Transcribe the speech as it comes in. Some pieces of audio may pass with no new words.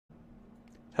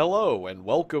Hello, and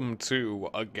welcome to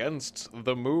Against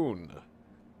the Moon.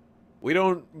 We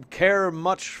don't care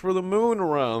much for the moon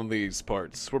around these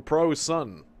parts. We're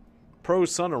pro-sun.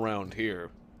 Pro-sun around here.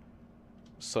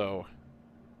 So,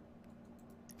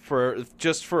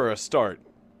 just for a start,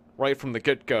 right from the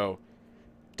get-go,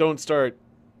 don't start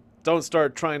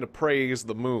trying to praise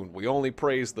the moon. We only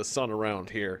praise the sun around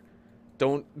here.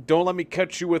 Don't let me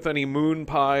catch you with any moon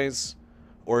pies,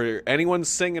 or anyone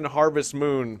singing Harvest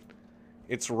Moon.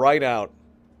 It's right out.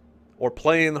 Or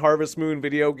playing Harvest Moon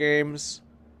video games.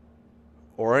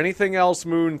 Or anything else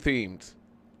moon-themed.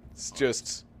 It's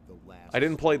just... I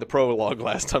didn't play the prologue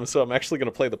last time, so I'm actually going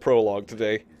to play the prologue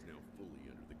today.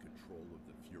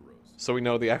 So we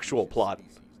know the actual plot.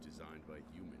 Designed by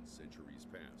humans centuries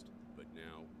past, but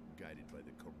now guided by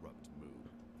the corrupt moon.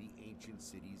 The ancient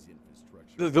city's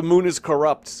infrastructure. The moon is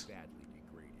corrupt. Badly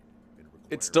degraded and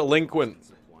It's delinquent.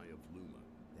 supply of Luma,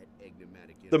 that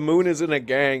enigmatic The moon is in a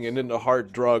gang and into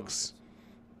hard drugs.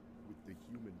 with the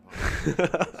human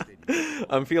population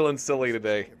I'm feeling silly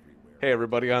today. Hey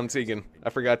everybody, I'm Tiegon. I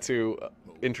forgot to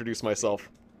introduce myself.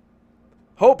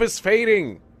 Hope is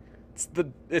fading!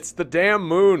 It's the damn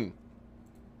moon.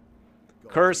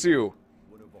 Curse you.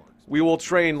 one of ours. We will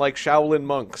train like Shaolin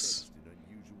monks. An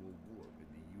unusual warp in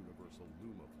the universal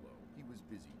Luma flow. He was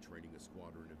busy training a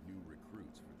squadron of new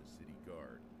recruits for the city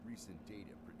guard. Recent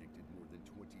data predicted more than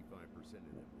 25%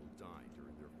 of them will die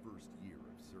during their first year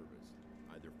of service,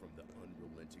 either from the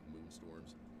unrelenting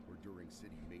moonstorms or during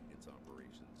city maintenance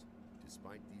operations.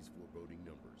 Despite these foreboding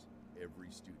numbers, every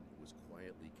student was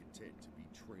quietly content to be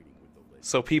training with the legend.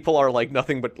 So people are like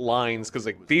nothing but lines, because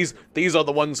like, these are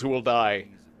the ones who will die.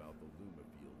 About the Luma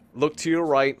field. Look to your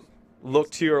right, look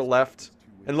to your left,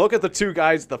 and look at the two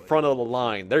guys at the front of the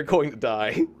line. They're going to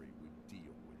die. Would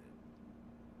deal with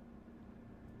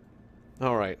it.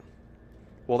 Alright.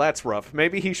 Well, that's rough.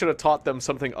 Maybe he should have taught them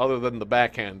something other than the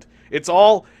backhand. It's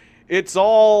all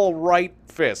right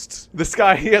fist. This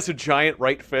guy, he has a giant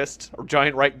right fist, or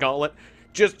giant right gauntlet.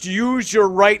 Just use your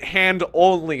right hand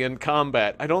only in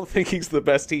combat. I don't think he's the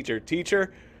best teacher.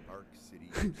 Teacher? Ark City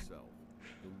herself,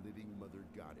 the living mother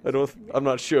goddess. I'm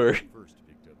not sure. First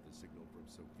picked up the signal from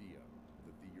Sophia,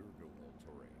 the Tiegon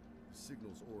terrain. The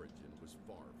signal's origin was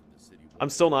far from the city. I'm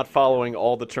still not following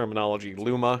all the terminology.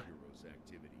 Luma. Hero's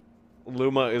activity.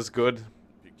 Luma is good. The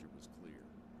picture was clear.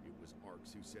 It was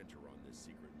Arks who sent her on this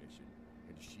secret mission,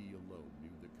 and she alone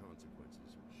knew the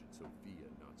consequences should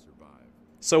Sophia not survive.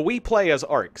 So we play as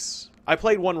Arcs. I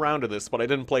played one round of this, but I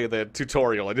didn't play the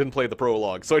tutorial. I didn't play the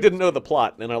prologue, so I didn't know the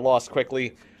plot, and I lost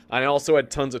quickly. I also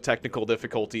had tons of technical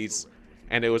difficulties,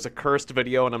 and it was a cursed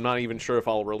video, and I'm not even sure if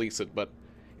I'll release it, but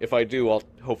if I do, I'll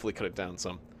hopefully cut it down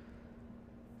some.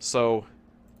 So,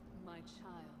 My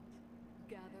child,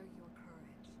 gather your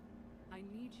courage. I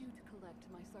need you to collect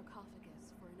my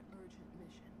sarcophagus for an urgent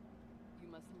mission. You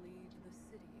must leave the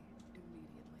city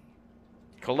immediately.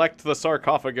 collect the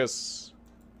sarcophagus.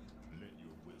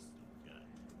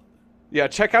 Yeah,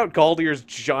 check out Galdier's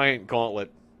giant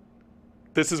gauntlet.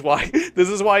 This is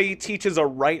why he teaches a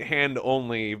right hand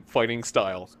only fighting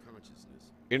style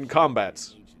Consciousness. in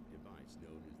combats. Ancient device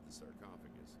known as the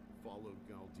sarcophagus followed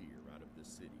Galdir out of the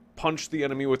city. Punch the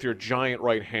enemy with your giant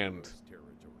right hand.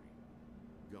 Territory.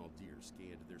 Galdir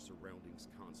scanned their surroundings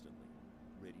constantly,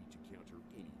 ready to counter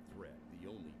any threat. The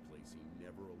only place he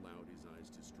never allowed his eyes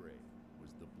to stray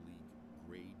was the bleak,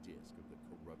 gray disk of the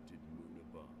corrupted moon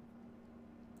above.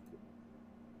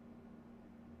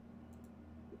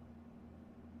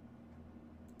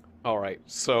 Alright,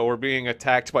 so we're being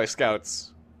attacked by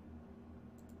scouts.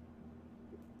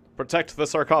 Protect the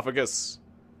sarcophagus.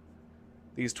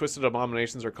 These twisted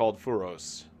abominations are called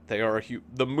Furos. They are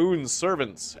the moon's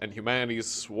servants and humanity's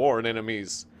sworn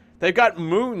enemies. They've got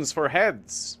moons for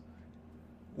heads.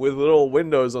 With little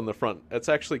windows on the front. That's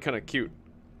actually kind of cute.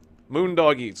 Moon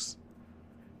doggies.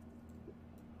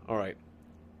 Alright.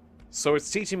 So it's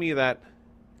teaching me that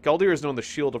Galdir is known the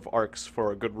Shield of Arcs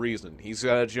for a good reason. He's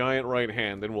got a giant right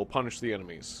hand and will punish the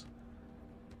enemies.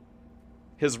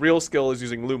 His real skill is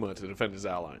using Luma to defend his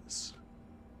allies.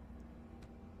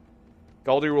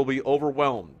 Galdir will be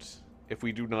overwhelmed if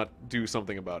we do not do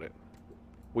something about it.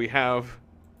 We have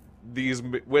these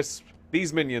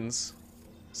minions,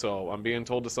 so I'm being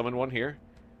told to summon one here.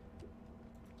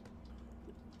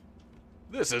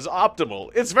 This is optimal.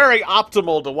 It's very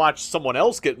optimal to watch someone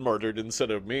else get murdered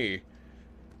instead of me.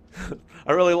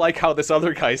 I really like how this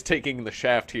other guy's taking the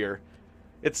shaft here.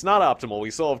 It's not optimal. We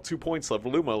still have 2 points left,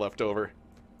 Luma left over.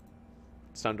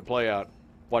 It's time to play out.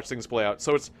 Watch things play out.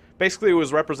 So it's basically, it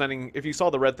was representing, if you saw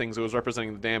the red things, it was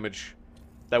representing the damage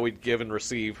that we'd give and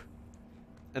receive.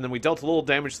 And then we dealt a little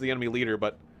damage to the enemy leader,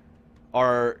 but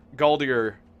Our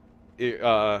Galdier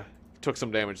took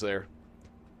some damage there.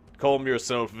 Calm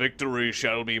yourself. Victory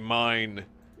shall be mine.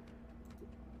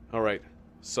 All right.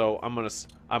 So I'm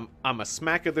gonna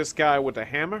smack at this guy with a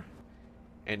hammer,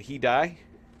 and he die.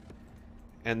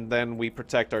 And then we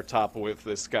protect our top with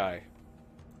this guy.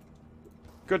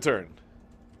 Good turn.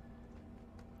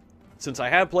 Since I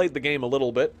have played the game a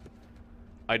little bit,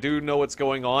 I do know what's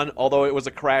going on, although it was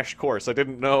a crash course. I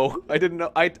didn't know.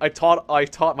 I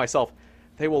taught myself.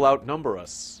 They will outnumber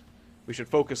us. We should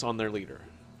focus on their leader.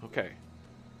 Okay.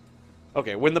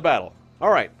 Okay, win the battle.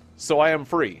 Alright, so I am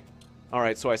free.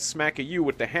 Alright, so I smack at you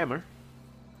with the hammer.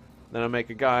 Then I make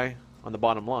a guy on the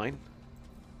bottom line.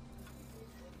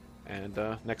 And,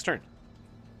 next turn.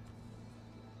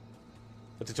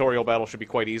 The tutorial battle should be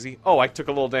quite easy. Oh, I took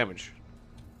a little damage.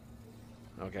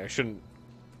 Okay,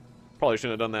 probably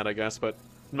shouldn't have done that, I guess, but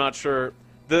I'm not sure.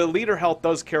 The leader health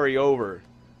does carry over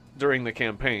during the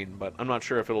campaign, but I'm not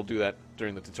sure if it'll do that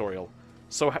during the tutorial.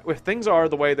 So if things are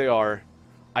the way they are,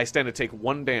 I stand to take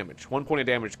 1 damage. 1 point of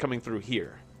damage coming through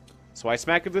here. So I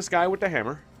smack at this guy with the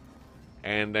hammer,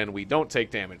 and then we don't take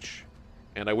damage.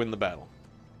 And I win the battle.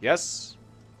 Yes?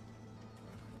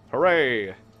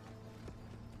 Hooray!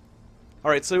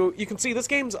 Alright, so you can see this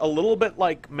game's a little bit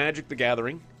like Magic the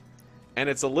Gathering, and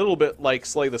it's a little bit like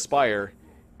Slay the Spire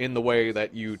in the way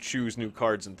that you choose new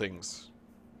cards and things.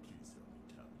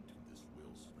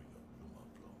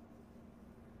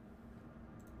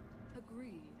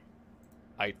 Agreed.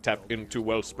 I tap into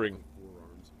Wellspring.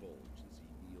 Forearms bulge as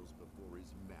he kneels before his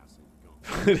massive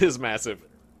gauntlet. It is massive.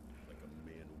 Like a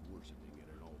man worshipping at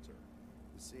an altar.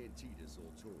 The Santitas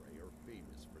Ultore are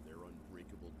famous for their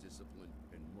unbreakable discipline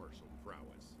and martial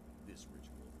prowess. This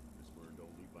ritual is learned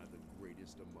only by the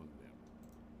greatest among them.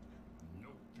 No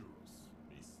Duros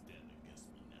may stand against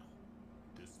me now.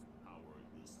 This power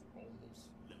is almost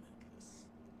limitless.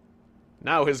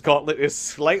 Now his gauntlet is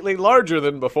slightly larger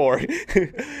than before.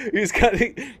 His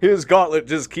gauntlet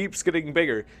just keeps getting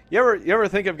bigger. You ever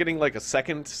think of getting like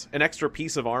an extra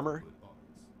piece of armor?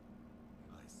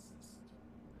 I sensed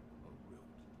a rift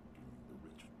during the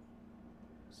ritual.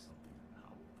 Something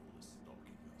powerful is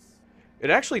stalking us. It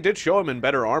actually did show him in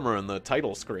better armor on the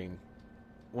title screen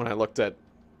when I looked at,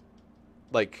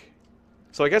 like,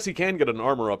 so I guess he can get an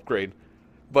armor upgrade,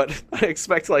 but I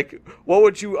expect, like, what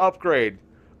would you upgrade?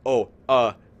 Oh,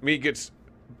 me gets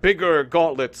bigger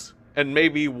gauntlets and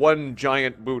maybe 1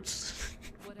 giant boots.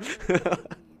 Whatever it may be,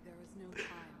 there is no time.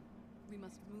 We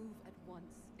must move at once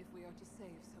if we are to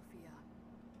save Sophia.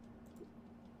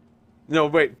 No,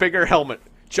 wait, bigger helmet.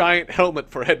 Giant helmet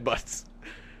for headbutts.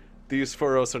 These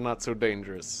furrows are not so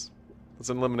dangerous. Let's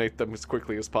eliminate them as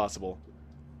quickly as possible.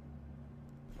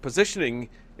 Positioning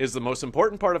is the most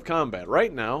important part of combat.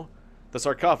 Right now, the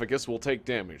sarcophagus will take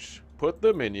damage. Put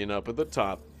the minion up at the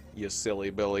top, you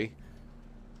silly Billy.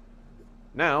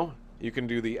 Now, you can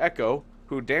do the Echo,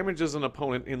 who damages an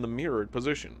opponent in the mirrored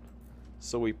position.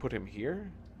 So we put him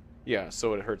here? Yeah,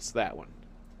 so it hurts that one.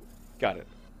 Got it.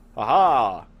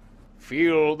 Aha!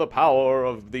 Feel the power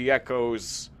of the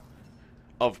echoes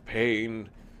of pain.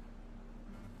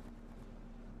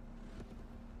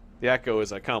 The Echo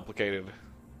is a complicated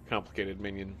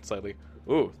minion, slightly.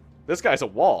 Ooh, this guy's a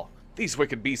wall. These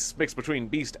wicked beasts mix between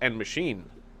beast and machine.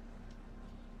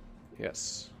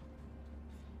 Yes.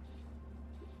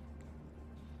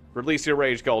 Release your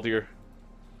rage, Galdier.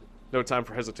 No time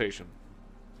for hesitation.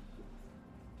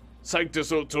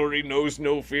 Sanctus Ulturi knows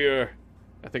no fear.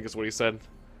 I think is what he said.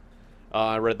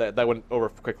 I read that. That went over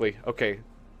quickly. Okay.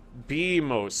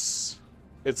 Behemoth.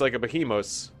 It's like a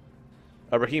behemoth.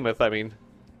 A behemoth, I mean.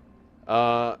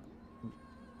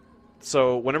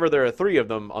 So, whenever there are 3 of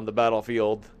them on the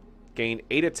battlefield, gain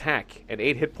 8 attack and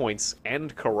 8 hit points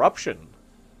and corruption.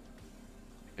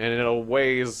 And it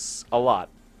weighs a lot.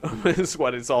 Is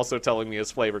what it's also telling me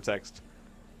as flavor text,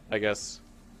 I guess.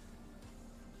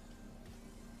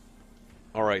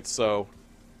 Alright, so...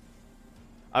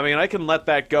 I mean, I can let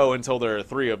that go until there are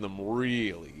 3 of them,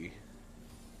 really.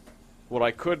 What I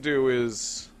could do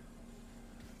is...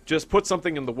 just put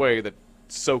something in the way that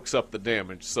soaks up the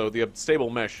damage, so the unstable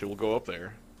mesh will go up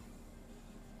there.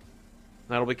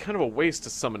 That'll be kind of a waste to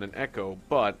summon an Echo,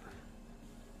 but...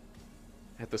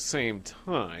 at the same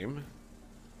time...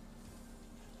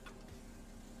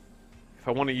 if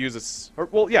I want to use this... or,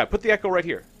 well, yeah, put the Echo right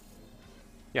here.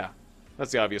 Yeah,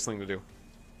 that's the obvious thing to do.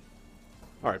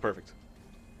 Alright, perfect.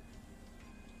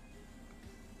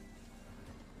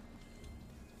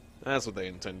 That's what they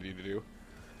intended you to do.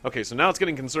 Okay, so now it's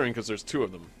getting concerning because there's 2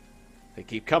 of them. They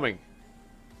keep coming.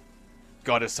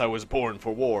 Goddess, I was born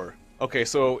for war. Okay,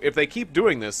 so if they keep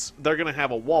doing this, they're going to have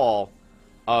a wall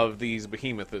of these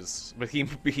behemoths.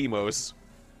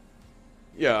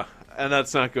 Yeah, and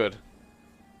that's not good.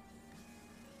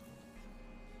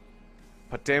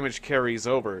 But damage carries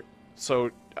over.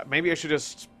 So maybe I should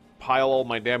just pile all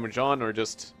my damage on, or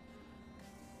just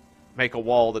make a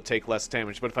wall to take less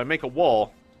damage. But if I make a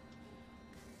wall,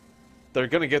 they're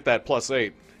gonna get that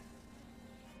 +8.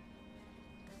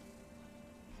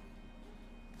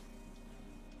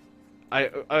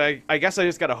 I guess I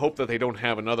just gotta hope that they don't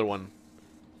have another one.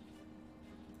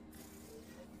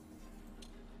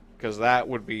 Because that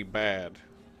would be bad.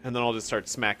 And then I'll just start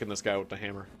smacking this guy with the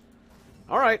hammer.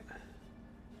 Alright.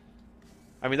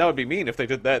 I mean, that would be mean if they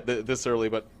did that this early,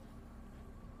 but...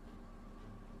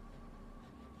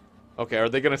 Okay, are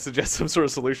they going to suggest some sort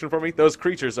of solution for me? Those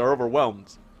creatures are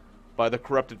overwhelmed by the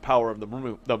corrupted power of the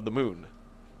moon.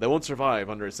 They won't survive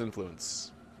under its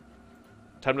influence.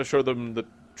 Time to show them the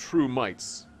true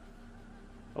mights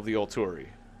of the Alturi.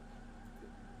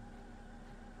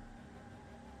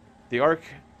 The Ark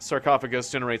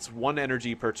sarcophagus generates 1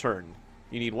 energy per turn.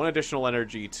 You need 1 additional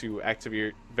energy to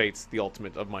activate the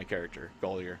ultimate of my character,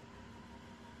 Galdier.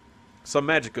 Some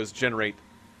magickas generate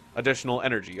additional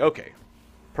energy. Okay.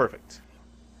 Perfect.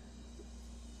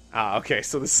 Ah, okay,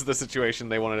 so this is the situation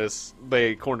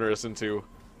they cornered us into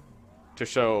to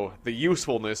show the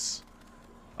usefulness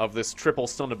of this triple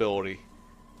stun ability.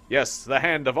 Yes, the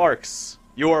Hand of Arcs.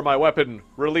 You are my weapon.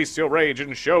 Release your rage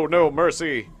and show no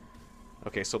mercy.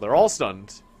 Okay, so they're all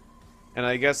stunned. And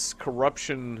I guess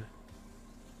corruption...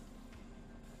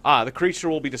 Ah, the creature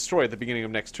will be destroyed at the beginning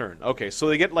of next turn. Okay, so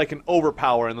they get like an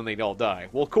overpower and then they all die.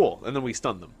 Well, cool. And then we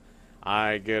stun them.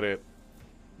 I get it.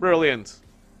 Brilliant.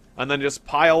 And then just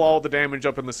pile all the damage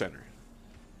up in the center.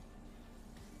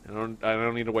 I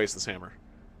don't need to waste this hammer.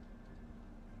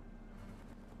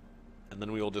 And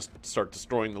then we will just start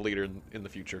destroying the leader in the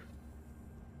future.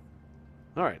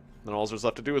 Alright. Then all there's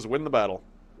left to do is win the battle.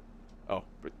 Oh,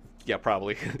 yeah,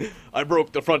 probably. I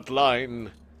broke the front line.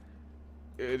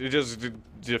 Just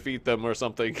defeat them or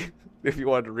something. If you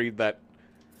wanted to read that.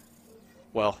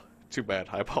 Well, too bad.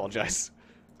 I apologize.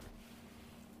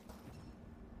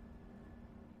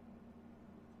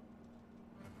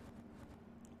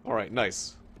 Alright,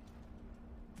 nice.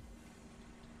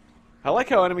 I like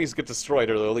how enemies get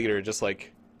destroyed or their leader just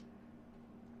like...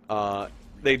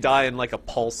 they die in like a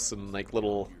pulse and like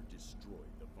little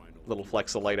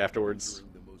flecks of light afterwards.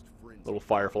 Little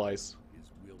fireflies. His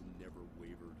will never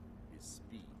wavered, his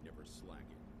speed never slackened,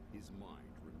 his mind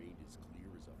remained as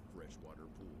clear as a freshwater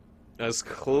pool. As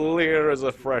clear as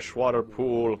a freshwater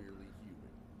pool.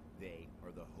 They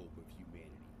are the hope of humanity.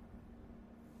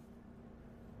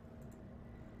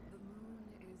 The moon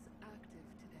is active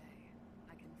today.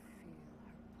 I can feel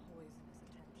her poisonous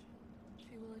attention.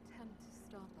 She will attempt to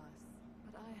stop us,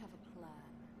 but I have a plan.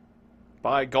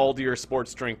 Buy Galdier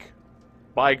sports drink.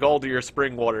 Buy Galdier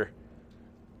spring water.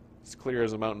 It's clear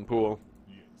as a mountain pool.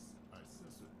 Yes, I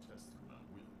sense a test in my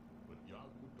will, but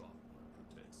Yahoo Dogma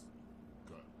protects me.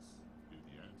 Gods, did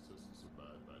the ancestors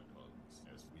abide by dogmas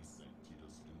as we St.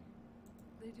 Tito's do?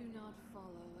 They do not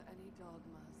follow any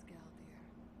dogmas, Galdier.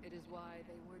 It is why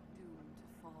they were doomed to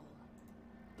fall.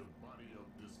 The body of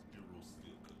this hero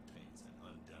still contains an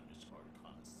undamaged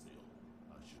arcana cell.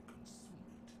 I should consume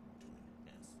it to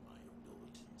enhance my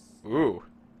abilities. Ooh.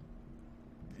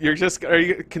 Are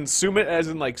you consume it as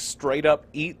in like straight up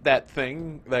eat that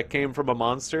thing that came from a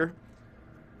monster?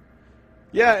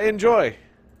 Yeah, enjoy.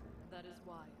 That is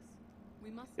wise. We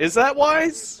must Is that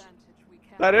wise?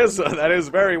 That is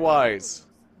very wise.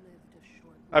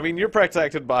 I mean, you're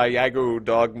protected by Yahoo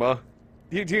Dogma.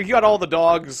 You got all the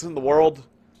dogs in the world.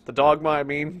 The Dogma, I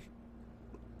mean.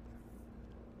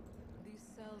 These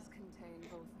cells contain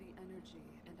both the energy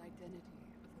and identity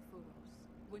of the Furos.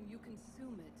 When you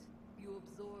consume it, you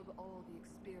absorb all the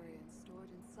experience stored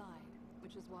inside,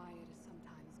 which is why it is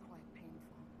sometimes quite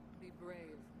painful. Be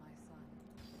brave, my son.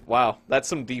 Wow, that's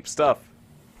some deep stuff.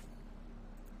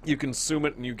 You consume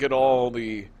it and you get all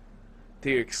the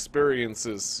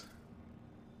experiences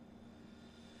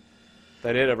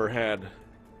that it ever had.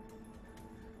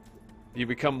 You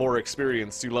become more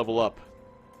experienced, you level up.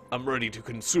 I'm ready to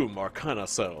consume Arcana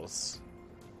cells.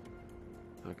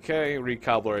 Okay,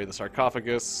 recalibrate the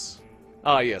sarcophagus.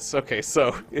 Ah, yes, okay,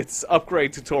 so it's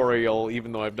upgrade tutorial,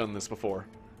 even though I've done this before.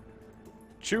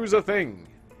 Choose a thing.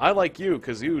 I like you,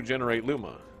 because you generate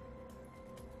Luma.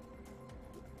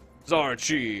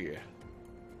 Zarchi.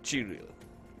 Chiril.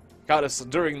 Goddess,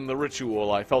 during the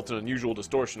ritual, I felt an unusual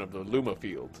distortion of the Luma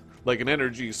field, like an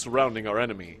energy surrounding our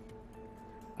enemy.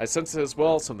 I sense as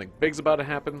well something big's about to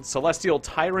happen. Celestial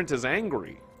Tyrant is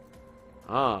angry.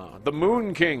 Ah, the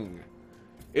Moon King.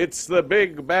 It's the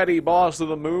big baddie boss of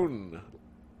the moon.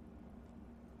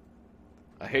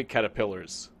 I hate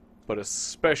caterpillars, but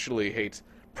especially hate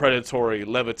predatory,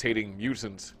 levitating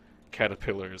mutant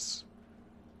caterpillars.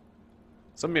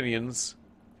 Some minions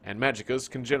and magicas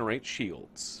can generate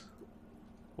shields,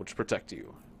 which protect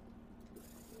you.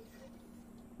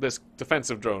 This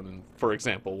defensive drone, for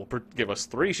example, will give us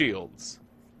 3 shields.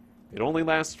 It only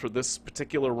lasts for this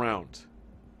particular round,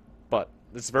 but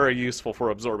it's very useful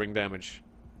for absorbing damage.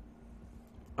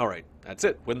 Alright, that's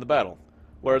it. Win the battle.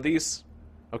 What are these?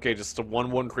 Okay, just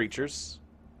 1/1 creatures.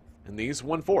 And these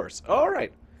 1/4s.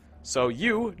 Alright. So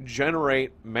you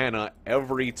generate mana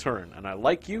every turn. And I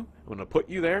like you. I'm going to put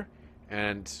you there.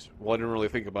 And, well, I didn't really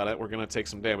think about it. We're going to take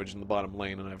some damage in the bottom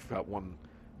lane. And I've got 1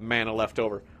 mana left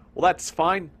over. Well, that's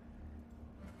fine.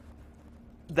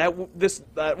 That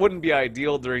wouldn't be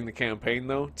ideal during the campaign,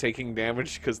 though. Taking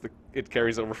damage, because it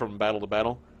carries over from battle to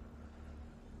battle.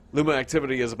 Luma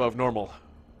activity is above normal.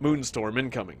 Moonstorm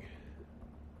incoming.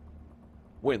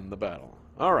 Win the battle.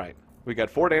 Alright. We got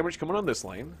 4 damage coming on this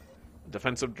lane. A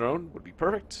defensive drone would be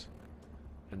perfect.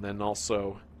 And then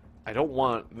also, I don't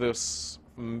want this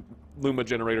Luma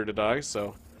generator to die,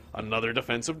 so another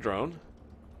defensive drone.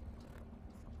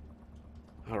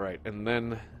 Alright, and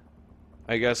then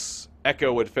I guess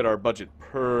Echo would fit our budget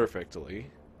perfectly.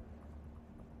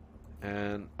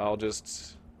 And I'll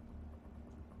just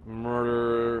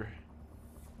murder...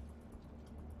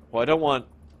 Well, I don't want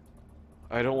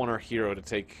our hero to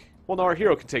take... Well, no, our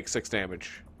hero can take 6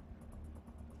 damage.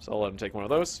 So I'll let him take one of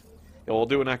those. Yeah, we'll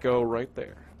do an Echo right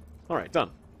there. Alright, done.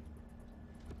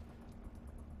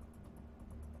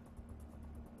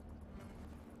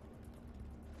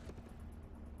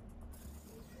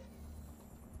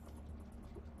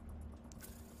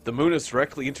 The moon has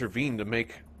directly intervened to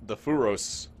make the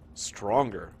Furos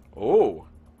stronger. Oh!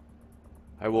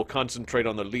 I will concentrate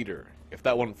on the leader. If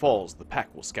that one falls, the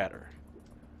pack will scatter.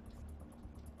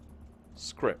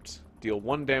 Script. Deal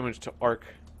 1 damage to Ark's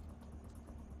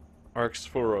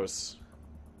Furos.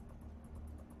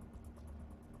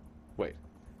 Wait.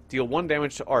 Deal 1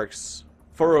 damage to Ark's.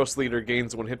 Furos leader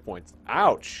gains 1 hit point.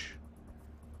 Ouch!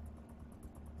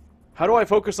 How do I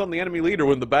focus on the enemy leader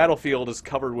when the battlefield is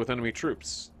covered with enemy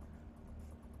troops?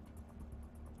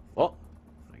 Well,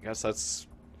 I guess that's...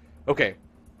 Okay.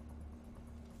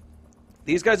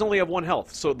 These guys only have 1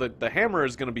 health, so the hammer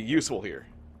is going to be useful here.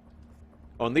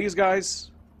 On these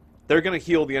guys, they're going to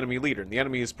heal the enemy leader, and the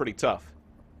enemy is pretty tough.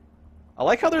 I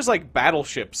like how there's, like,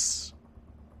 battleships.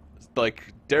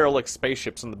 Like, derelict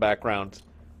spaceships in the background.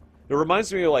 It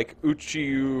reminds me of, like,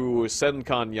 Uchiu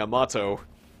Senkan Yamato.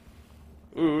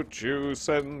 Uchiu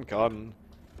Senkan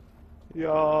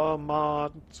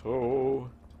Yamato.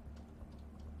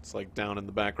 It's, like, down in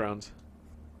the background.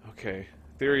 Okay.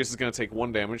 Therius is going to take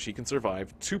 1 damage. He can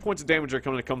survive. 2 points of damage are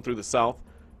going to come through the south.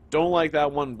 Don't like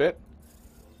that one bit.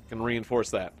 Can reinforce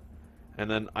that.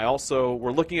 And then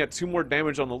we're looking at 2 more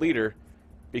damage on the leader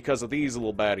because of these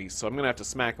little baddies. So I'm going to have to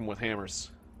smack them with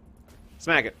hammers.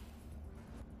 Smack it.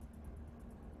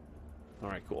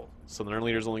 Alright, cool. So their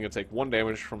leader's only going to take 1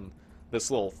 damage from this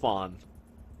little thon.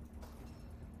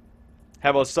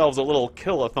 Have ourselves a little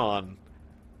kill-a-thon.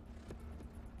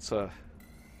 It's the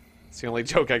only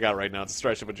joke I got right now. It's a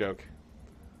stretch of a joke.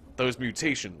 Those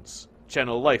mutations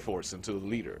channel life force into the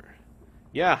leader.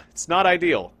 Yeah, it's not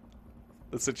ideal,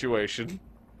 the situation.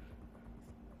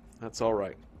 That's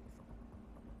alright.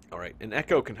 Alright, an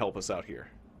Echo can help us out here.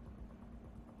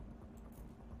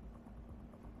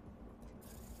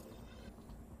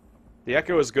 The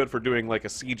Echo is good for doing like a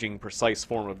sieging precise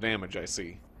form of damage, I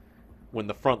see. When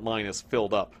the front line is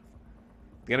filled up.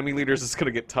 The enemy leaders is going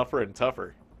to get tougher and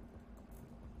tougher.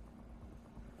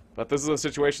 But this is a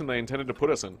situation they intended to put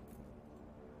us in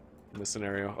this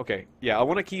scenario. Okay, yeah, I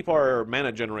want to keep our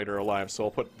mana generator alive, so I'll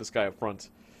put this guy up front.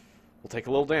 We'll take a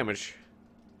little damage,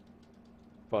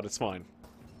 but it's fine.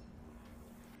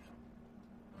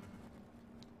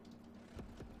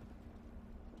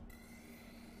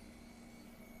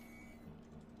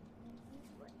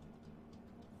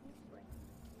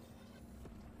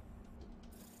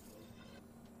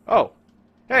 Oh,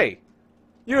 hey,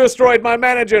 you destroyed my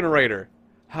mana generator.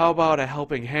 How about a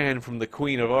helping hand from the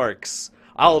Queen of Arcs?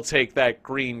 I'll take that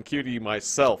green cutie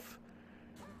myself.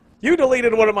 You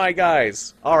deleted one of my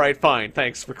guys. Alright, fine.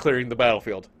 Thanks for clearing the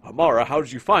battlefield. Amara, how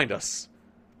did you find us?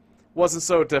 Wasn't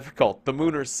so difficult. The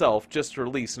moon herself just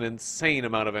released an insane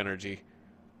amount of energy.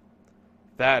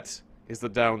 That is the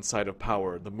downside of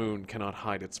power. The moon cannot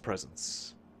hide its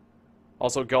presence.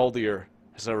 Also, Galdir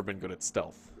has never been good at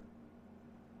stealth.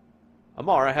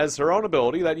 Amara has her own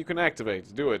ability that you can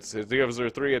activate. Do it. It gives her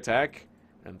 3 attack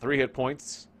and 3 hit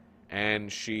points.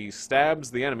 And she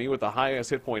stabs the enemy with the highest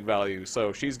hit point value.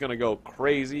 So she's going to go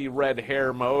crazy red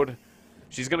hair mode.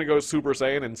 She's gonna go Super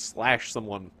Saiyan and slash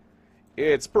someone.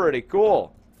 It's pretty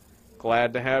cool.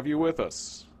 Glad to have you with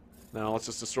us. Now let's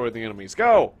just destroy the enemies.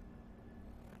 Go!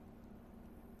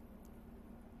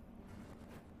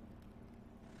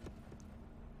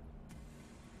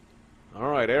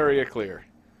 Alright, area clear.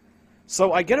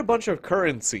 So I get a bunch of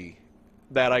currency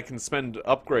that I can spend to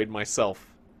upgrade myself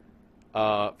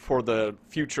for the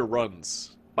future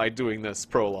runs by doing this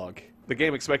prologue. The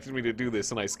game expected me to do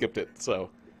this and I skipped it, so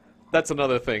that's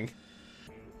another thing.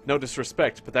 No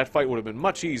disrespect, but that fight would have been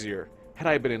much easier had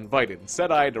I been invited.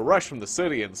 Instead, I had to rush from the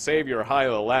city and save your high at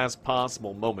the last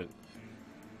possible moment.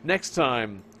 Next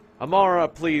time, Amara,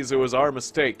 please, it was our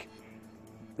mistake.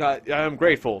 I am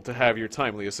grateful to have your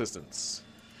timely assistance.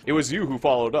 It was you who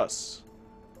followed us.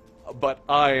 But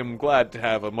I am glad to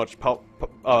have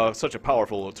such a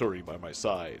powerful Oturi by my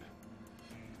side.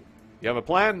 You have a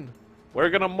plan? We're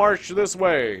gonna march this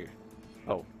way.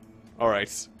 Oh,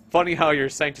 alright. Funny how your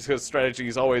Sanctus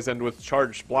strategies always end with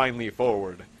charge blindly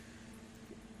forward.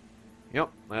 Yep,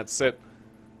 that's it.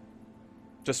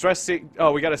 Just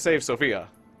oh, we gotta save Sophia.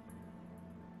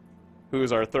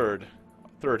 Who's our third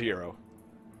hero.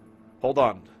 Hold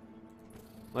on.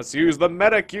 Let's use the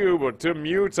Metacube to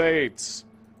mutate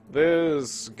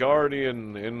this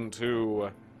Guardian into...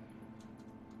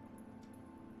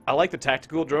 I like the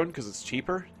tactical drone because it's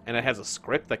cheaper, and it has a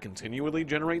script that continually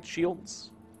generates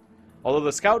shields. Although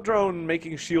the scout drone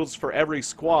making shields for every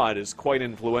squad is quite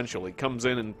influential. He comes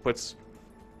in and puts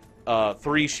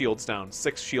 3 shields down,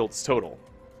 6 shields total.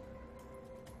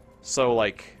 So,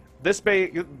 like, this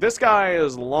guy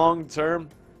is long-term.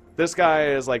 This guy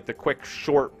is, like, the quick,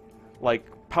 short, like,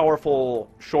 powerful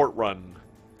short run.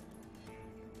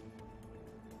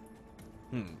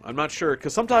 I'm not sure,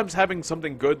 because sometimes having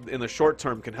something good in the short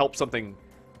term can help something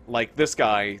like this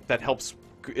guy that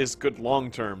is good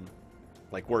long-term,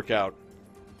 like, work out.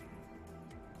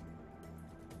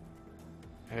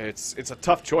 It's a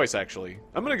tough choice, actually.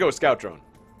 I'm gonna go Scout Drone.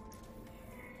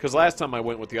 Because last time I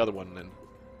went with the other one, and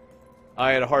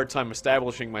I had a hard time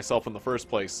establishing myself in the first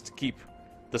place to keep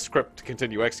the script to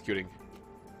continue executing.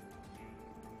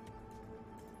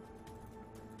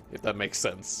 If that makes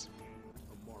sense.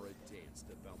 Amara danced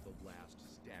about the last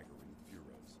staggering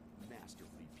Furos,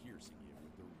 masterfully piercing him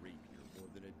with the rapier more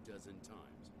than a dozen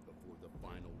times before the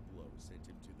final blow sent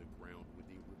him to the ground with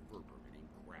a reverberating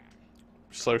crash.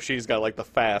 So she's got like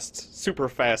the super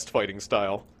fast fighting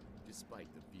style. Despite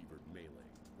the fevered melee,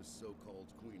 the so-called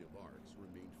Queen of Arcs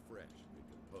remained fresh and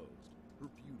composed, her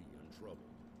beauty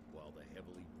untroubled, while the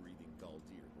heavily breathing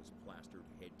Galdir was plastered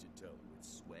head to toe with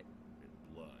sweat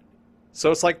and blood.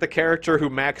 So it's like the character who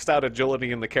maxed out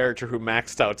agility and the character who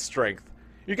maxed out strength.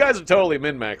 You guys are totally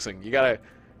min-maxing. You gotta...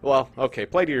 Well, okay,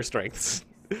 play to your strengths.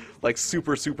 Like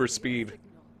super speed.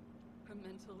 Her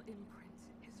mental imprint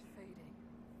is fading.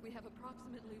 We have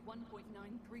approximately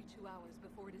 1.932 hours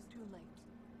before it is too late.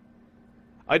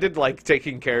 I did like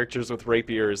taking characters with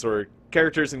rapiers or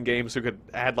characters in games who could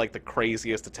add like the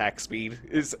craziest attack speed.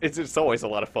 It's always a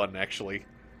lot of fun, actually.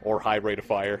 Or high rate of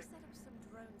fire.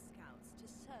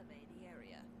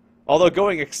 Although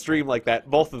going extreme like that,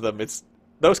 both of them,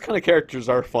 those kind of characters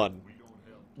are fun.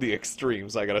 The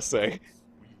extremes, I gotta say.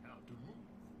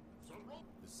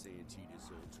 The Santita's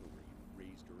Oturi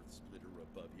raised Earth Splitter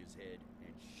above his head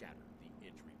and shattered the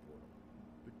entry portal.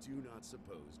 But do not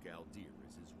suppose Galdir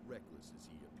is as reckless as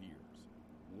he appears.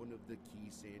 One of the key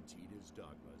Santita's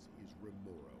dogmas is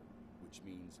Remoro, which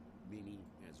means many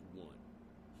as one.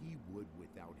 He would,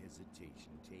 without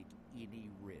hesitation, take any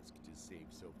risk to save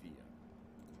Sophia.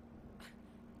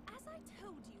 As I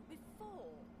told you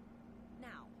before.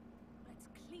 Now, let's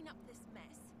clean up this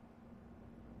mess.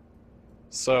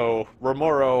 So,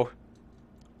 Remoro,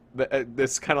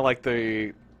 it's kind of like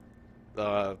the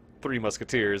Three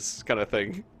Musketeers kind of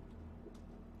thing.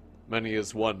 Many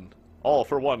is one. All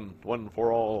for one. One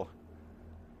for all.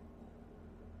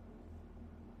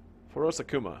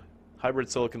 Forosakuma. Hybrid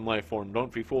silicon life form.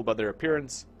 Don't be fooled by their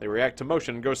appearance. They react to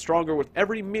motion and grow stronger with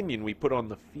every minion we put on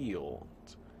the field.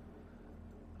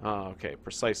 Ah, okay.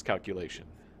 Precise calculation.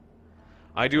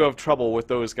 I do have trouble with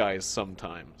those guys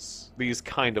sometimes. These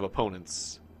kind of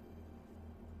opponents.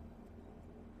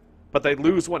 But they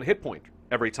lose 1 hit point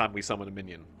every time we summon a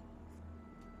minion.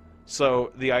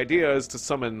 So the idea is to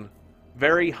summon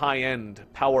very high-end,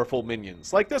 powerful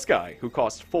minions. Like this guy, who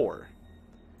costs 4.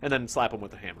 And then slap him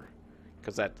with a hammer.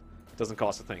 Because that doesn't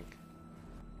cost a thing.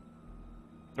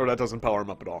 Or that doesn't power him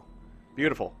up at all.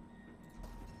 Beautiful.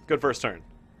 Good first turn.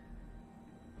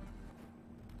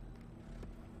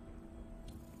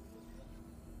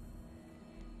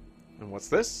 And what's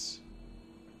this?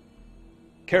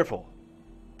 Careful.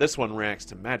 This one reacts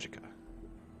to magicka.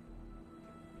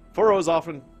 Furrows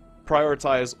often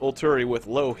prioritize Ulturi with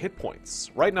low hit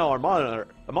points. Right now,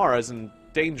 Amara is in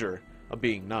danger of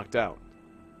being knocked out.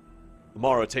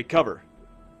 Amara, take cover.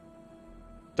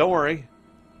 Don't worry.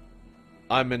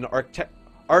 I'm an architectus.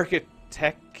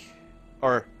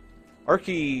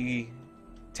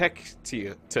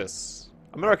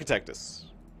 I'm an architectus.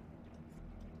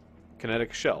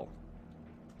 Kinetic shell.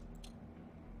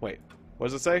 Wait, what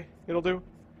does it say it'll do?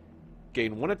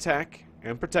 Gain 1 attack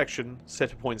and protection, set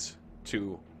hit points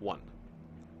to 1.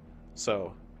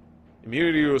 So,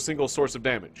 immunity to a single source of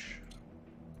damage.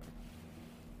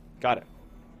 Got it.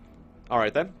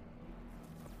 Alright then.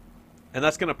 And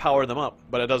that's going to power them up,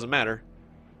 but it doesn't matter.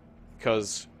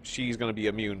 Because she's going to be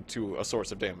immune to a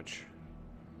source of damage.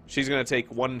 She's going to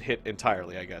take 1 hit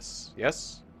entirely, I guess.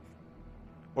 Yes?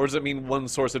 Or does it mean 1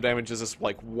 source of damage is just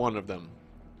like 1 of them?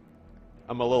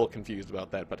 I'm a little confused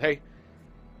about that, but hey.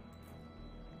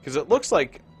 Because it looks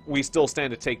like we still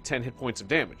stand to take 10 hit points of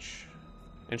damage.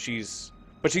 And she's...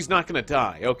 But she's not going to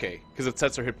die. Okay, because it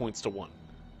sets her hit points to 1.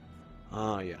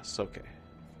 Ah, yes, okay.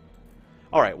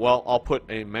 Alright, well, I'll put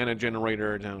a mana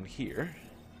generator down here.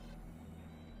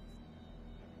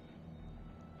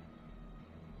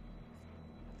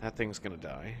 That thing's gonna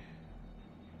die.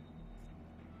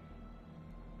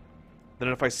 Then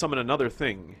if I summon another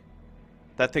thing,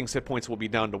 that thing's hit points will be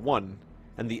down to 1,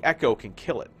 and the Echo can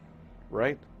kill it.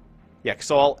 Right? Yeah,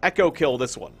 so I'll Echo kill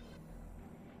this one.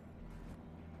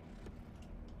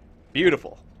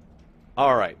 Beautiful.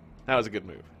 Alright, that was a good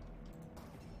move.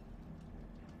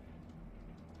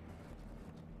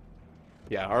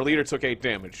 Yeah, our leader took 8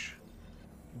 damage,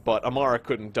 but Amara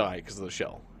couldn't die because of the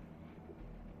shell.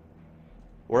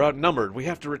 We're outnumbered. We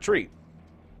have to retreat.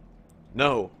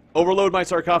 No. Overload my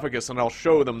sarcophagus and I'll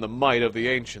show them the might of the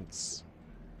ancients.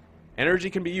 Energy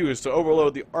can be used to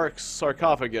overload the Ark's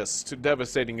sarcophagus to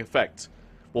devastating effect.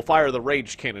 We'll fire the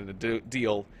Rage Cannon to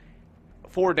deal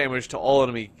 4 damage to all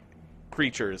enemy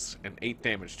creatures and 8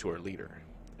 damage to our leader.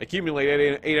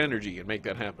 Accumulate 8 energy and make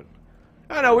that happen.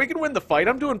 I know, we can win the fight.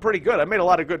 I'm doing pretty good. I made a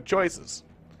lot of good choices.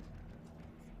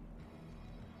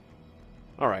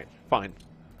 Alright, fine.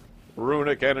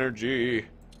 Runic energy.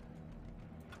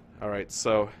 Alright,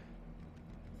 so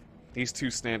these 2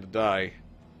 stand to die.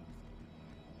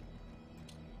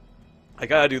 I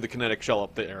gotta do the kinetic shell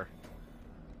up there.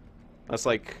 That's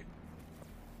like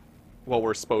what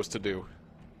we're supposed to do.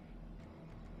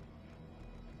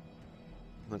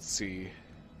 Let's see.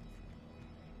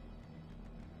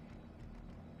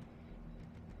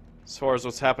 As far as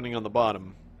what's happening on the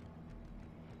bottom.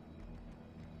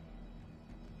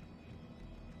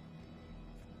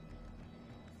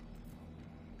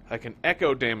 I can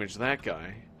echo damage that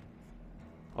guy.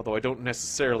 Although I don't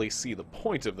necessarily see the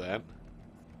point of that.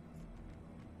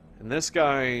 And this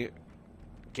guy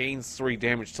gains 3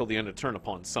 damage till the end of turn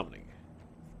upon summoning.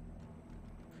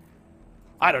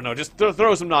 I don't know, just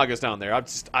throw some Nagas down there.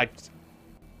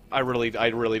 I really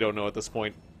don't know at this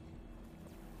point.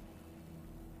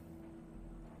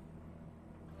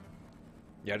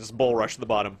 Yeah, just bull rush the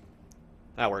bottom.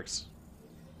 That works.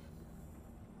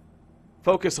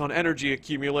 Focus on energy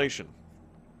accumulation.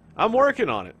 I'm working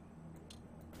on it.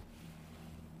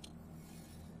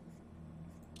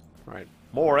 Alright,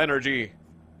 more energy.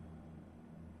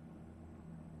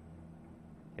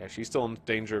 Yeah, she's still in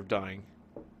danger of dying.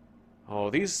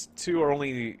 Oh, these 2 are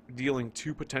only dealing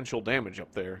 2 potential damage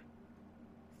up there.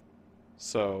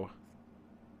 So...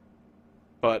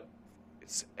 But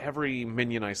it's every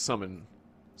minion I summon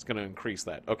is going to increase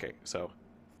that. Okay, so...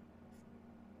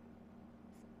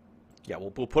 Yeah,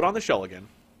 we'll put on the shell again.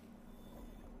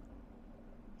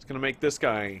 It's going to make this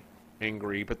guy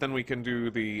angry, but then we can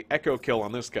do the echo kill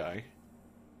on this guy.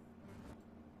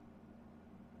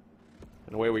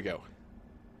 And away we go.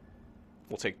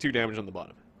 We'll take 2 damage on the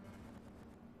bottom.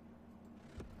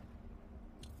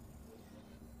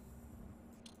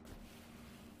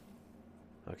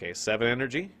 Okay, 7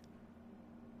 energy.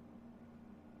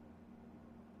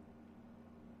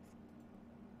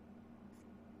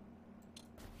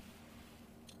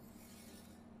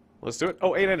 Let's do it.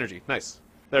 Oh, 8 energy. Nice.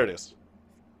 There it is.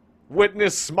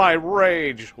 Witness my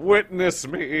rage. Witness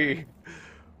me.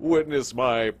 Witness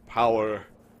my power.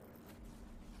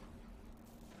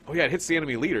 Oh yeah, it hits the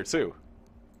enemy leader too.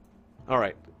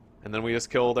 Alright. And then we just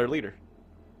kill their leader.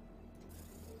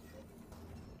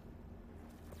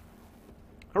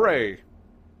 Hooray!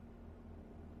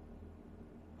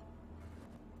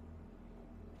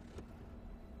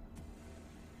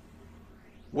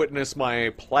 Witness my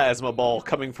plasma ball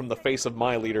coming from the face of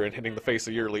my leader and hitting the face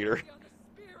of your leader. You're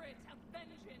the spirit of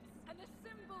vengeance and the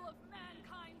symbol of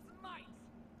mankind's might.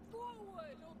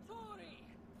 Forward, Ulturi!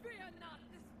 Fear not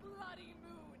this bloody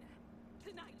moon.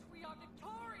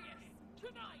 victorious!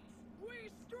 Tonight, we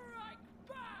strike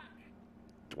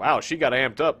back! Wow, she got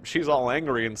amped up. She's all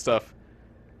angry and stuff.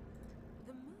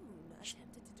 The moon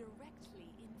attempted to directly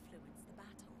influence the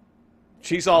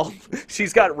battle.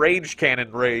 She's got rage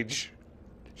cannon rage.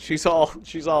 She's all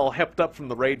hepped up from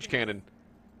the rage cannon.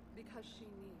 Because she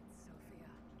needs Sophia.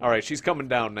 Alright, she's coming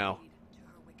down now. Lead to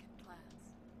her wicked plans.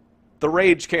 The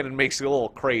rage cannon makes you a little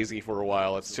crazy for a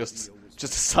while. It's just a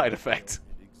side effect.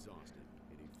 And exhausted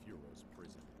in a Furos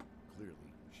prison. Clearly,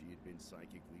 she had been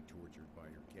psychically tortured by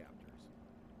her captors.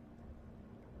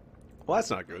 Well,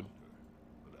 that's not good.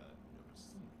 But I've never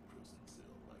seen a prison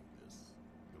cell like this.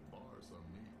 The bars are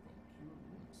made from pure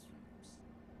wound streams.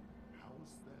 How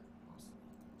is that possible?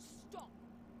 Stop!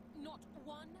 Not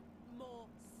one more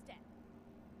step.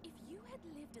 If you had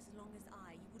lived as long as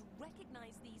I, you would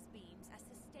recognize these beams as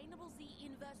sustainable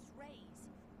Z-inverse rays.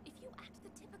 If you act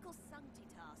the typical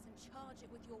Sanctitas and charge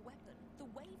it with your weapon, the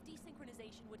wave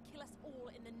desynchronization would kill us all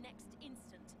in the next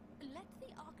instant. Let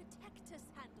the Architectus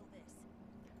handle this.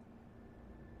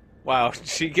 Wow,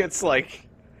 she gets like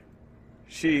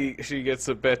she gets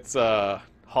a bit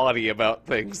haughty about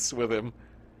things with him.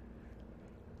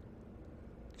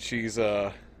 She's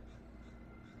yeah,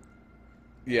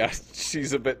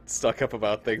 she's a bit stuck up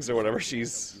about things or whatever.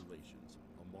 She's Calculations,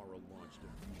 Amara launched a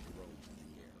few drones in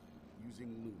the air. Using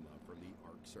Luma from the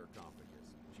Ark sarcophagus,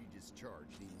 she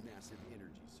discharged a massive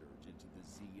energy surge into the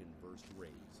Z-inverse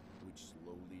rays, which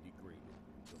slowly degraded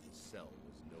until the cell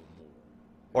was no more.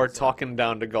 or talking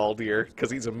down to Galdir because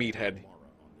he's a meathead. Amara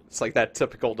on the It's like that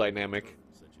typical dynamic.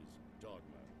 such as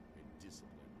dogma and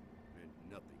discipline meant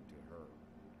nothing to her.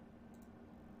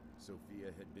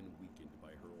 Sophia had been weakened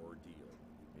by her ordeal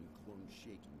and clung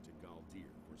shaking to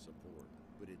Galdir for support,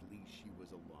 but at least she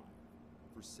was alive.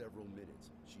 For several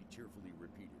minutes, she tearfully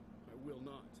repeated, "I will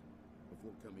not,"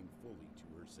 before coming fully to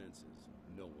her senses.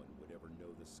 No one would ever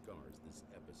know the scars this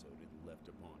episode had left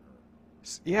upon her.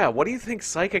 Yeah, what do you think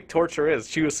psychic torture is?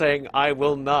 She was saying, "I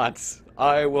will not.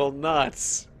 I will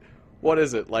not." What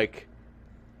is it, like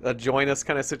a join us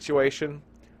kind of situation?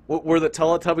 Were the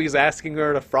Teletubbies asking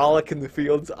her to frolic in the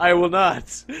fields? I will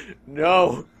not.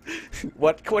 No.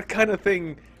 What kind of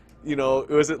thing, you know,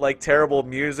 was it like terrible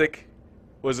music?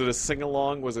 Was it a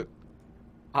sing-along? Was it,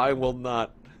 I will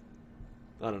not?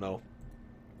 I don't know.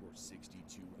 For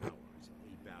 62 hours,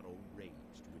 a battle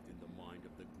raged within the mind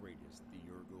of the greatest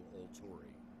Tiergo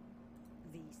Ultori.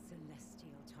 The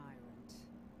celestial tyrant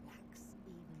lacks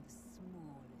even the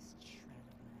smallest shred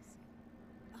of mercy.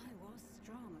 I was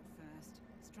strong at first,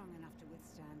 strong enough to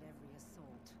withstand every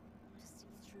assault, to see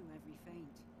through every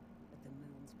feint. But the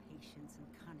moon's patience and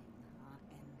cunning are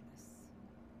endless.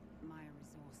 My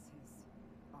resources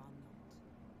are not.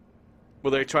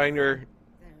 Were they trying to...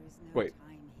 There is no Wait.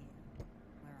 time here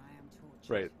where I am tortured.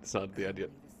 Right, it's not the idea.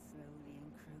 Only the slowly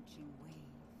encroaching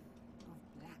wave of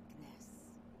blackness.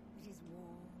 It is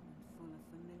warm and full of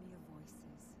familiar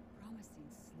voices, promising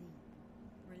sleep,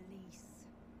 release,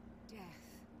 death.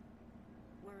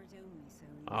 Were it only so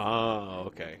easy, Ah, I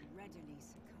okay. would readily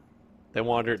succumb. They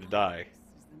wanted her to die. This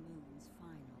is the moon's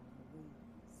final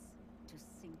ruse, to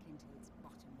sink into its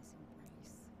bottomless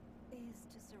embrace, is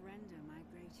to surrender my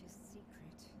greatest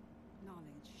secret,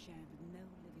 knowledge shared with no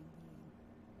living being,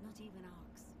 not even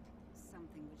Arx,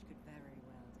 something which could very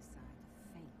well decide the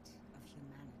fate of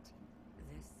humanity.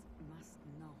 This must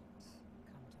not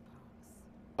come to pass.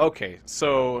 Okay,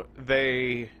 so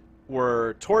they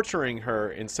were torturing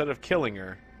her instead of killing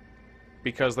her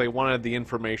because they wanted the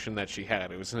information that she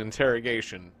had. It was an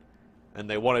interrogation, and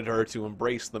they wanted her to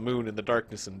embrace the moon and the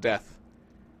darkness and death.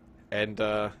 And,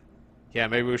 yeah,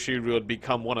 maybe she would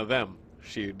become one of them.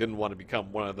 She didn't want to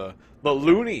become one of the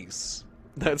loonies.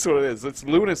 That's what it is. It's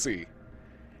lunacy.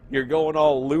 You're going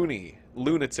all loony,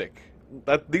 lunatic.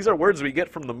 These are words we get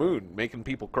from the moon, making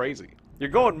people crazy. You're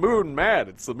going moon mad.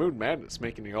 It's the moon madness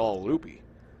making you all loopy.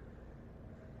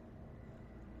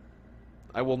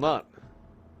 I will not.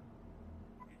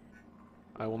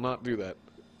 I will not do that.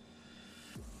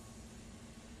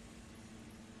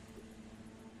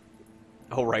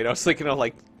 Oh, right. I was thinking of,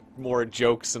 like, more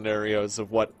joke scenarios of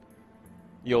what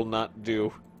you'll not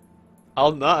do.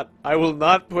 I'll not. I will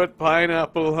not put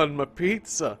pineapple on my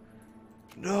pizza.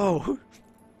 No.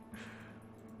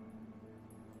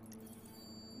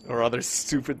 Or other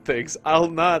stupid things. I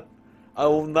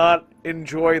will not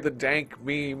enjoy the dank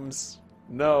memes.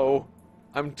 No.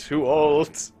 I'm too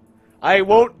old. I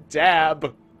won't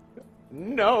dab.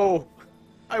 No.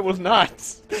 I will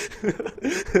not.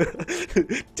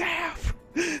 Dab.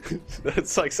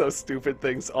 That's like so stupid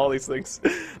things. All these things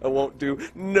I won't do.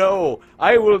 No.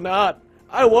 I will not.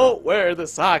 I won't wear the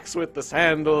socks with the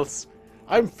sandals.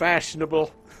 I'm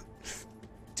fashionable.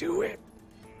 do it.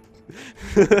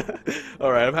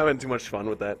 Alright, I'm having too much fun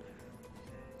with that.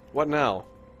 What now?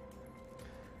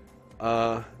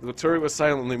 The Waturi was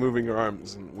silently moving her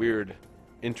arms in weird,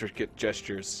 intricate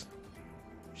gestures.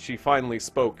 She finally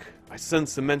spoke. I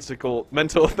sense the mental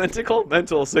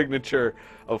signature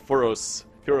of Furos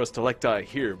Telecti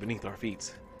here beneath our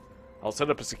feet. I'll set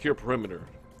up a secure perimeter.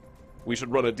 We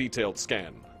should run a detailed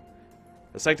scan.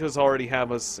 The Sanctus already are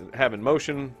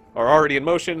already in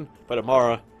motion, but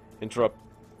Amara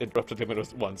interrupted him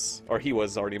at once, or he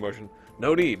was already in motion.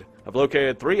 No need. I've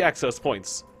located 3 access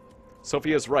points.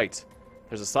 Sophia's right.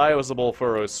 There's a sizable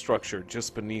Furos structure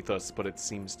just beneath us, but it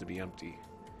seems to be empty.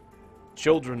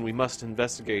 Children, we must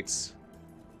investigate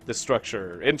this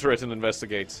structure. Enter it and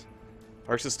investigate.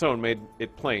 Arx's tone made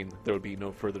it plain there would be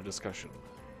no further discussion.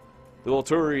 The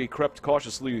Volturi crept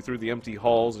cautiously through the empty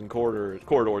halls and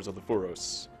corridors of the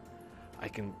Furos. I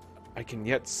can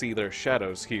yet see their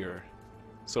shadows here,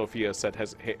 Sophia said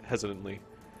hesitantly.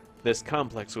 This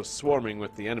complex was swarming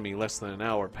with the enemy less than an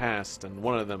hour past, and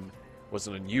one of them was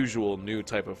an unusual new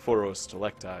type of Furos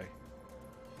Telecti.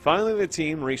 Finally, the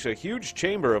team reached a huge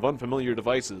chamber of unfamiliar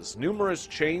devices, numerous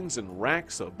chains and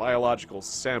racks of biological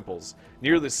samples.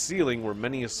 Near the ceiling were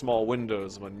many small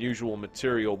windows of unusual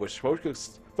material which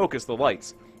focused the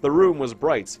lights. The room was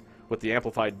bright, with the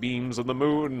amplified beams of the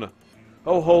moon.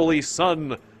 Oh, holy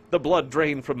sun! The blood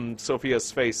drained from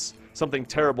Sophia's face. Something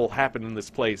terrible happened in this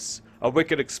place. A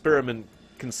wicked experiment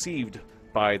conceived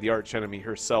by the archenemy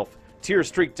herself. Tears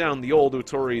streaked down the old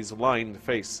Utori's lined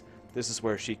face. This is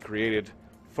where she created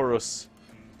Furos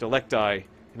Telecti,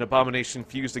 an abomination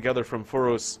fused together from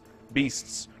Furos,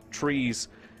 beasts, trees,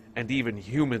 and even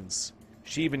humans.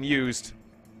 She even used...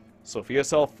 Sophia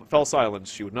fell silent.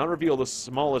 She would not reveal the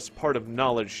smallest part of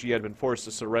knowledge she had been forced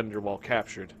to surrender while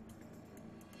captured.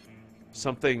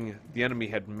 Something the enemy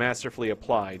had masterfully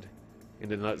applied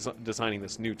into designing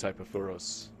this new type of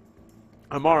Furos.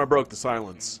 Amara broke the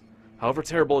silence. However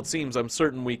terrible it seems, I'm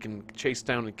certain we can chase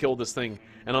down and kill this thing,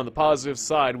 and on the positive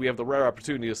side, we have the rare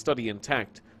opportunity to study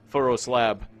intact Furos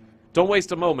lab. Don't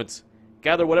waste a moment.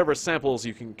 Gather whatever samples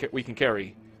we can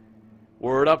carry.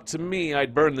 Were it up to me,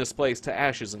 I'd burn this place to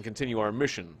ashes and continue our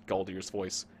mission, Galdier's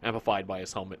voice, amplified by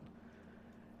his helmet,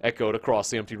 echoed across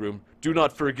the empty room. Do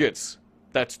not forget,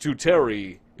 that's too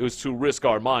terry. It was to risk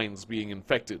our minds being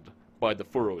infected by the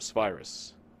Furos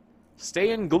virus.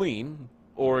 Stay and glean,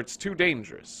 or it's too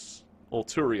dangerous.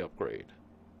 Ulturi upgrade.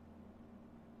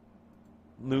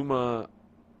 Luma...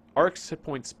 Arc's hit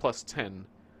points plus 10.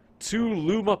 2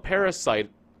 Luma Parasite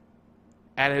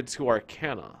added to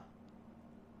Arcana.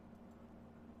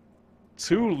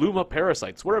 2 Luma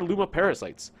Parasites. What are Luma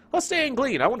Parasites? Let's stay and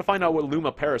glean. I want to find out what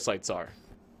Luma Parasites are.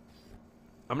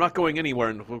 I'm not going anywhere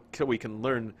until we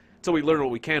learn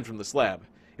what we can from this lab.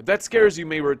 If that scares you,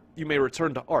 you may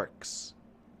return to Arx.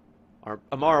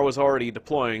 Amara was already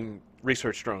deploying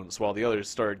research drones while the others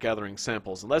started gathering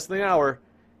samples. In less than an hour,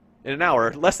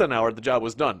 the job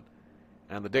was done,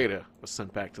 and the data was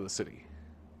sent back to the city.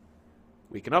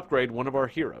 We can upgrade one of our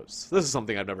heroes. This is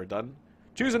something I've never done.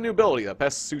 Choose a new ability that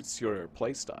best suits your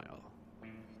playstyle.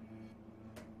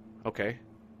 Okay.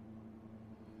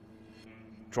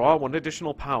 Draw 1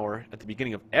 additional power at the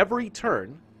beginning of every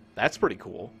turn. That's pretty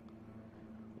cool.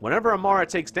 Whenever Amara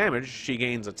takes damage, she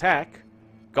gains attack.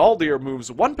 Galdier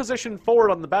moves 1 position forward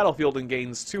on the battlefield and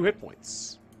gains 2 hit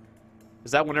points.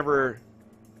 Is that whenever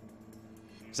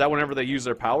they use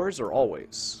their powers, or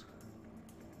always?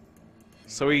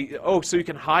 So so you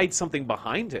can hide something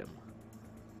behind him.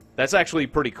 That's actually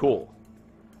pretty cool.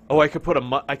 Oh, I could put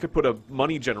a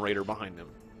money generator behind him.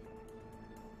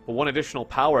 But 1 additional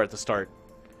power at the start.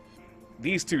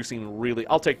 These two seem really...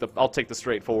 I'll take the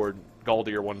straightforward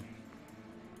Galdier one.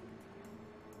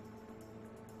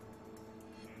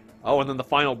 Oh, and then the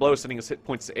final blow, setting his hit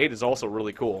points to 8, is also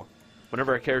really cool.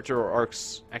 Whenever a character or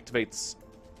arcs activates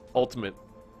ultimate,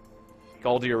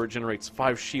 Galdier regenerates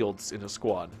 5 shields in a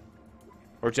squad.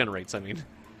 Or generates, I mean.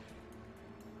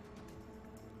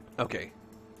 Okay.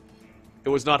 It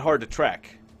was not hard to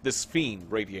track. This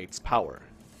fiend radiates power.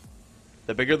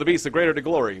 The bigger the beast, the greater the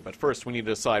glory, but first we need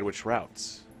to decide which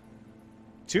routes.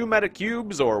 2 meta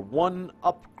cubes or 1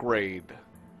 upgrade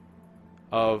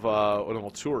of an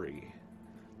Ulturi.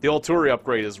 The Ulturi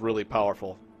upgrade is really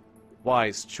powerful.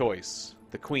 Wise choice.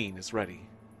 The queen is ready.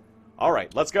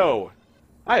 Alright, let's go.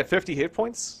 I have 50 hit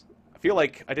points. I feel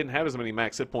like I didn't have as many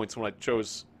max hit points when I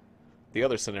chose the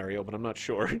other scenario, but I'm not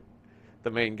sure. The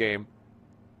main game.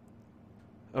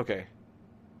 Okay.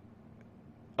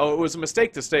 Oh, it was a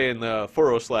mistake to stay in the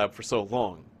Furos lab for so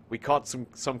long. We caught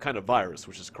some kind of virus,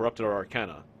 which has corrupted our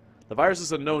arcana. The virus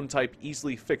is a known type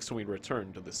easily fixed when we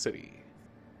return to the city.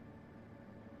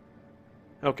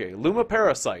 Okay, Luma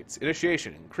Parasites.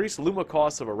 Initiation. Increase Luma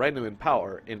cost of a random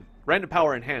power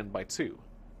in hand by 2.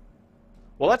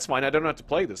 Well, that's fine. I don't have to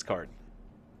play this card.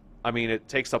 I mean, it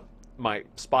takes up my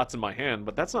spots in my hand,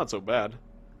 but that's not so bad.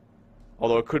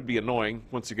 Although it could be annoying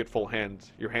once you get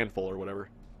your hand full or whatever.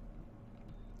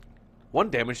 1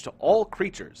 damage to all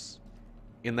creatures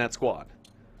in that squad.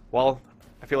 Well,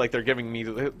 I feel like they're giving me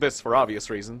this for obvious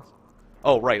reasons.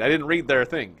 Oh, right. I didn't read their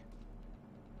thing.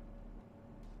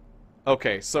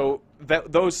 Okay, so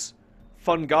those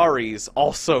Fungaris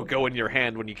also go in your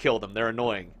hand when you kill them. They're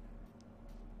annoying.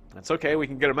 That's okay. We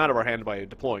can get them out of our hand by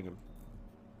deploying them.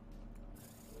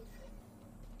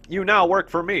 You now work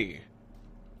for me.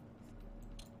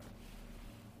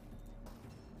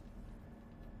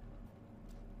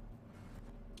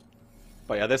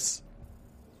 But yeah,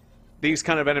 these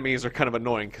kind of enemies are kind of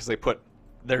annoying because they put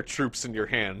their troops in your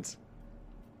hands.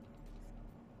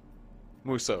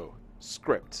 Muso.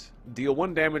 Script. Deal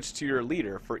 1 damage to your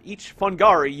leader for each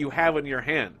Fungari you have in your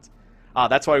hand. Ah,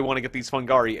 that's why we want to get these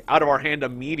Fungari out of our hand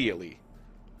immediately.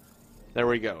 There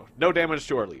we go. No damage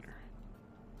to our leader.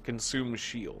 Consume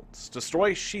shields.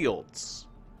 Destroy shields.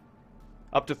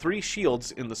 Up to 3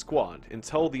 shields in the squad.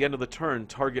 Until the end of the turn,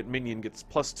 target minion gets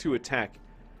 +2 attack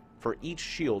for each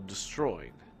shield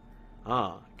destroyed.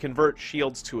 Ah, convert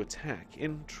shields to attack.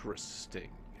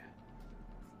 Interesting.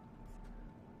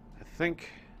 I think...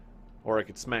 Or I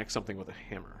could smack something with a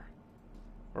hammer.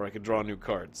 Or I could draw new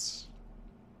cards.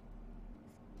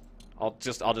 I'll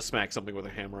just smack something with a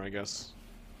hammer, I guess.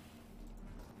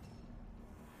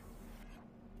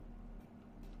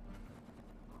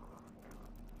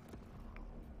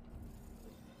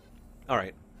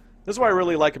 Alright. This is what I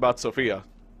really like about Sophia.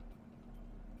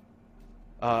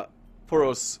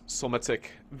 Poros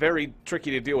Somatic. Very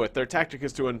tricky to deal with. Their tactic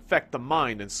is to infect the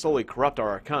mind and slowly corrupt our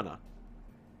arcana.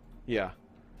 Yeah.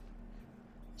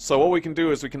 So what we can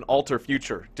do is we can alter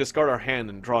future, discard our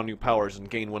hand and draw new powers and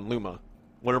gain 1 Luma,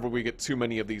 whenever we get too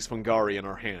many of these Fungari in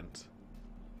our hand.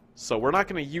 So we're not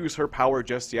going to use her power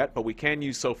just yet, but we can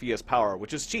use Sophia's power,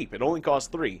 which is cheap. It only costs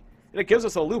 3, and it gives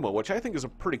us a Luma, which I think is a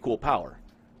pretty cool power.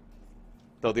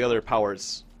 Though the other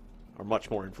powers are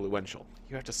much more influential.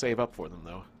 You have to save up for them,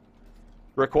 though.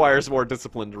 Requires more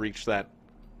discipline to reach that.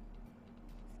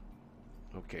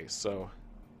 Okay, so...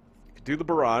 you could do the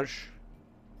barrage.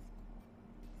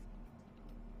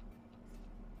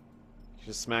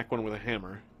 Just smack one with a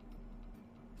hammer.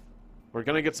 We're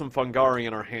gonna get some Fungari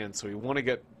in our hands, so we want to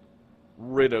get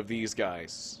rid of these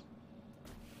guys.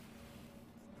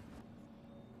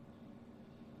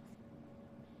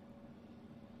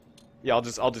 Yeah,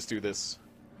 I'll just do this.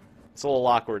 It's a little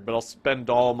awkward, but I'll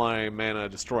spend all my mana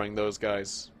destroying those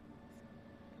guys.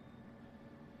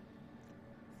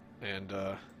 And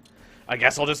I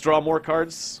guess I'll just draw more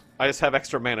cards. I just have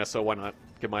extra mana, so why not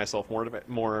give myself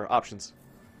more options.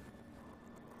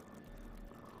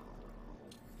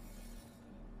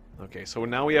 Okay, so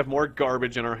now we have more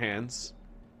garbage in our hands.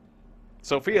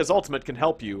 Sophia's ultimate can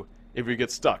help you if you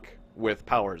get stuck with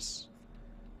powers.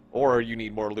 Or you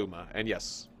need more Luma. And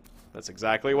yes, that's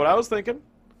exactly what I was thinking.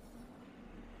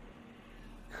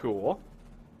 Cool.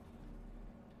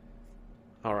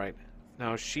 Alright.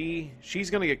 Now she's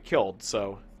gonna get killed,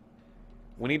 so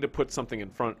we need to put something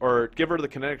in front. Or give her the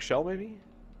kinetic shell, maybe?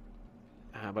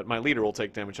 But my leader will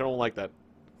take damage. I don't like that.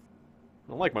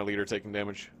 I don't like my leader taking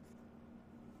damage.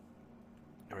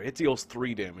 Alright, it deals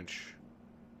 3 damage.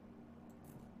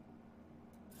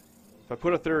 If I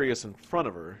put Aetherius in front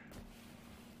of her,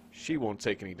 she won't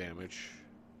take any damage.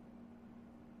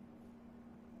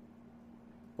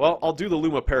 Well, I'll do the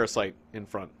Luma Parasite in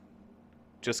front.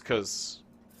 Just because...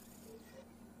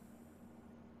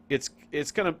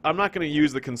 It's gonna... I'm not gonna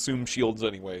use the Consume Shields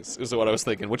anyways, is what I was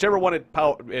thinking. Whichever one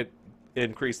it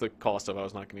increased the cost of, I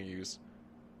was not gonna use.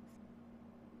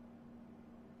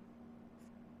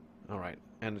 Alright.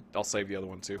 And I'll save the other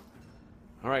one, too.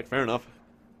 Alright, fair enough.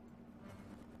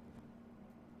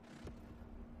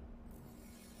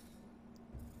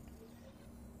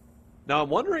 Now, I'm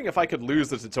wondering if I could lose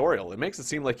the tutorial. It makes it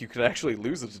seem like you could actually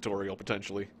lose the tutorial,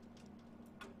 potentially.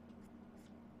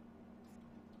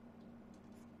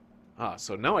 Ah,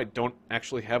 so now I don't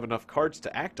actually have enough cards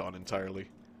to act on entirely.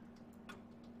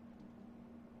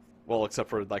 Well, except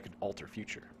for I could alter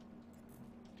future.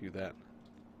 Do that.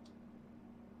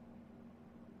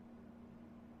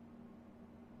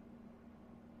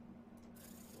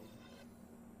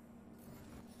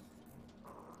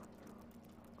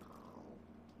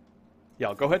 Yeah,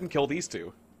 I'll go ahead and kill these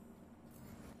 2.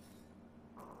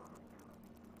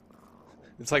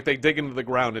 It's like they dig into the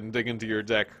ground and dig into your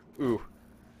deck. Ooh.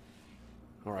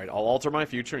 Alright, I'll alter my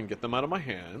future and get them out of my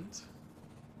hand.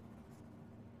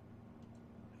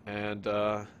 And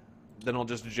then I'll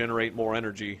just generate more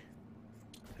energy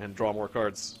and draw more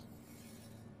cards.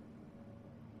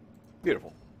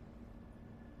 Beautiful.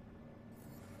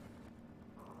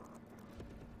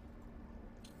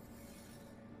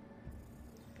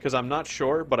 Because I'm not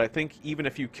sure, but I think even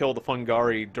if you kill the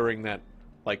Fungari during that,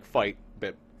 like, fight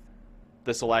bit,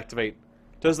 this will activate.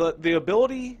 Does the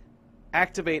ability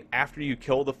activate after you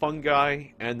kill the fungi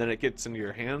and then it gets into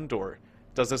your hand, or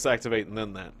does this activate and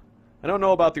then that? I don't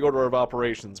know about the order of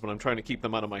operations, but I'm trying to keep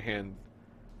them out of my hand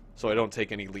so I don't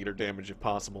take any leader damage if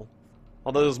possible.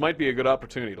 Although this might be a good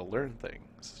opportunity to learn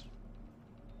things.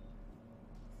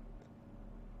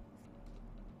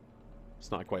 It's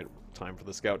not quite time for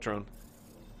the scout drone.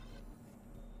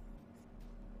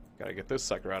 Gotta get this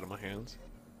sucker out of my hands.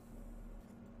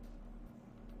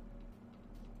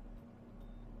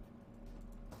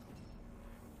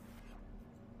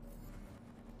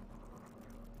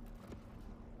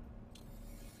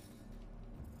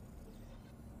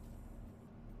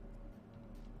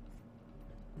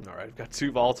 Alright, I've got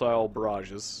 2 volatile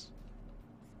barrages.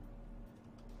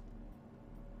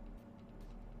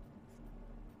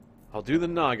 I'll do the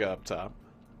Naga up top.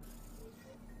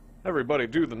 Everybody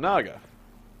do the Naga.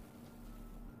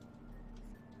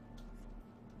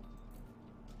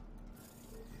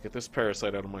 Get this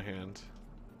parasite out of my hand.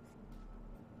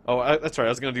 Oh, that's right. I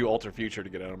was going to do Alter Future to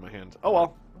get out of my hand. Oh,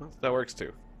 well. That works,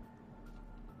 too.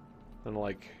 Then,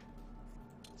 like,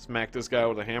 smack this guy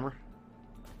with a hammer.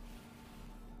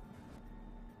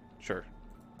 Sure.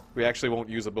 We actually won't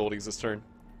use abilities this turn.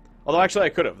 Although, actually, I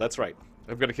could have. That's right.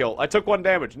 I'm going to kill. I took 1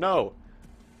 damage. No!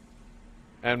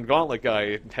 And Gauntlet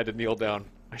guy had to kneel down.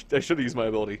 I should have used my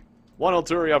ability. 1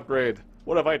 Alturi upgrade.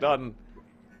 What have I done?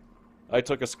 I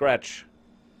took a scratch.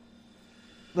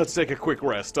 Let's take a quick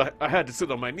rest. I had to sit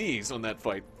on my knees on that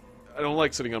fight. I don't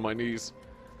like sitting on my knees.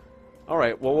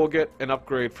 Alright, well, we'll get an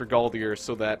upgrade for Galdier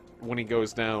so that when he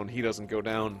goes down, he doesn't go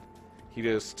down. He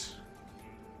just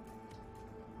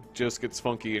gets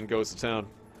funky and goes to town.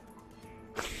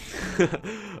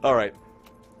 Alright.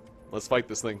 Let's fight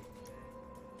this thing.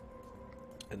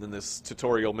 And then this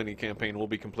tutorial mini-campaign will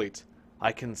be complete.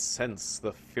 I can sense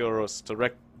the Furos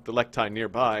Delecti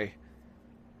nearby.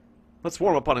 Let's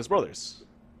warm up on his brothers.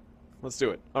 Let's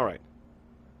do it. Alright.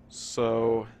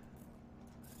 So,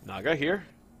 Naga here.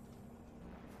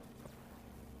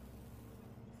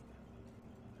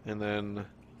 And then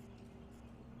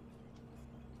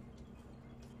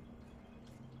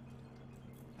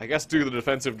I guess do the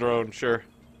defensive drone, sure.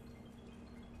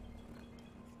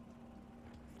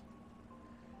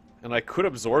 And I could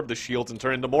absorb the shields and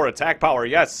turn into more attack power,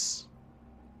 yes!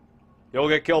 You'll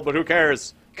get killed, but who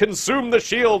cares? Consume the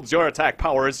shields! Your attack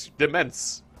power is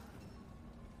immense.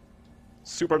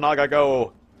 Super Naga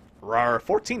go. Rar.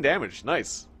 14 damage.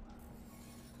 Nice.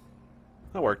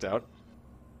 That worked out.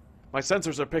 My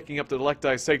sensors are picking up the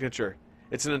Delecti signature.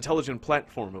 It's an intelligent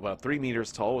platform about 3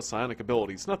 meters tall with psionic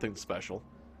abilities. Nothing special.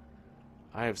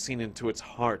 I have seen into its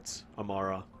heart,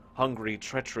 Amara. Hungry,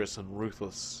 treacherous, and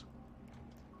ruthless.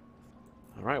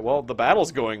 Alright, well, the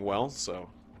battle's going well, so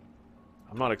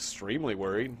I'm not extremely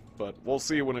worried, but we'll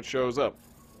see when it shows up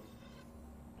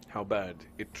how bad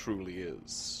it truly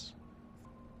is.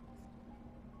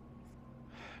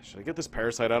 Should I get this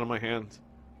parasite out of my hand?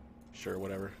 Sure,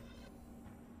 whatever.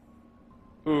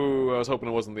 Ooh, I was hoping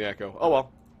it wasn't the Echo. Oh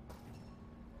well.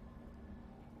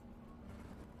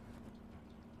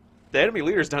 The enemy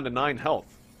leader's down to 9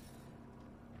 health.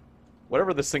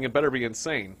 Whatever this thing had better be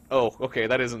insane. Oh, okay,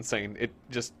 that is insane. It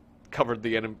just covered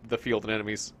the field and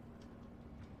enemies.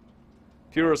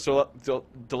 Furos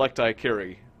Delecti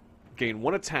Kiri. Gain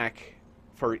 1 attack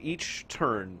for each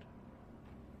turn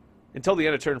until the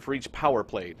end of turn for each power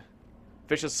played.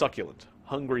 Fish is succulent,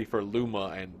 hungry for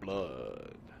Luma and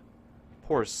blood.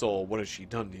 Poor soul, what has she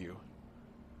done to you?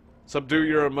 Subdue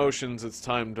your emotions, it's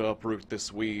time to uproot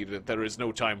this weed. There is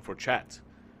no time for chat.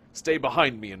 Stay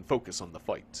behind me and focus on the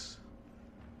fight.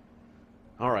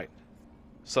 Alright.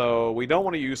 So, we don't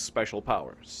want to use special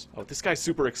powers. Oh, this guy's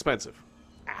super expensive.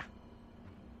 Ah.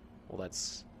 Well,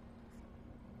 that's...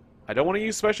 I don't want to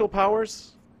use special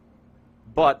powers,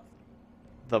 but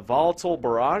the volatile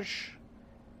barrage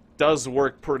does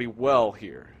work pretty well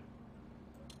here.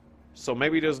 So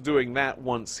maybe just doing that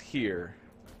once here,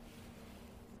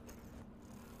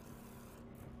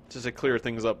 just to clear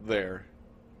things up there.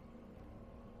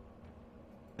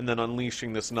 And then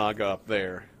unleashing this Naga up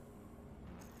there.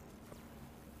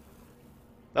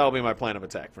 That'll be my plan of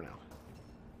attack for now.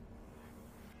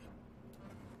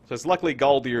 So it's luckily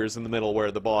Galdier's in the middle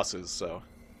where the boss is, so.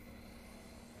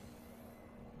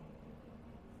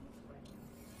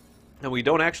 And we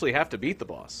don't actually have to beat the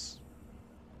boss.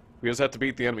 We just have to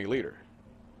beat the enemy leader.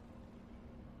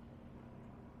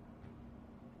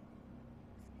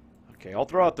 Okay, I'll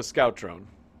throw out the scout drone.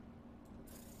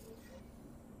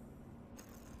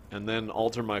 And then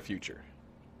alter my future.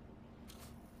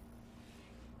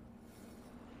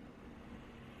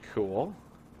 Cool.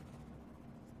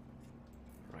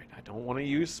 Right, I don't want to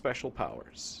use special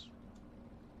powers.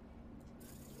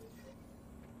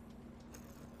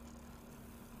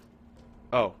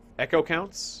 Oh, echo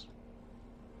counts?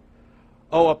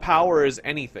 Oh, a power is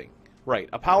anything. Right,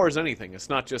 a power is anything. It's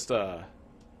not just a...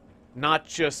 Not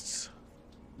just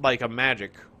like a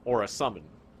magic or a summon.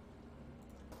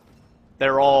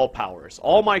 They're all powers.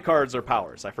 All my cards are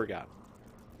powers, I forgot.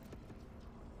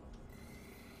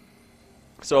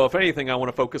 So if anything, I want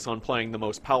to focus on playing the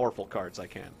most powerful cards I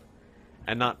can.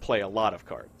 And not play a lot of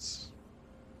cards.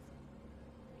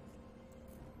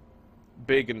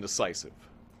 Big and decisive.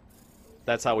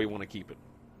 That's how we want to keep it.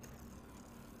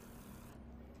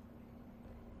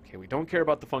 Okay, we don't care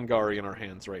about the Fungari in our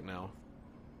hands right now.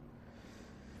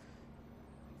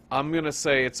 I'm gonna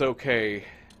say it's okay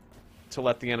to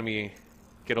let the enemy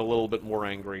get a little bit more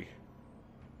angry.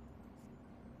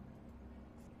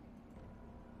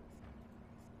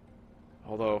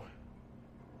 Although,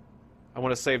 I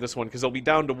want to save this one because they'll be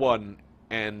down to 1,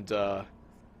 and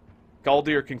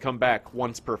Galdir can come back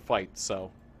once per fight, so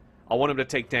I want him to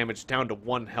take damage down to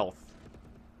 1 health.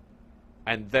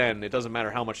 And then, it doesn't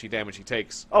matter how much damage he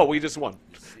takes. Oh, we just won.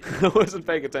 I wasn't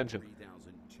paying attention.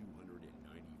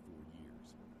 3,294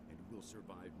 years, and will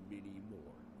survive many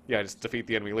more. Yeah, just defeat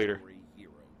the enemy leader. Story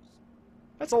heroes.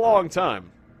 That's a long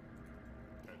time.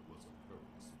 That was a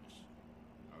perilous mission.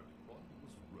 Our deployment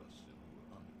was rushed and we were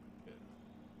unprepared.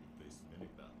 We faced many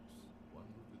battles, one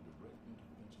with the direct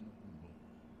intervention of the moon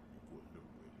before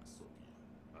liberating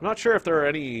Soviet. I'm not sure if there are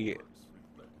any...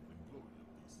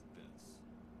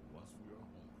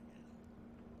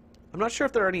 I'm not sure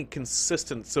if there are any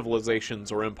consistent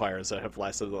civilizations or empires that have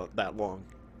lasted that long.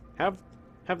 Have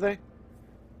they?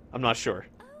 I'm not sure.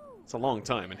 Oh, It's a long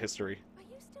time in history. are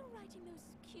you still writing those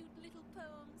cute little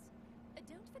poems?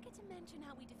 Don't forget to mention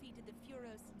how we defeated the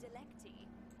Furos Delecti.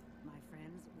 My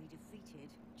friends, we defeated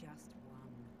just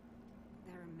one.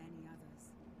 There are many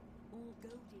others, all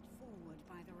goaded forward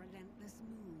by the relentless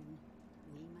moon.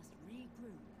 We must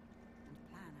regroup and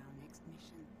plan our next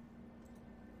mission.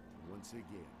 Once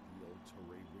again, the old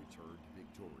Teray returned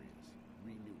victorious,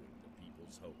 renewing the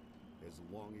people's hope. As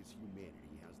long as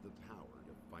humanity has the power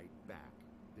to fight back,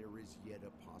 there is yet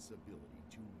a possibility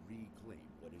to reclaim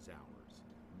what is ours.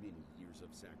 Many years of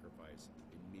sacrifice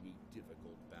and many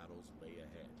difficult battles lay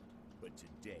ahead. But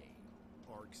today,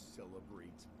 Ark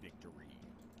celebrates victory.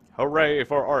 Hooray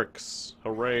for Arcs!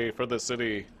 Hooray for the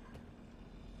city!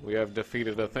 We have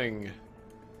defeated a thing.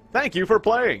 Thank you for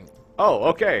playing! Oh,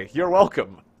 okay, you're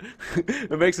welcome.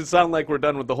 It makes it sound like we're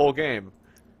done with the whole game.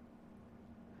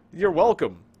 You're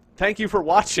welcome. Thank you for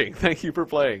watching. Thank you for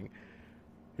playing.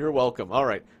 You're welcome.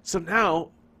 Alright, so now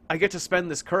I get to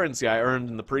spend this currency I earned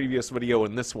in the previous video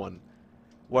in this one,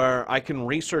 where I can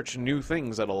research new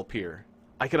things that'll appear.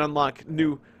 I can unlock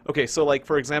new... Okay, so like,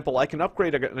 for example, I can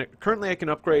upgrade... Currently I can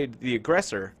upgrade the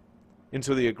Aggressor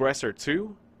into the Aggressor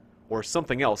 2, or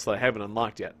something else that I haven't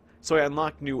unlocked yet. So I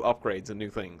unlock new upgrades and new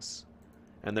things.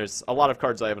 And there's a lot of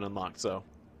cards I haven't unlocked, so...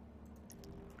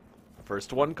 The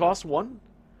first one costs 1.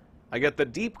 I get the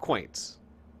Deep Quaints.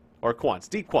 Or Quants.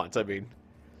 Deep Quants, I mean.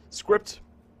 Script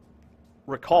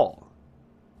Recall.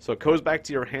 So it goes back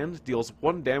to your hand, deals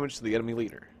 1 damage to the enemy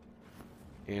leader.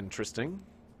 Interesting.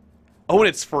 Oh, and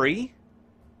it's free?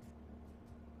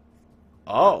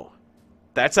 Oh.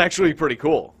 That's actually pretty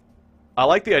cool. I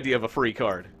like the idea of a free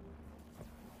card.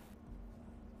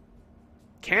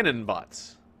 Cannon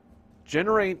Bots.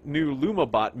 Generate new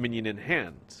Lumabot minion in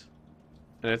hand.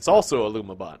 And it's also a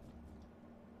Lumabot.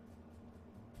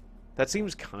 That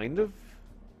seems kind of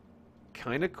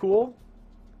cool.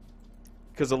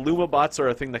 Because the Lumabots are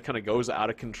a thing that kind of goes out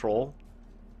of control.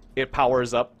 It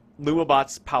powers up.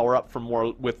 Lumabots power up from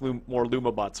more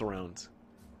Lumabots around.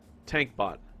 Tank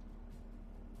Bot.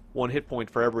 1 hit point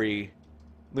for every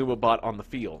Lumabot on the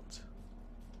field.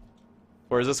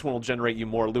 Whereas this one will generate you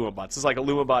more Lumabots. It's like a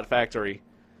Lumabot factory.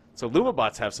 So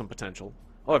Lumabots have some potential.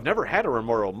 Oh, I've never had a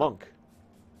Remoro Monk.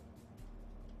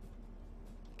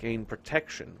 Gain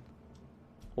protection.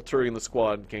 While touring the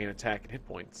squad, gain attack and hit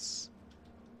points.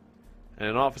 And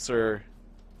an officer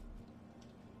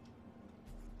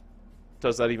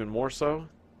does that even more so.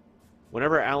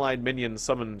 Whenever allied minion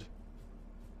summoned,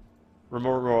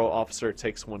 Remoro officer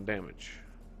takes 1 damage.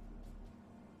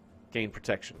 Gain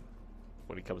protection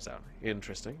when he comes out.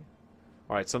 Interesting.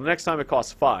 Alright, so the next time it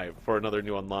costs 5 for another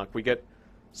new unlock. We get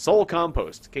Soul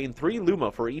Compost. Gain 3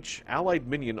 Luma for each allied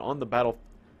minion on the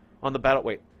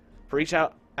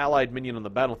allied minion on the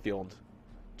battlefield.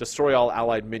 Destroy all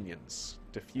allied minions.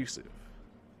 Diffusive.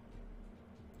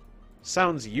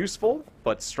 Sounds useful,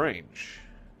 but strange.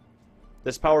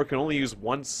 This power can only use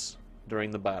once during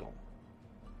the battle.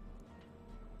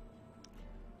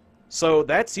 So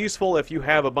that's useful if you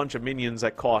have a bunch of minions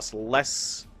that cost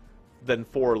less than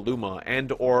 4 Luma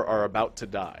and or are about to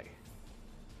die,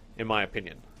 in my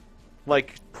opinion.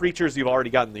 Like creatures you've already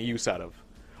gotten the use out of.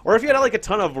 Or if you had like a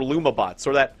ton of Luma bots,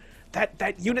 or that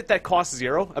unit that costs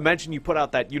 0, imagine you put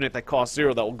out that unit that costs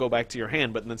 0 that will go back to your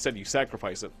hand, but instead you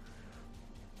sacrifice it.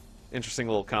 Interesting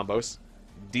little combos.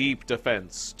 Deep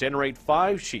defense. Generate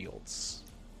 5 shields.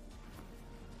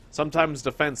 Sometimes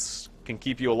defense can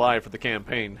keep you alive for the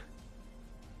campaign.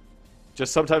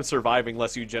 Just sometimes surviving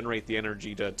lets you generate the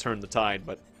energy to turn the tide,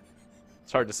 but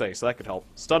it's hard to say, so that could help.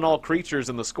 Stun all creatures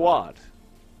in the squad.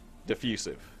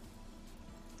 Diffusive.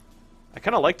 I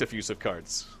kind of like diffusive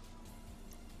cards.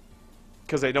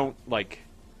 Because they don't, like,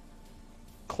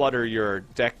 clutter your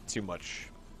deck too much.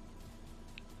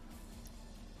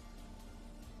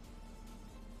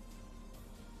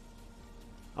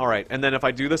 Alright, and then if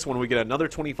I do this one, we get another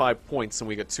 25 points and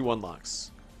we get 2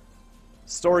 unlocks.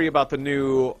 Story about the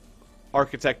new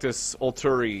Architectus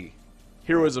Ulturi,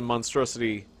 Heroism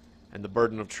Monstrosity, and the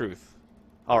Burden of Truth.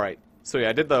 Alright, so yeah,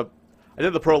 I did the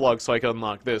prologue so I could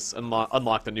unlock this,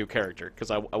 unlock the new character,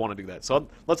 because I want to do that. So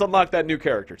let's unlock that new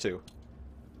character, too.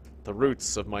 The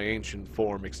roots of my ancient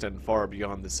form extend far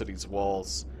beyond the city's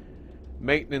walls.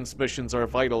 Maintenance missions are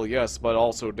vital, yes, but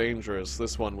also dangerous.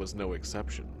 This one was no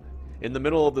exception. In the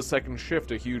middle of the second shift,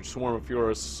 a huge swarm of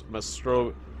Furus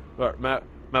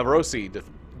Mavrosi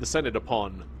descended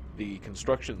upon the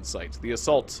construction site. The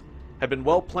assault had been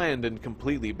well planned and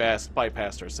completely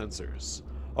bypassed our sensors.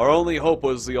 Our only hope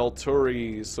was the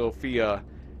Alturi, Sophia,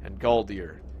 and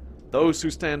Galdir, those who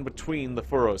stand between the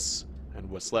Furos and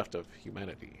what's left of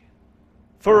humanity.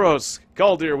 Furos,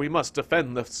 Galdir, we must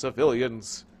defend the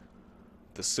civilians.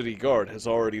 The city guard has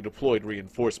already deployed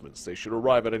reinforcements. They should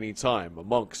arrive at any time.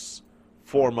 Monks,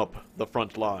 form up the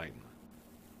front line.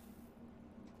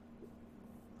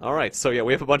 Alright, so yeah,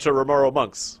 we have a bunch of Romero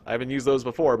monks. I haven't used those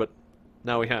before, but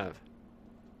now we have.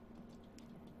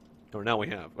 Or now we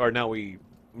have. Or now we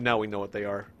know what they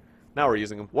are. Now we're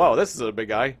using them. Wow, this is a big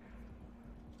guy.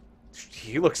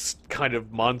 He looks kind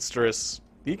of monstrous.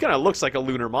 He kind of looks like a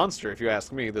lunar monster, if you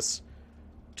ask me. This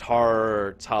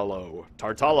Tartalo.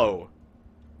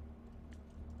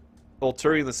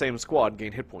 Ulturi in the same squad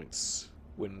gain hit points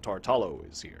when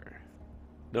Tartalo is here.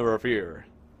 Never fear.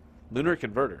 Lunar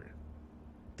Converter.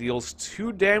 Deals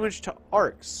 2 damage to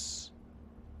arcs.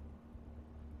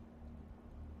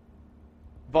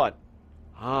 But,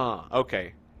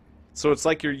 okay. So it's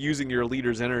like you're using your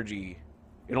leader's energy.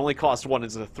 It only costs 1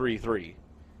 as a 3/3.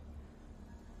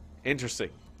 Interesting.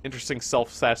 Interesting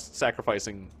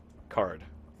self-sacrificing card.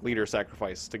 Leader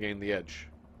sacrifice to gain the edge.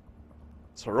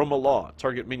 Saroma Law.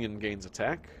 Target minion gains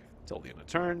attack till the end of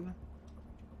turn.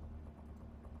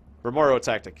 Romero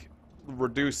tactic.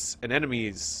 Reduce an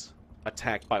enemy's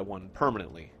attack by 1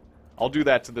 permanently. I'll do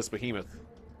that to this behemoth.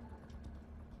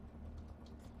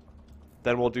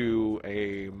 Then we'll do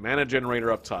a mana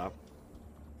generator up top.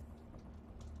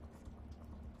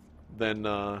 Then,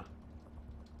 I'll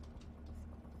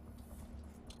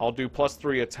do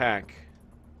 +3 attack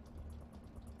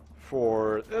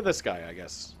for this guy, I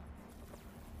guess.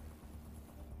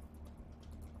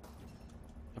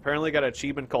 Apparently got an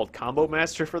achievement called Combo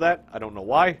Master for that. I don't know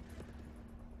why.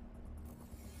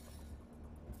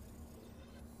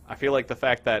 I feel like the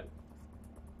fact that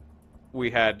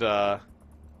we had, oh,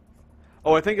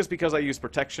 I think it's because I used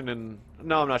protection and...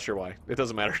 No, I'm not sure why. It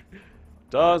doesn't matter.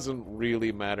 Doesn't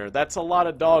really matter. That's a lot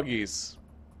of doggies.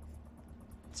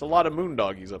 It's a lot of moon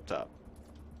doggies up top.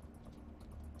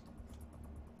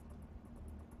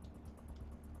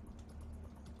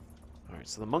 Alright,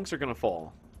 so the monks are gonna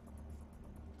fall.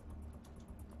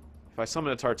 If I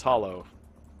summon a Tartalo...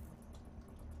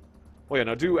 Well, yeah,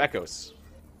 no, do Echoes.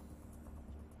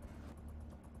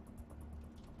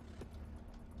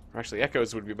 Or actually,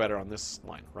 Echoes would be better on this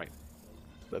line, right.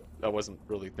 I wasn't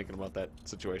really thinking about that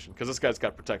situation. Because this guy's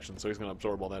got protection, so he's going to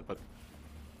absorb all that, but...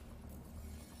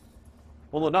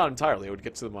 Well, no, not entirely. I would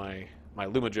get to my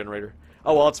Luma generator.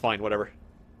 Oh, well, it's fine, whatever.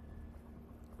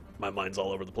 My mind's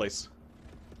all over the place.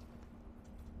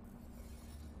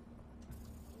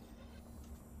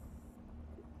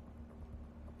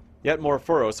 Yet more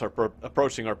Furos are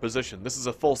approaching our position. This is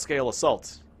a full-scale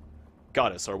assault.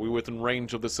 Goddess, are we within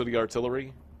range of the city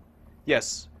artillery?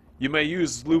 Yes. You may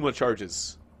use Luma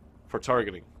charges for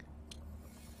targeting.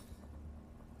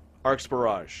 Arc's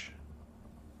Barrage.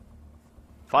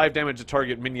 5 damage to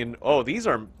target minion. Oh, these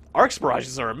are... Arc's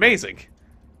Barrages are amazing.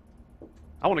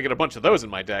 I want to get a bunch of those in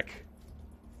my deck.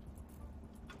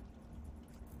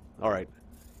 Alright.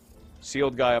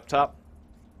 Shield guy up top.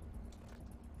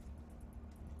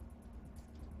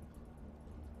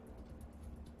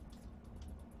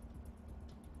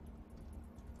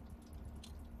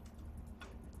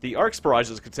 The Arc's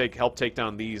Barrages could help take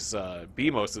down these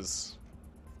Beamoses.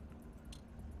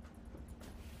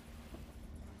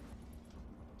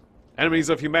 Enemies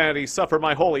of humanity, suffer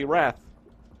my holy wrath.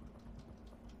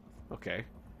 Okay.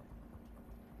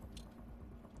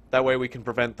 That way we can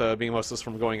prevent the Beamoses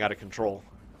from going out of control.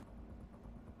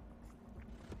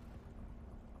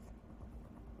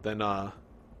 Then, I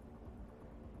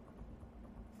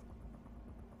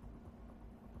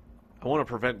want to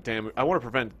prevent I want to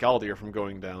prevent Galdir from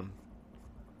going down.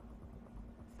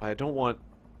 But I don't want...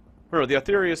 Remember, the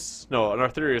Arthurius... No, an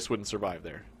Arthurius wouldn't survive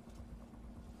there.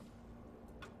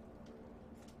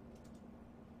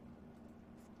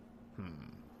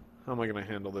 How am I going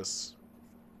to handle this?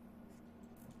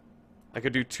 I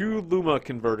could do 2 Luma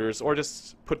converters, or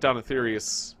just put down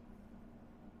Aetherius.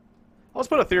 I'll just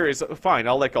put Aetherius. Fine,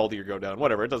 I'll let Galdir go down.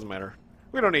 Whatever, it doesn't matter.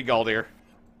 We don't need Galdir.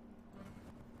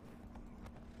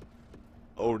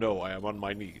 Oh no, I am on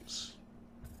my knees.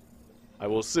 I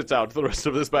will sit out the rest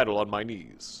of this battle on my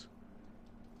knees.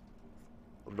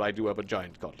 But I do have a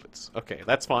giant gauntlet. Okay,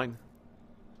 that's fine.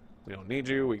 We don't need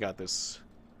you. We got this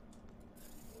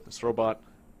robot.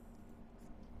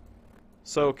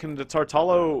 So, can the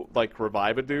Tartalo, like,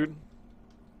 revive a dude?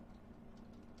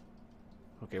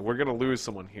 Okay, we're gonna lose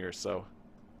someone here, so...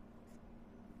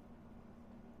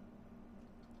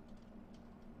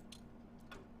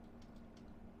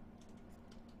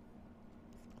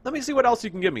 Let me see what else you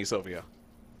can give me, Sophia.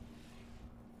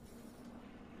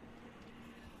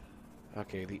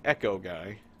 Okay, the Echo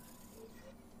guy.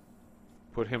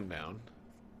 Put him down.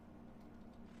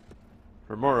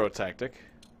 Remoro tactic.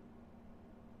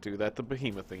 Do that the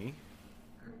behemoth thingy.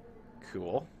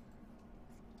 Cool.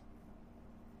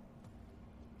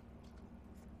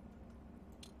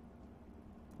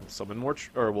 We'll summon more,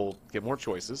 or we'll get more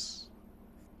choices.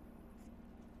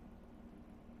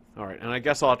 Alright, and I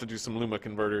guess I'll have to do some Luma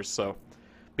converters, so...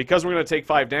 Because we're going to take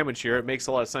 5 damage here, it makes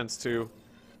a lot of sense to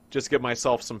just give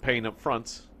myself some pain up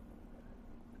front.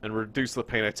 And reduce the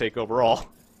pain I take overall.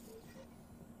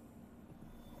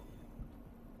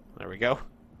 There we go.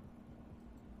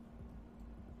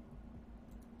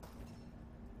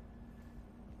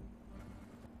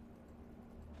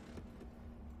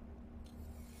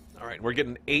 Alright, we're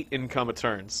getting 8 income a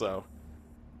turn, so...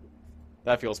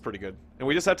 That feels pretty good. And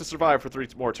we just have to survive for 3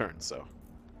 more turns, so...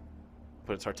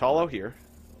 Put a Tartalo here.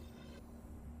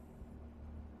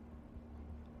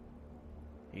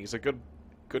 He's a good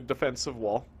defensive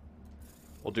wall.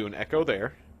 We'll do an Echo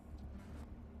there.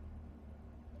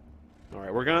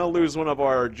 Alright, we're gonna lose one of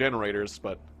our generators,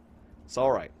 but it's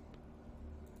alright.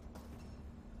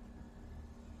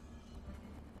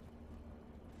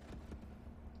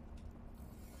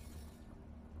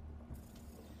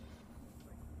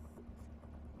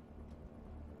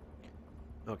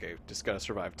 Okay, just gotta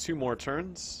survive 2 more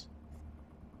turns.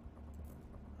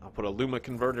 I'll put a Luma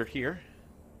converter here.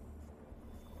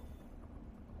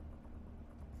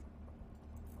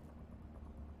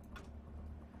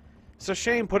 It's a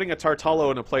shame putting a Tartalo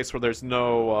in a place where there's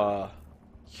no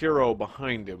hero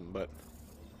behind him, but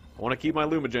I want to keep my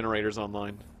Luma generators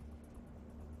online.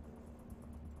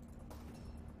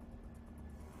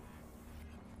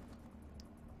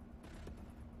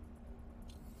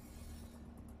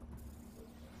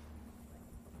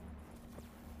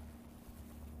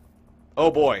 Oh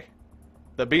boy,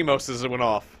 the Beamoses went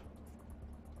off.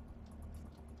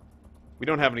 We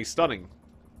don't have any stunning.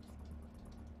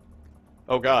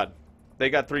 Oh god. They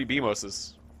got 3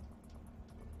 Beamoses.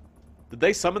 Did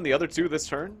they summon the other 2 this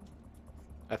turn?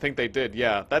 I think they did,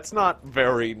 yeah. That's not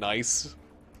very nice.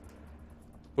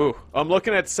 Ooh, I'm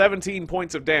looking at 17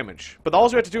 points of damage. But all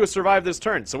we have to do is survive this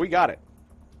turn, so we got it.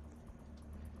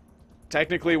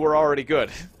 Technically, we're already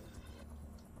good.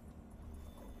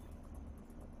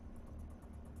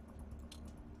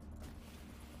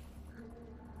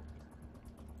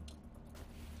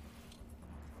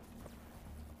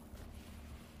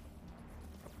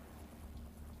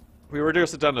 We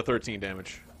reduced it down to 13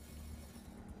 damage.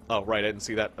 Oh, right, I didn't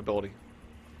see that ability.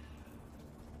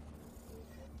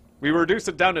 We reduced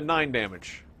it down to 9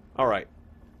 damage. Alright.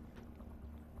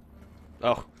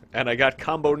 Oh, and I got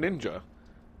Combo Ninja.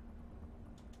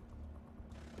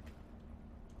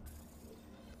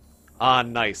 Ah,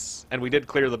 nice. And we did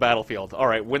clear the battlefield.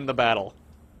 Alright, win the battle.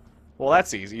 Well,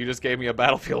 that's easy. You just gave me a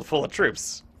battlefield full of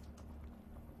troops.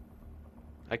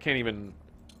 I can't even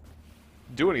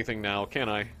do anything now, can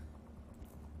I?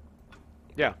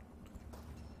 Yeah.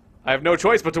 I have no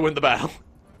choice but to win the battle.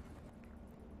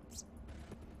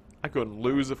 I couldn't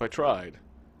lose if I tried.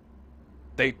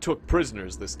 They took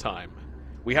prisoners this time.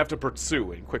 We have to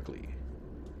pursue and quickly.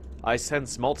 I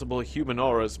sense multiple human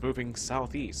auras moving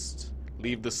southeast.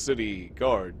 Leave the city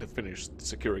guard to finish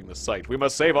securing the site. We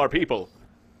must save our people.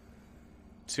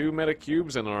 2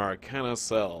 metacubes and an arcana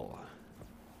cell.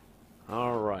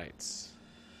 Alright.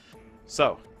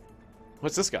 So,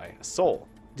 what's this guy? A soul.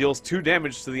 Deals 2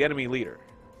 damage to the enemy leader.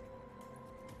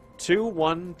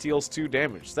 2-1 deals 2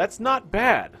 damage. That's not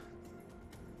bad.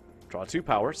 Draw 2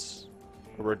 powers.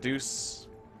 Reducing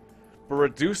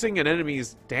an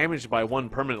enemy's damage by 1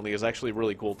 permanently is actually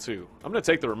really cool too. I'm going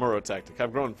to take the Rimuro tactic.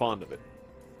 I've grown fond of it.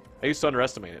 I used to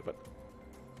underestimate it, but...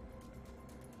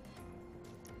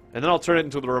 And then I'll turn it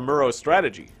into the Rimuro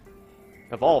strategy.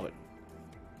 Evolve it.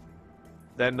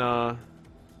 Then, Oh,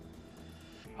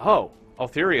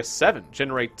 Altherius 7.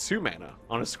 Generate 2 mana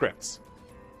on a script.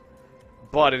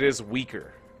 But it is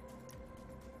weaker.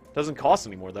 Doesn't cost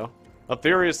anymore, though.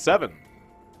 Altherius 7.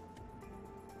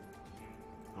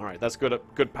 Alright, that's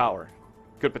good power.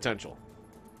 Good potential.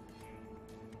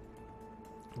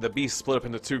 The beast split up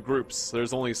into 2 groups.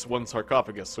 There's only 1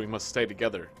 sarcophagus, so we must stay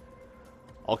together.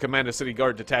 I'll command a city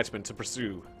guard detachment to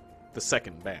pursue the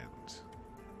second band.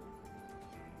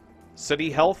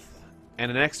 City health and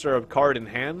an extra card in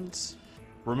hand.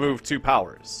 Remove 2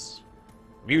 powers.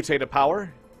 Mutate a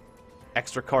power.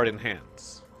 Extra card in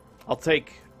hand. I'll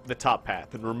take the top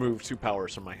path and remove 2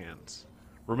 powers from my hands.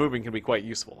 Removing can be quite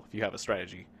useful if you have a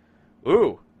strategy.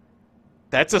 Ooh!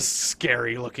 That's a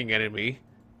scary looking enemy.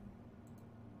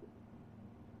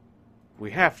 We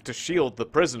have to shield the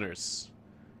prisoners.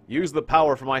 Use the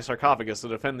power from my sarcophagus to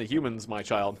defend the humans, my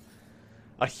child.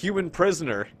 A human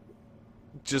prisoner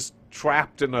just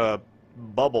trapped in a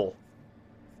bubble.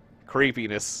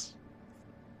 Creepiness.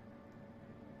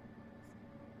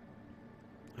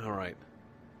 Alright.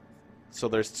 So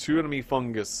there's 2 enemy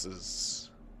fungus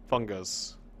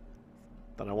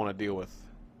that I want to deal with.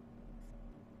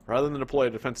 Rather than deploy a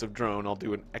defensive drone, I'll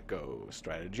do an echo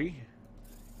strategy.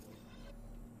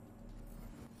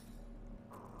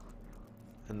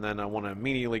 And then I want to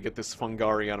immediately get this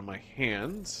Fungari out of my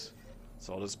hands.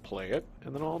 So I'll just play it,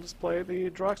 and then I'll just play the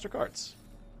draw extra cards.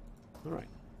 Alright.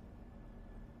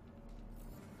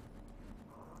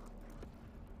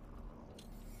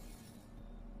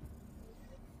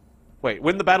 Wait,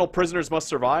 win the battle, prisoners must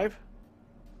survive?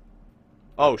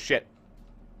 Oh, shit.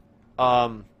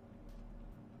 What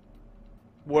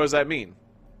does that mean?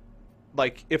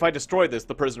 Like, if I destroy this,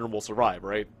 the prisoner will survive,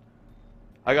 right?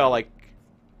 I gotta, like...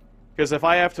 Because if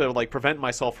I have to, like, prevent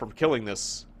myself from killing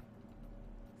this...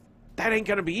 That ain't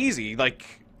gonna be easy.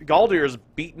 Like, Galdir's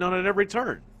beating on it every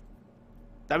turn.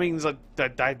 That means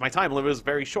that my time limit is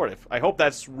very short. I hope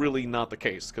that's really not the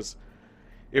case, because...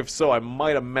 If so, I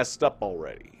might have messed up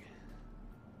already.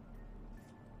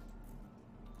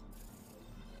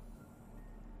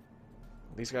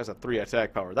 These guys have 3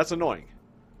 attack power. That's annoying.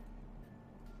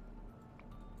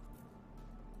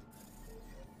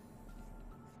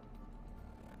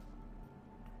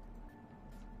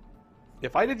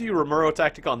 If I did the Rimuro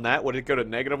tactic on that, would it go to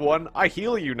 -1? I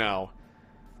heal you now.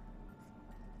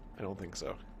 I don't think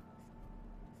so.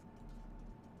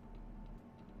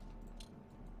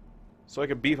 So I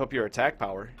could beef up your attack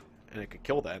power, and it could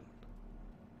kill that.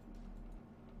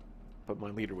 But my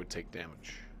leader would take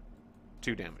damage.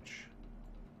 2 damage.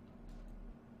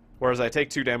 Whereas I take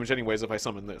 2 damage anyways if I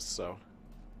summon this, so...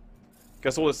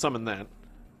 Guess we'll just summon that.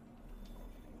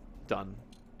 Done.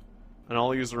 And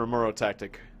I'll use the Rimuro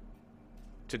tactic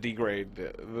to degrade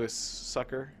this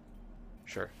sucker.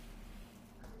 Sure.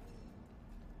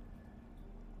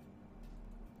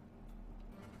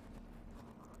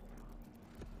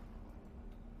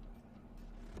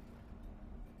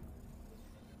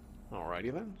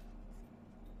 Alrighty then.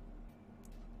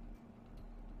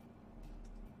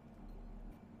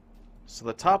 So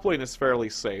the top lane is fairly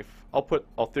safe. I'll put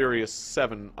Altherius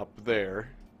 7 up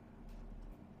there.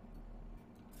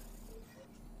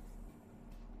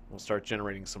 We'll start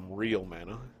generating some real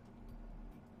mana.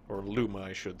 Or Luma,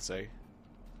 I should say.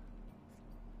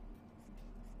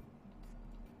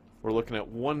 We're looking at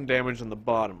 1 damage in the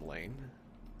bottom lane.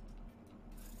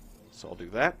 So I'll do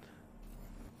that.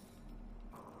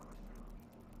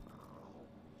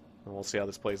 And we'll see how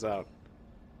this plays out.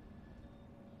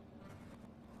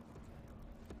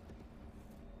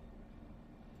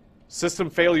 System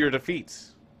failure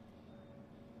defeat.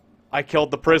 I killed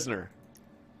the prisoner.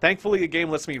 Thankfully, the game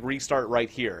lets me restart right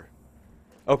here.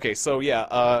 Okay, so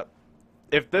yeah,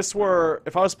 if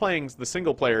I was playing the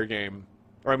single player game,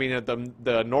 or I mean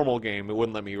the normal game, it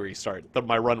wouldn't let me restart.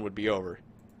 My run would be over.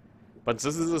 But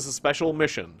since this is a special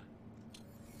mission,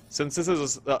 since this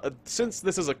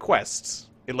is a quest,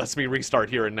 it lets me restart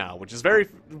here and now, which is very,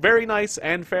 very nice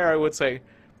and fair, I would say,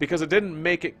 because it didn't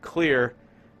make it clear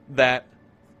that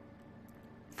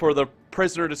for the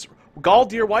prisoner to...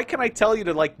 Galdir, why can't I tell you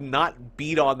to, like, not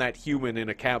beat on that human in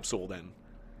a capsule, then?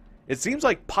 It seems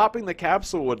like popping the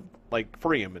capsule would, like,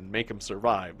 free him and make him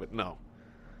survive, but no.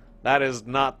 That is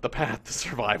not the path to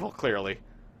survival, clearly.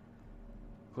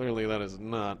 Clearly that is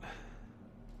not.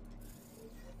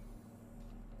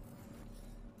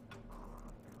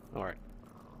 Alright.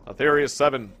 Aetherius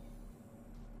 7.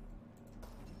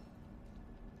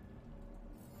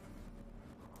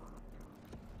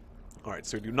 Alright,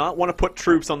 so do not want to put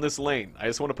troops on this lane. I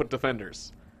just want to put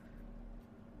defenders.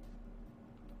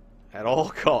 At all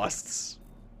costs.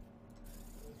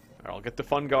 Alright, I'll get the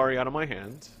Fungari out of my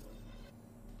hand.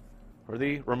 Or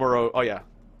the Romuro... Oh, yeah.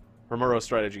 Romuro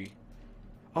strategy.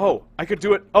 Oh, I could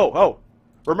do it... Oh!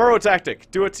 Romuro tactic.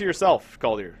 Do it to yourself,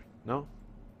 Galdir. No?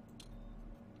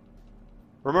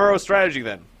 Romuro strategy,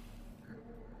 then.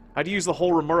 I'd use the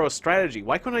whole Romuro strategy.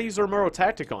 Why couldn't I use the Romuro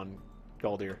tactic on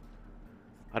Galdir?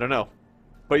 I don't know.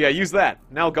 But yeah, use that.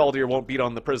 Now Galdir won't beat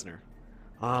on the prisoner.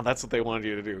 Ah, that's what they wanted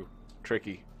you to do.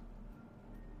 Tricky.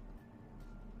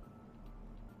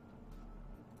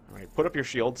 Alright, put up your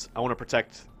shields. I want to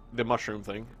protect the mushroom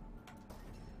thing.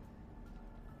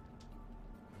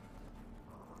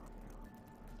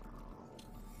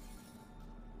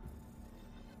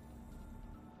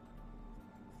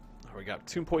 We got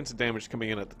 2 points of damage coming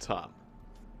in at the top.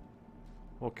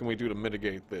 What can we do to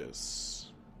mitigate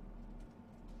this?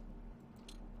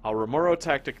 I'll Romuro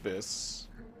tactic this.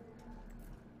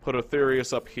 Put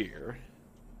Aetherius up here.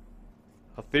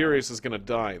 Aetherius is gonna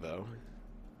die, though.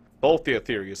 Both the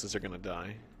Aetheriuses are gonna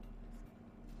die.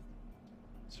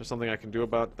 Is there something I can do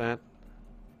about that?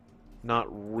 Not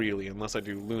really, unless I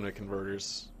do Luna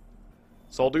converters.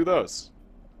 So I'll do those.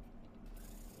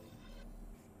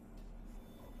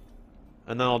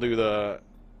 And then I'll do the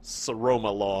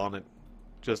Saroma law on it,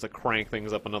 just to crank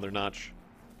things up another notch.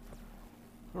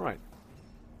 Alright.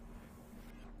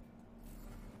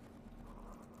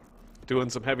 Doing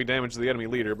some heavy damage to the enemy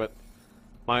leader, but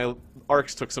my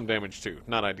arcs took some damage too.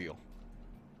 Not ideal.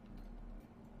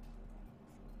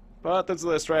 But that's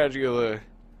the strategy of the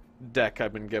deck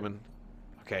I've been given.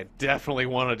 Okay, I definitely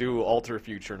want to do Alter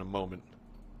Future in a moment.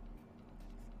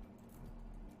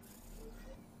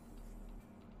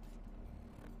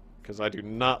 Because I do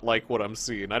not like what I'm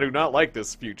seeing. I do not like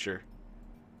this future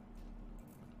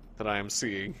that I am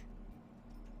seeing.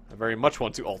 I very much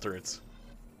want to alter it.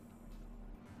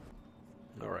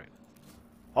 Alright.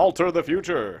 Alter the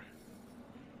future!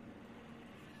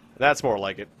 That's more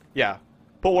like it. Yeah.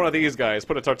 Put one of these guys,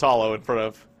 put a Tartalo in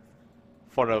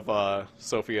front of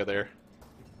Sophia there.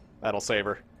 That'll save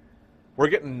her. We're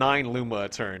getting 9 Luma a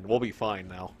turn. We'll be fine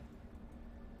now.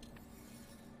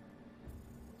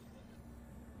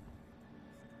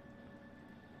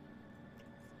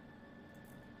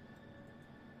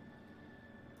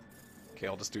 Okay,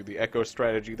 I'll just do the Echo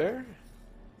strategy there.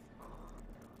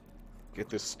 Get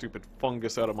this stupid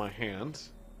fungus out of my hand.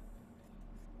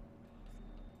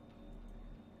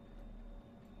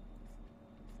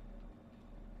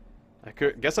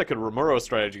 Guess I could Romuro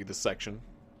strategy this section.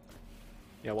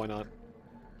 Yeah, why not?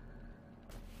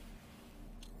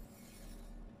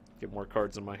 Get more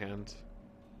cards in my hand.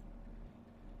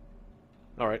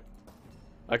 Alright.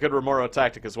 I could Romuro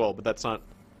tactic as well, but that's not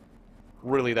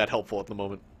really that helpful at the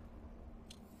moment.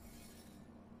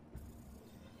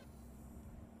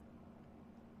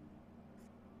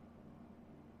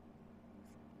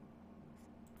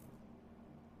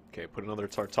 Okay, put another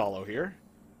Tartalo here.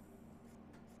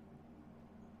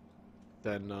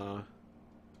 Then,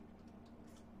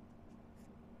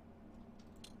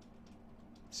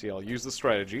 see, I'll use the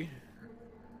strategy.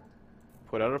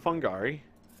 Put out a Fungari.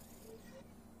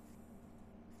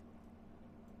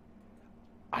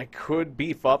 I could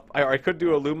beef up. I could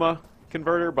do a Luma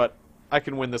converter, but I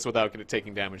can win this without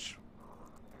taking damage.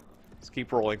 Let's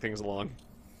keep rolling things along.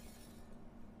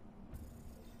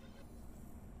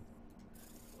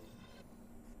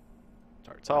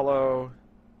 Tartalo.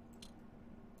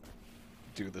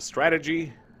 Do the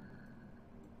strategy.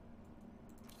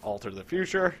 Alter the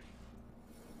future.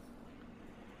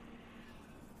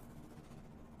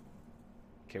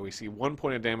 Okay, we see 1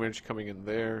 point of damage coming in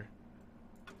there.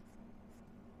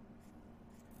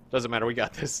 Doesn't matter, we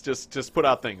got this. Just put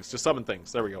out things. Just summon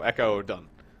things. There we go. Echo, done.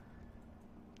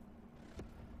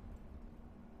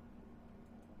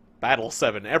 Battle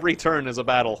 7. Every turn is a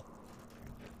battle.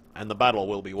 And the battle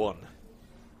will be won.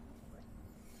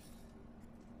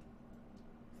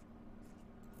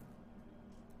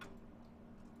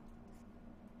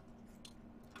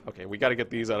 Okay, we gotta get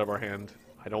these out of our hand.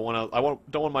 I don't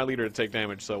want my leader to take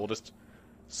damage, so we'll just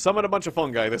summon a bunch of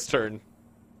fungi this turn.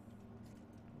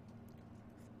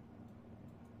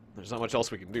 There's not much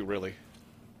else we can do, really.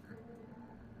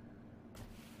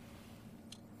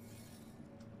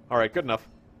 Alright, good enough.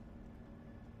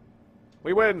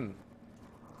 We win!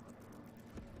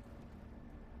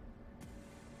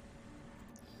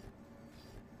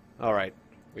 Alright,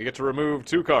 we get to remove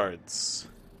 2 cards.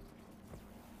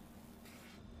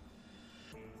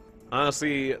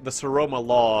 Honestly, the Seroma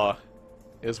Law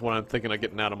is what I'm thinking of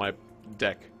getting out of my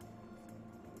deck.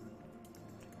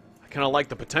 I kind of like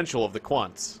the potential of the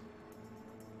Quants.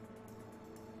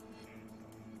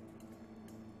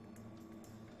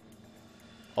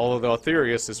 Although the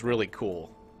Aetherius is really cool.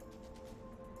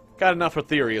 Got enough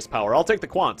Aetherius power. I'll take the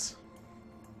Quants.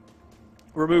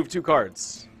 Remove 2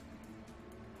 cards.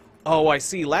 Oh, I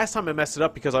see. Last time I messed it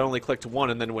up because I only clicked 1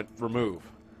 and then went remove.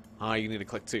 Ah, you need to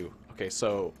click 2. Okay,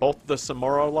 so both the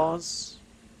Samora laws?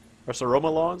 Or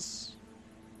Seroma laws?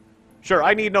 Sure,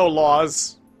 I need no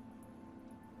laws.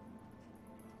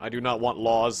 I do not want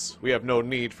laws. We have no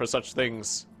need for such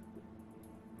things.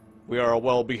 We are a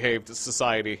well-behaved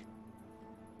society.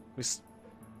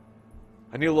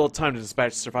 I need a little time to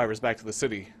dispatch survivors back to the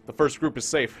city. The first group is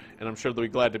safe, and I'm sure they'll be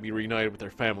glad to be reunited with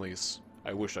their families.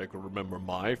 I wish I could remember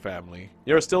my family.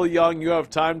 You're still young. You have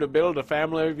time to build a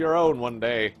family of your own one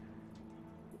day.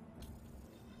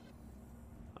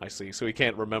 I see. So he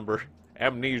can't remember.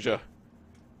 Amnesia.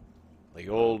 The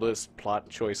oldest plot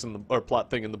choice in the plot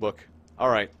thing in the book. All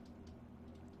right.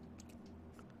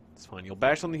 It's fine. You'll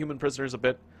bash on the human prisoners a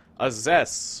bit. A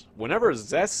Zess. Whenever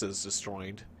Zess is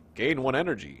destroyed, gain 1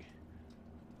 energy.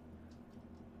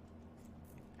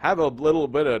 Have a little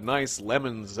bit of nice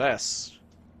lemon zest.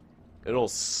 It'll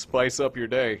spice up your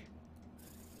day.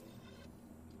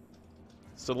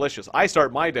 It's delicious. I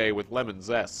start my day with lemon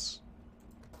zest.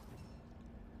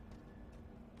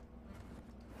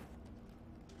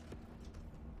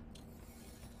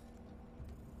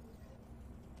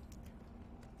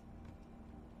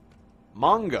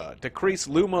 Manga. Decrease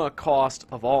Luma cost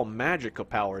of all magical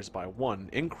powers by 1.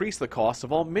 Increase the cost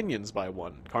of all minions by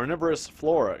 1. Carnivorous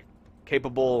flora.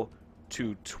 Capable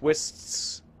to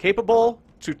twists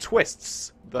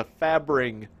the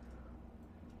fabbing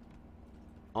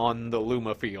on the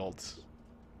Luma field.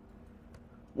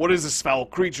 What is this foul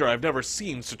creature? I've never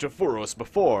seen such a Furos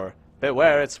before.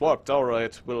 Beware, it's worked.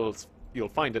 Alright, you'll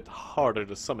find it harder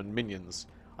to summon minions.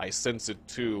 I sense it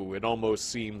too. It almost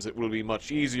seems it will be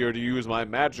much easier to use my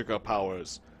magica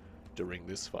powers during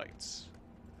this fight.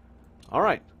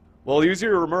 Alright. Well, use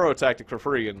your Romero tactic for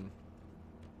free and...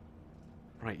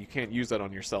 Right, you can't use that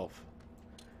on yourself.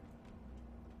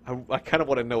 I kind of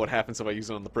want to know what happens if I use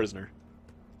it on the prisoner.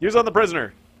 Use it on the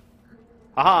prisoner!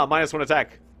 Haha, -1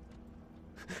 attack.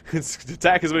 Its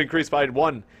attack has been increased by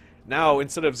 1. Now,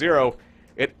 instead of 0,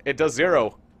 it does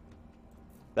 0.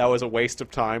 That was a waste of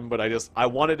time, but I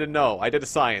wanted to know. I did a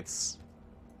science.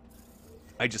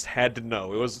 I just had to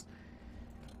know. It was...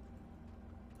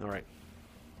 Alright.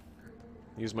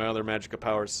 Use my other magica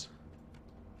powers.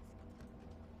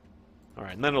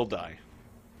 Alright, and then it'll die.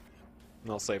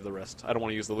 And I'll save the rest. I don't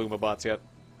want to use the Luma bots yet.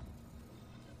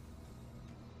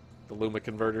 The Luma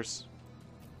converters.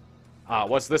 Ah,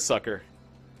 what's this sucker?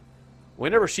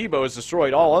 Whenever Shibo is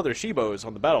destroyed, all other Shibos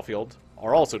on the battlefield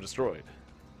are also destroyed.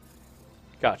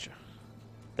 Gotcha.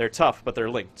 They're tough, but they're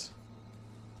linked.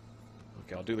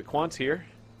 Okay, I'll do the Quant here.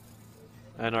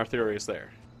 And Arthurius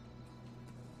there.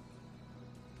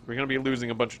 We're going to be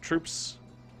losing a bunch of troops.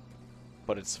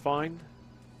 But it's fine.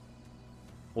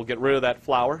 We'll get rid of that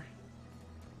flower.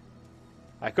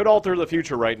 I could alter the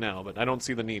future right now, but I don't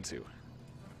see the need to.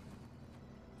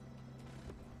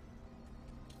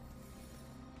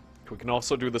 We can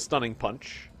also do the stunning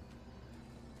punch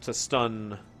to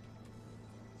stun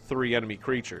 3 enemy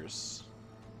creatures.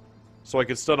 So I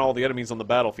could stun all the enemies on the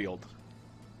battlefield.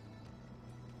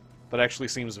 That actually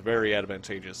seems very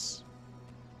advantageous.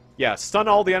 Yeah, stun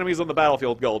all the enemies on the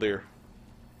battlefield, Guldir.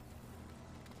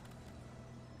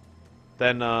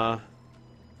 Then,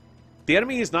 the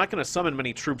enemy is not going to summon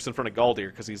many troops in front of Guldir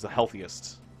because he's the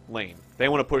healthiest lane. They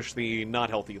want to push the not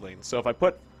healthy lane. So if I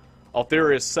put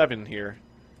Altherius 7 here,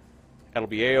 that'll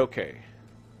be A-okay.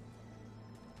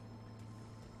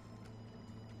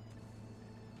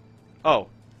 Oh,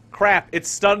 crap, it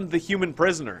stunned the human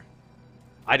prisoner.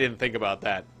 I didn't think about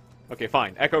that. Okay,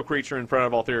 fine. Echo creature in front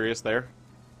of Altherius there.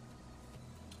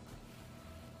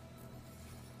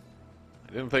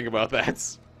 I didn't think about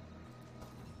that.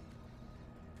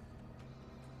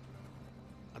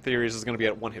 Theories is going to be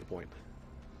at 1 hit point.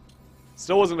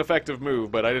 Still was an effective move,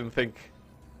 but I didn't think...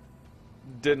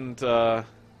 the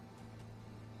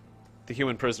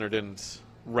human prisoner didn't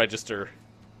register.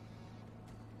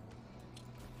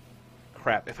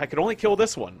 Crap, if I could only kill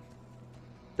this one.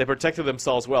 They protected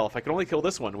themselves well. If I could only kill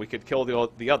this one, we could kill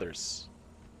the others.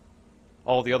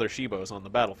 All the other Shibos on the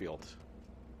battlefield.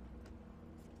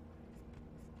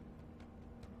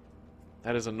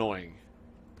 That is annoying.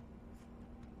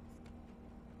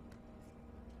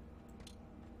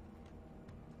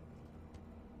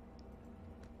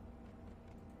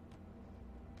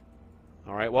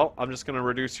 Alright, well, I'm just going to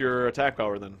reduce your attack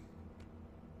power then.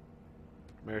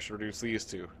 Maybe I should reduce these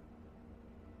two.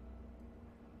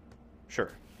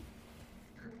 Sure.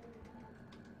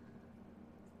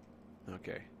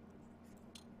 Okay.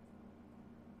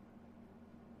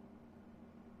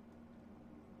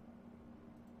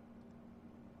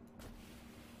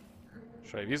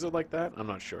 Should I use it like that? I'm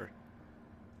not sure.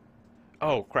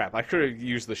 Oh, crap. I could have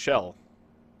used the shell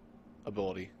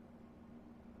ability.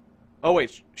 Oh,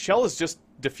 wait. Shell is just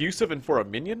diffusive and for a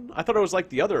minion? I thought it was like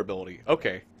the other ability.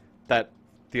 Okay. That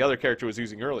the other character was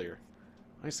using earlier.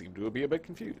 I seem to be a bit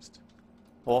confused.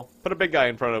 Well, put a big guy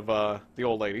in front of the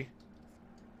old lady.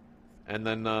 And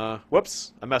then,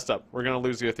 whoops. I messed up. We're going to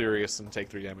lose the Aetherius and take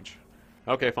 3 damage.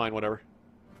 Okay, fine. Whatever.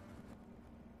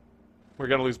 We're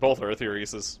going to lose both our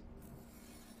Aetheriuses.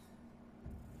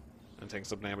 And take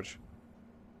some damage.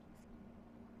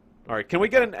 Alright, can we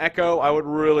get an echo? I would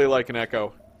really like an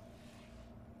echo.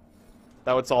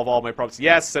 That would solve all my problems.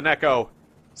 Yes, an echo!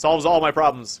 Solves all my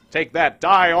problems. Take that.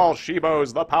 Die, all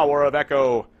Shibos. The power of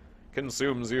echo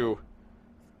consumes you.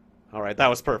 Alright, that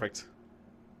was perfect.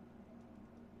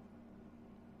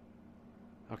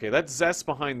 Okay, that zest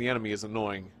behind the enemy is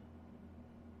annoying.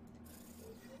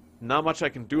 Not much I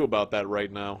can do about that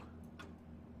right now.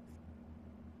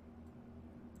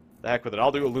 The heck with it.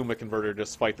 I'll do a Luma Converter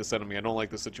just fight this enemy. I don't like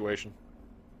this situation.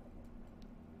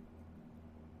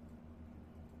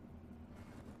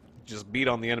 Just beat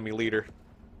on the enemy leader.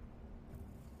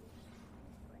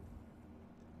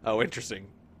 Oh, interesting.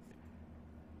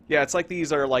 Yeah, it's like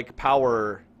these are like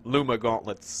power Luma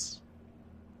gauntlets.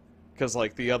 Because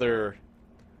like the other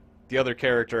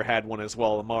character had one as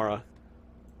well, Amara.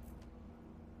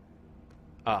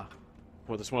 Ah.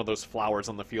 Well, there's one of those flowers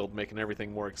on the field making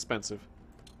everything more expensive.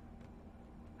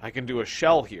 I can do a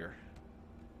shell here.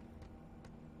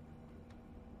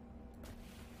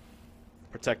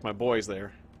 Protect my boys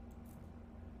there.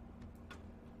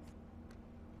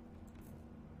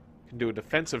 Can do a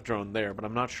defensive drone there, but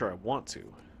I'm not sure I want to.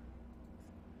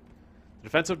 The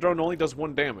defensive drone only does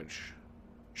 1 damage.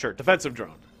 Sure, defensive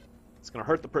drone. It's going to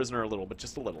hurt the prisoner a little, but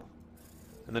just a little.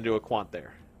 And then do a quant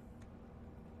there.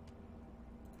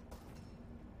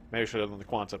 Maybe I should have done the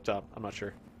quants up top. I'm not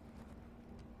sure.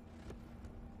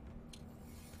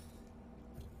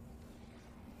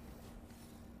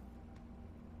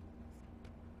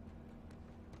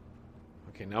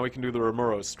 Okay, now we can do the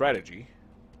Romuro's strategy.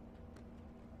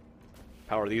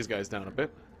 Power these guys down a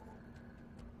bit.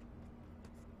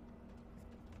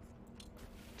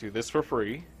 Do this for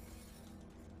free.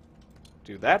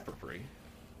 Do that for free.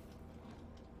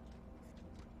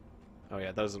 Oh yeah,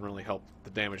 that doesn't really help the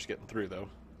damage getting through, though.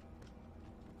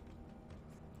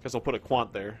 Guess I'll put a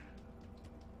quant there.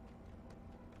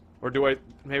 Or do I...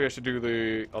 Maybe I should do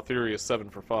the Aetherius 7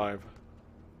 for 5.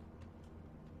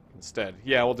 Instead.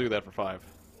 Yeah, we'll do that for 5.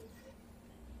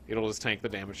 It'll just tank the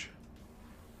damage.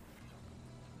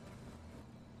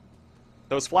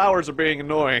 Those flowers are being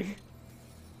annoying.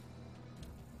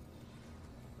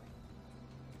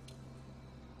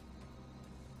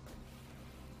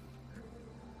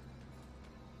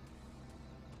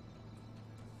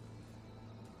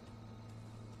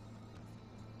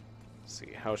 Let's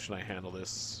see, how should I handle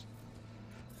this?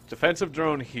 Defensive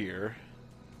drone here.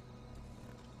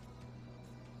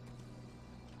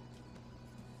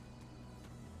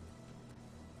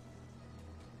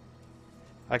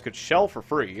 I could shell for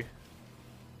free.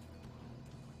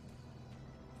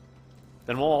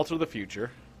 Then we'll alter the future.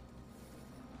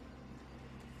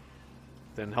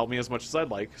 Then help me as much as I'd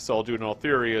like. So I'll do an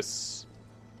Aetherius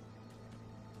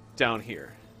down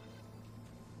here.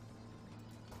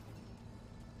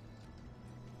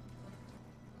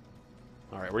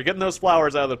 Alright, we're getting those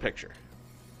flowers out of the picture.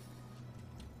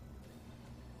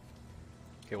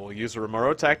 Okay, we'll use a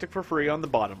Romuro tactic for free on the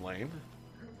bottom lane.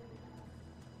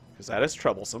 Because that is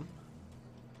troublesome.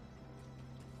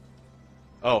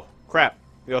 Oh, crap.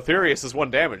 The Aetherius is 1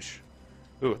 damage.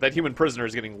 Ooh, that human prisoner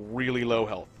is getting really low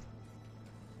health.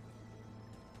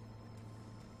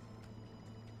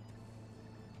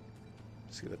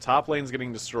 See, the top lane's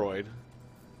getting destroyed.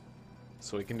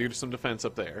 So we can do some defense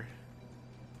up there.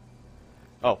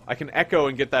 Oh, I can echo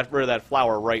and get rid of that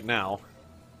flower right now.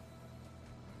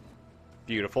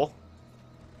 Beautiful.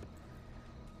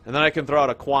 And then I can throw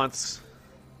out a Quantz.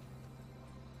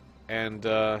 And,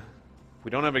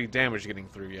 we don't have any damage getting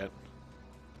through yet.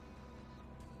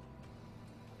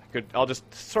 I'll just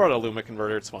throw out a Luma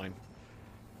Converter, it's fine.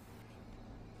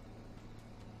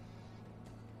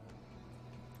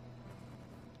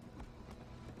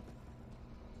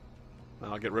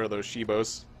 I'll get rid of those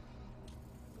Shibos.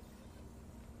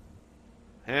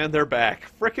 And they're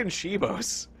back. Frickin'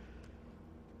 Shibos.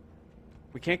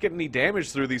 We can't get any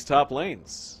damage through these top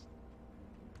lanes.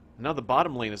 Now the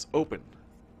bottom lane is open.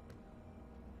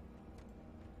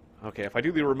 Okay, if I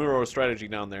do the Remuro strategy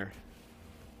down there,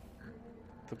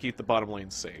 they'll keep the bottom lane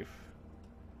safe.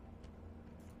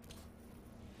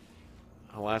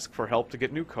 I'll ask for help to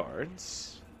get new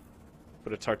cards.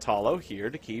 Put a Tartalo here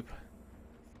to keep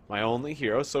my only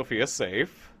hero, Sophia,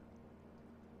 safe.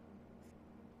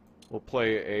 We'll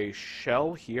play a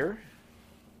Shell here.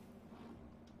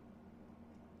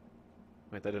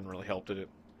 Wait, that didn't really help, did it?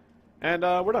 And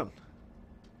we're done.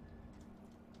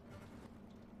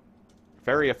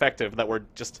 Very effective that we're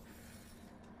just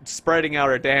spreading out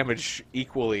our damage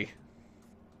equally.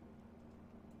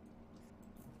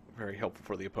 Very helpful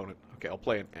for the opponent. Okay, I'll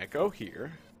play an Echo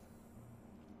here.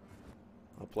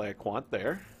 I'll play a Quant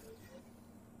there.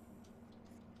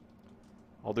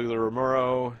 I'll do the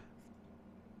Remuro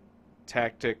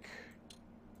tactic.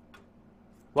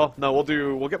 Well, no,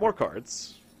 we'll get more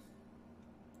cards.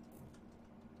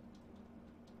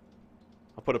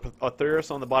 I'll put a Theris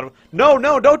on the bottom. No,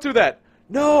 no, don't do that!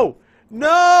 No!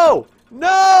 No!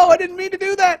 No! I didn't mean to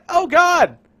do that! Oh,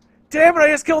 God! Damn it, I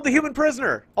just killed the human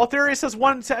prisoner! Altherius has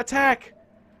one attack!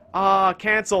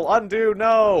 Cancel, undo,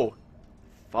 no!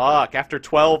 Fuck, after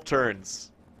 12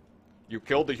 turns. You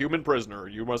killed the human prisoner,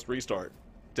 you must restart.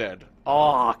 Dead.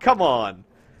 Aw, come on!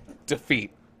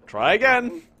 Defeat. Try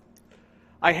again!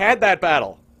 I had that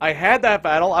battle.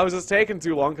 I was just taking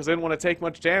too long because I didn't want to take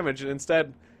much damage, and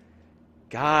instead...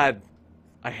 God,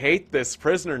 I hate this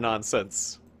prisoner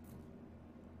nonsense.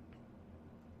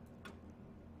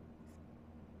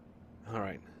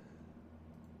 Alright.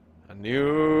 A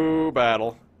new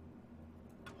battle.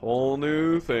 Whole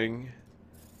new thing.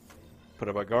 Put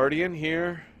up a Guardian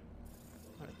here.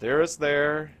 There is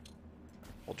there.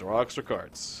 We'll draw extra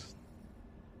cards.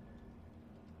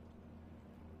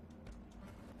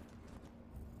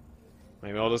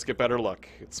 Maybe I'll just get better luck.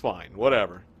 It's fine.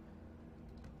 Whatever.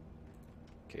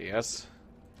 Okay, yes.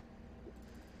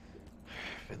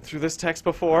 Been through this text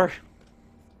before.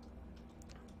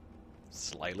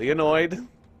 Slightly annoyed.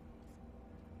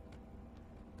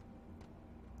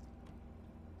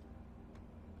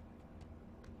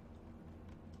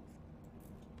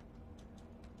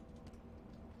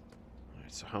 Alright,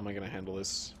 so how am I going to handle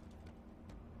this?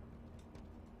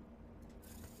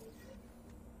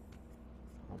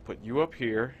 I'll put you up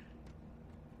here.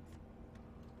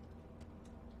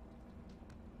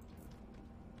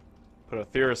 Put a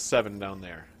Theris 7 down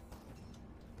there.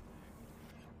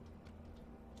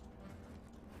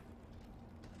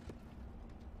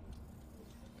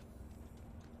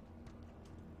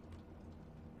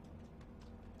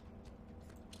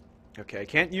 Okay, I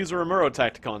can't use a Remuro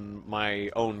tactic on my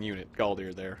own unit,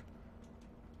 Galdir, there.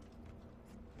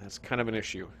 That's kind of an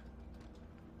issue.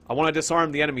 I want to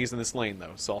disarm the enemies in this lane,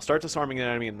 though, so I'll start disarming the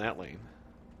enemy in that lane.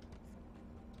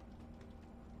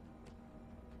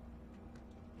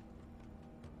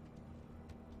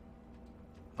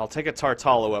 I'll take a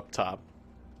Tartalo up top.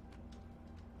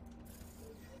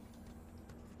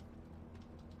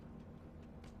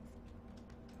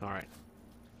 Alright.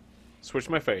 Switch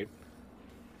my fate.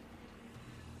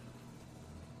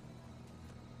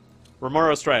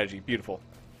 Remuro strategy. Beautiful.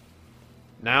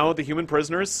 Now the human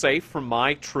prisoner is safe from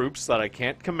my troops that I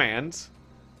can't command.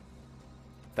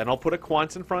 Then I'll put a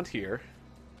Quant in front here.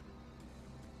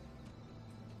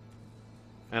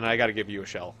 And I gotta give you a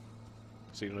shell.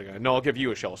 So you don't, no, I'll give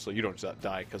you a shell so you don't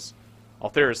die, because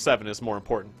Althera's 7 is more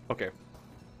important. Okay.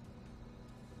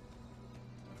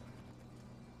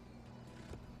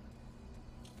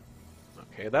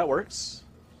 Okay, that works.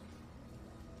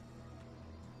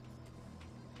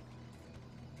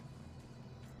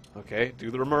 Okay,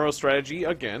 do the Remuro strategy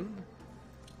again.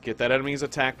 Get that enemy's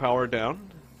attack power down.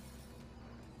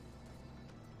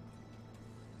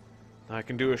 I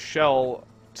can do a shell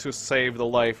to save the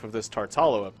life of this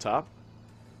Tartalo up top.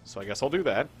 So I guess I'll do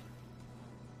that.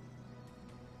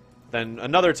 Then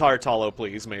another Tartalo,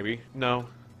 please, maybe. No,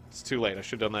 it's too late. I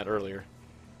should have done that earlier.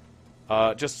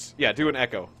 Yeah, do an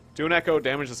Echo. Do an Echo,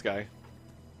 damage this guy.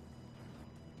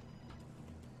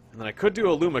 And then I could do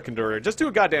a Luma converter. Just do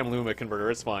a goddamn Luma converter,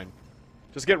 it's fine.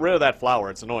 Just get rid of that flower,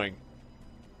 it's annoying.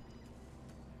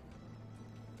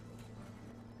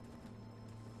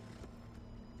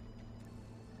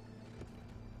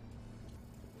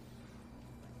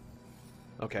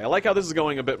 Okay, I like how this is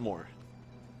going a bit more.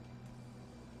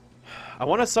 I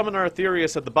want to summon our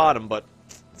Arthurius at the bottom, but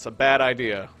it's a bad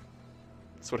idea.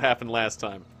 That's what happened last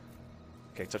time.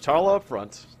 Okay, Tartala up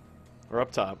front. Or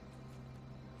up top.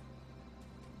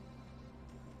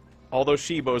 All those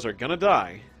Shibos are gonna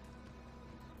die.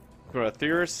 We've got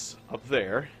Arthurius up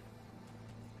there.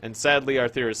 And sadly,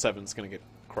 Arthurius 7's gonna get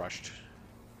crushed.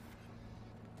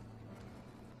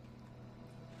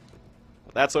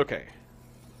 But that's okay.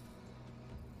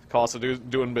 Cost of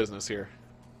doing business here.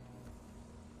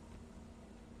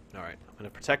 Alright, I'm going to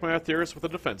protect my Arthurius with a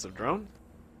defensive drone.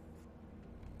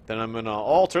 Then I'm going to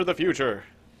alter the future.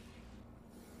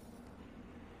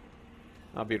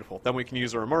 Ah, beautiful. Then we can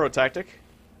use a Romero tactic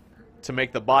to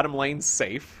make the bottom lane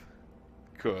safe.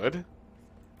 Good.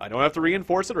 I don't have to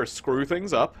reinforce it or screw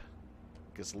things up.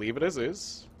 Just leave it as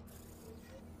is.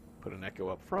 Put an Echo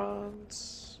up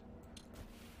front.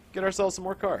 Get ourselves some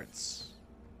more cards.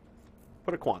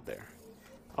 Put a quant there.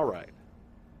 Alright.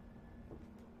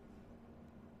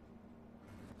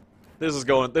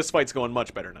 This fight's going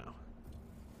much better now.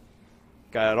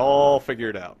 Got it all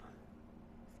figured out.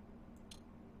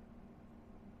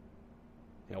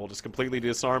 Yeah, we'll just completely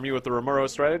disarm you with the Romero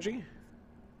strategy.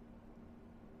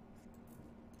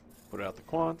 Put out the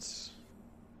quants.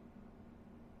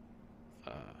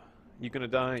 You gonna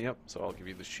die? Yep, so I'll give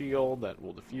you the shield. That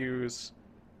will diffuse.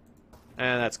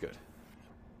 And that's good.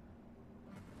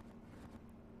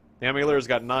 The Amulet's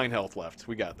got 9 health left.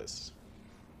 We got this.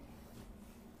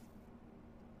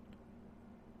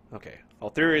 Okay.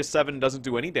 Altherius 7 doesn't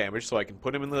do any damage, so I can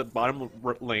put him in the bottom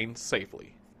lane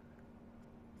safely.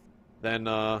 Then,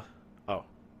 oh.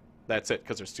 That's it,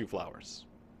 because there's 2 flowers.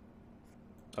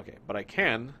 Okay, but I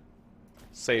can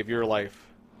save your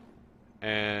life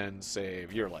and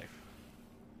save your life.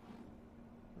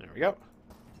 There we go.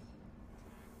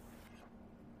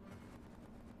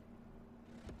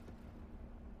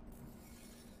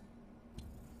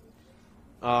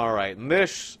 Alright, and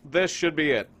this should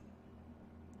be it.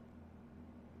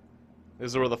 This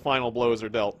is where the final blows are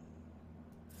dealt.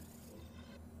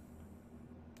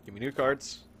 Give me new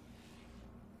cards.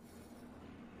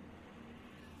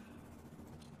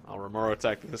 I'll Romero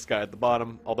attack this guy at the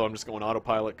bottom, although I'm just going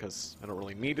autopilot because I don't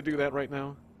really need to do that right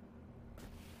now.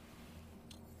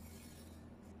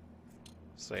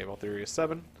 Save Altherius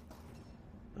 7.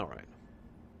 Alright.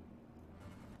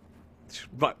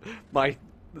 My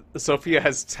Sophia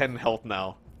has 10 health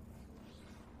now.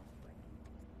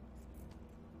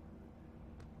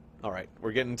 Alright,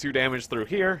 we're getting 2 damage through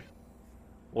here.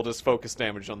 We'll just focus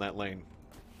damage on that lane.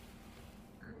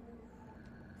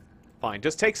 Fine,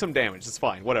 just take some damage. It's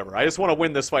fine, whatever. I just want to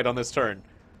win this fight on this turn.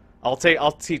 I'll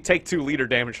take 2 leader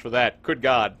damage for that. Good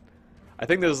God. I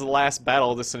think this is the last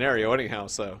battle of this scenario anyhow,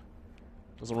 so...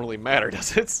 Doesn't really matter,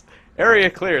 does it?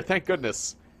 Area clear, thank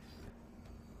goodness.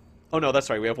 Oh no, that's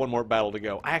right, we have 1 more battle to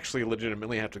go. I actually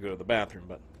legitimately have to go to the bathroom,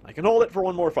 but I can hold it for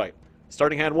 1 more fight.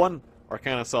 Starting hand 1,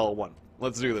 Arcana Cell 1.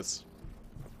 Let's do this.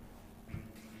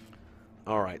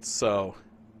 Alright, so...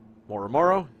 More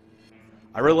Romero.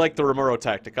 I really like the Romero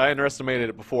tactic. I underestimated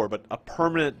it before, but a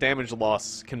permanent damage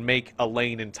loss can make a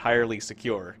lane entirely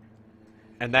secure.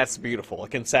 And that's beautiful.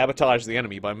 It can sabotage the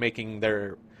enemy by making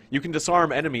their... You can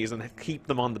disarm enemies and keep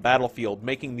them on the battlefield,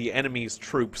 making the enemy's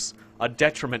troops a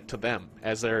detriment to them,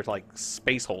 as they're, like,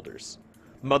 space holders.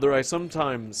 Mother,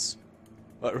 sometimes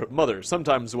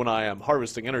when I am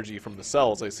harvesting energy from the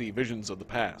cells, I see visions of the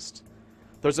past.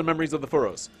 Those are memories of the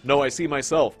furrows. No, I see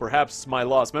myself. Perhaps my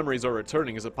lost memories are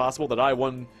returning. Is it possible that I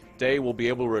one day will be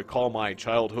able to recall my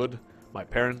childhood, my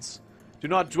parents? Do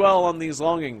not dwell on these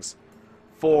longings.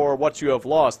 For what you have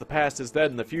lost, the past is dead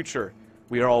and the future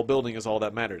we are all building is all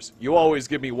that matters. You always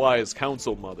give me wise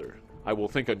counsel, Mother. I will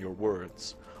think on your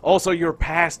words. Also, your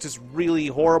past is really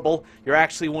horrible. You're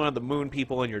actually one of the moon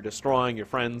people and you're destroying your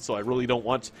friends, so I really don't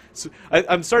want...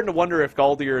 I'm starting to wonder if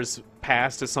Galdir's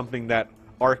past is something that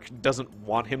Ark doesn't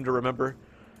want him to remember.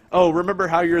 Oh, remember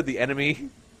how you're the enemy?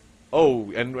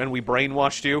 Oh, and we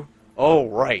brainwashed you? Oh,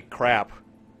 right, crap.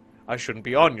 I shouldn't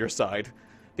be on your side.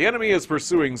 The enemy is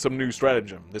pursuing some new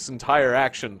stratagem. This entire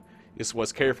action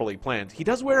was carefully planned. He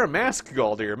does wear a mask,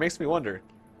 Galdir. Makes me wonder.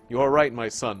 You are right, my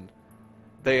son.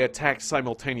 They attacked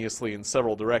simultaneously in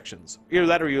several directions. Either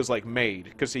that or he was, like, made,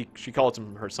 because she called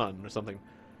him her son or something.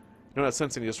 You do not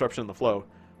sense any disruption in the flow.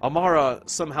 Amara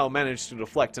somehow managed to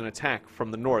deflect an attack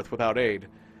from the north without aid.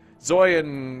 Zoya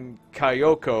and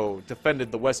Kyoko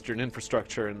defended the western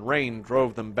infrastructure, and rain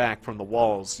drove them back from the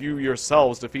walls. You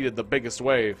yourselves defeated the biggest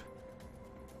wave.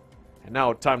 And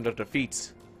now time to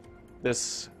defeat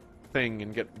this thing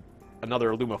and get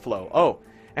another Luma Flow. Oh,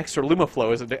 extra Luma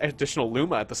Flow is an additional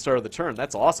Luma at the start of the turn.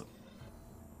 That's awesome.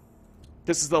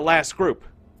 This is the last group.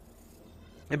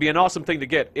 It'd be an awesome thing to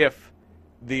get if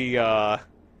the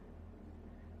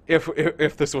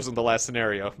if this wasn't the last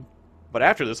scenario. But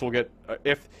after this, we'll get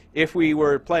if we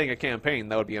were playing a campaign,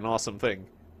 that would be an awesome thing.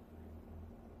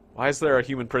 Why is there a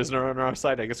human prisoner on our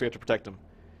side? I guess we have to protect him.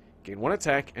 Gain 1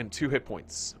 attack and 2 hit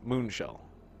points. Moonshell.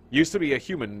 Used to be a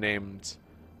human named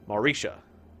Marisha.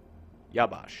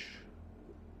 Yabash.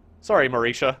 Sorry,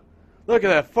 Marisha. Look at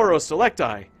that furrow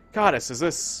selecti. Goddess, is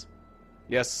this...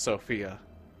 Yes, Sophia.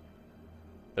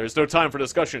 There's no time for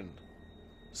discussion.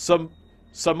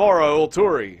 Samara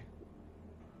Ulturi.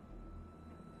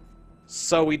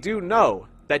 So we do know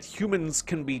that humans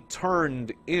can be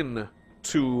turned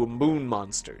into moon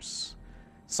monsters.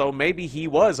 So maybe he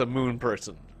was a moon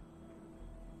person.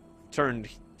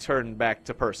 Turned back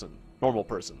to person. Normal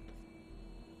person.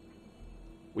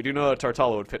 We do know that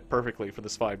Tartalo would fit perfectly for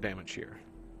this 5 damage here.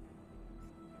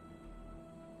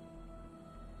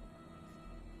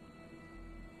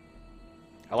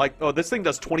 I like... Oh, this thing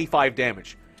does 25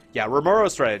 damage. Yeah, Romero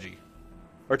strategy.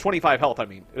 Or 25 health, I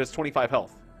mean. It has 25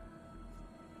 health.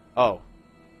 Oh.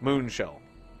 Moonshell.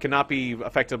 Cannot be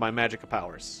affected by magic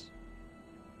powers.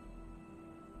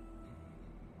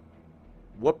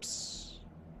 Whoops.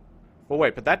 Well,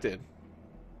 wait, but that did.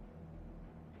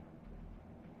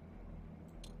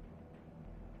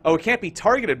 Oh, it can't be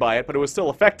targeted by it, but it was still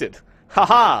affected.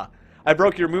 Haha! I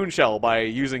broke your Moonshell by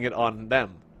using it on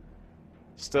them.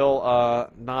 Still,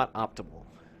 not optimal.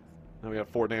 Now we have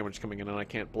 4 damage coming in and I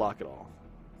can't block it all.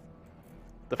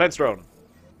 Defense drone.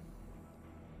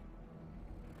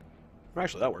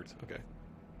 Actually, that worked. Okay.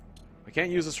 I can't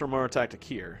use this for more tactic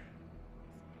here.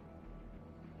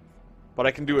 But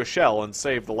I can do a shell and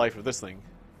save the life of this thing.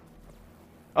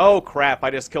 Oh, crap. I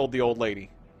just killed the old lady.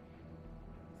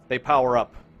 They power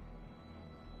up.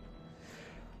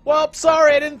 Well,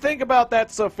 sorry, I didn't think about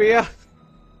that, Sophia.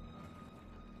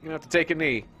 You're gonna have to take a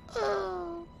knee.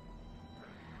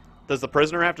 Does the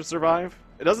prisoner have to survive?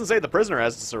 It doesn't say the prisoner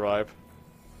has to survive.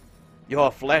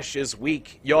 Your flesh is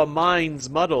weak, your mind's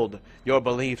muddled, your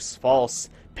beliefs false.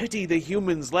 Pity the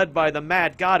humans led by the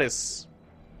mad goddess.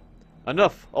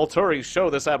 Enough, Ulturi, show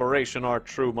this aberration our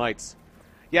true mights.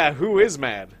 Yeah, who is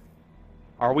mad?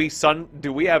 Are we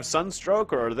do we have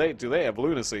sunstroke, or do they have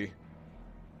lunacy?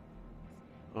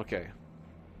 Okay.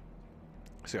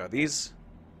 So yeah, these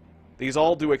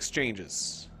all do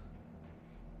exchanges.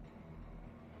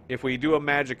 If we do a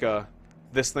Magicka,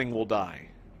 this thing will die.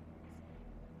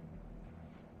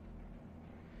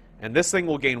 And this thing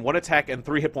will gain 1 attack and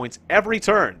 3 hit points every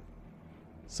turn.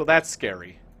 So that's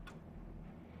scary.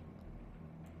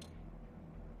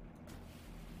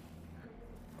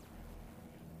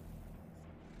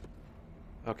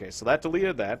 Okay, so that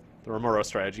deleted that. The Romero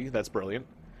strategy. That's brilliant.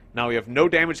 Now we have no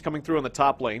damage coming through on the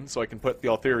top lane, so I can put the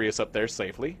Altherius up there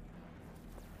safely.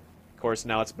 Of course,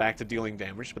 now it's back to dealing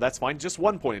damage, but that's fine. Just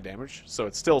 1 point of damage, so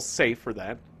it's still safe for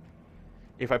that.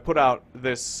 If I put out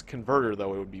this converter,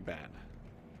 though, it would be bad.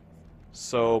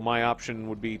 So my option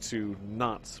would be to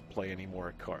not play any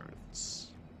more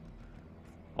cards.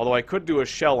 Although I could do a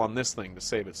shell on this thing to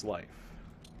save its life.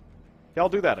 Yeah, I'll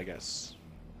do that, I guess.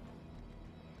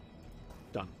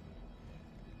 Done.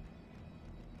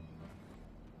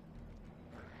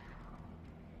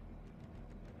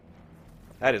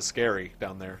 That is scary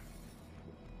down there.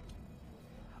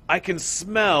 I can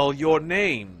smell your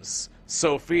names.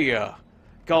 Sophia,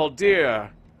 Galdir,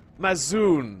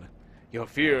 Mazoon. Your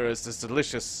fear is as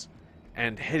delicious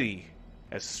and heady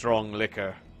as strong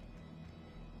liquor.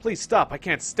 Please stop. I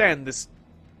can't stand this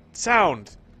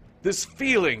sound. This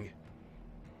feeling.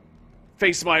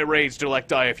 Face my rage,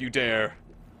 Delecti, if you dare.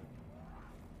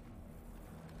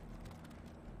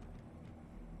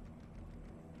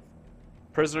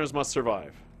 Prisoners must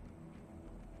survive.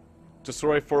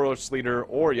 Destroy Foros leader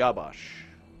or Yabash.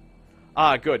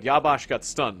 Ah, good. Yabash got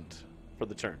stunned for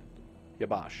the turn.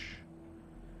 Yabash.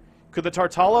 Could the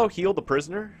Tartalo heal the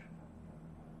prisoner?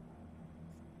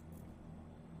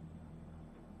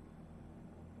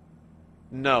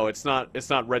 No, it's not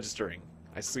registering.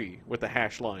 I see, with the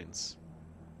hash lines.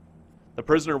 The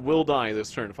prisoner will die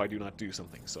this turn if I do not do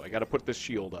something, so I gotta put this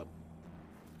shield up.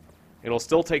 It'll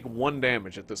still take 1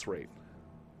 damage at this rate.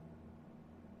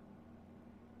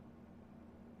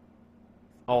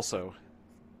 Also,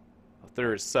 if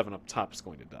there is 7 up top is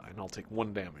going to die, and I'll take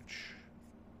 1 damage.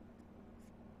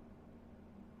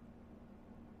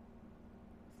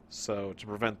 So, to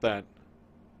prevent that,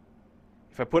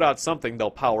 if I put out something,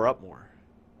 they'll power up more.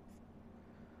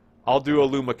 I'll do a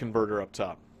Luma converter up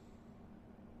top.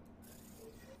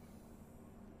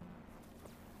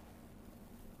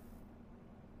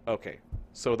 Okay,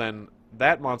 so then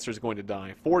that monster is going to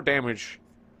die. 4 damage.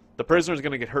 The prisoner is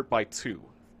going to get hurt by 2.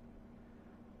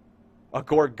 A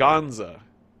Gorgonza.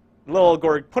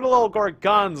 Put a little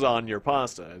Gorgonza on your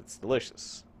pasta. It's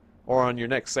delicious. Or on your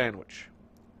next sandwich.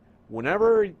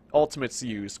 Whenever ultimate's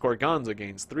used, Gorgonza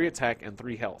gains 3 attack and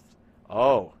 3 health.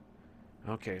 Oh.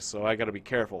 Okay, so I gotta be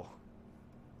careful.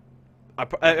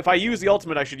 If I use the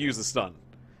ultimate, I should use the stun.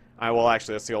 Well,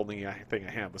 actually, that's the only thing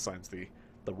I have besides the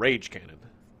rage cannon.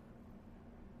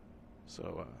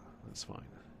 So, that's fine.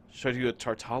 Should I do a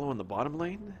Tartalo in the bottom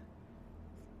lane?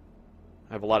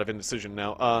 I have a lot of indecision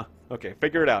now. Okay,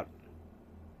 figure it out.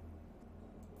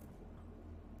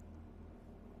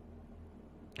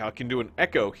 I can do an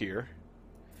Echo here.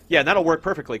 Yeah, and that'll work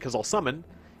perfectly, because I'll summon,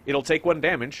 it'll take 1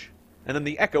 damage, and then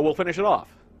the Echo will finish it off.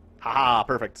 Haha,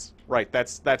 perfect. Right,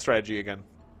 that's that strategy again.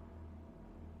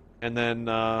 And then,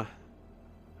 I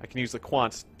can use the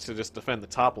Quant to just defend the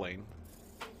top lane.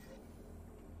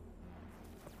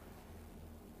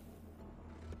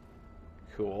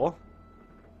 Cool.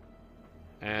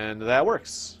 And that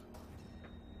works.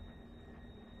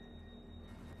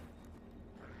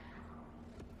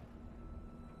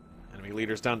 Enemy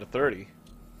leader's down to 30.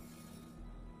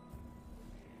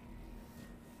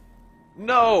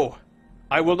 No!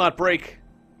 I will not break.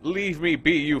 Leave me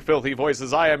be, you filthy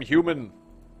voices. I am human.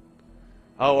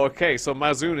 Oh, okay, so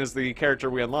Mazoon is the character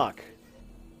we unlock.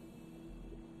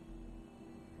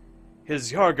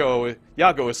 His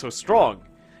Yago is so strong.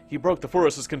 He broke the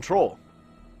Forest's control.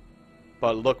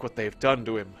 But look what they've done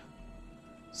to him.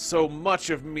 So much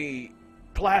of me.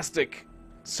 Plastic.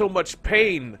 So much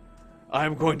pain.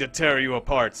 I'm going to tear you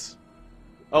apart.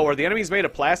 Oh, are the enemies made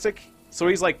of plastic? So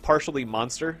he's like partially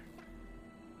monster?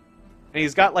 And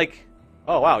he's got like...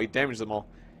 Oh, wow, he damaged them all.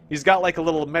 He's got like a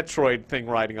little Metroid thing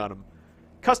riding on him.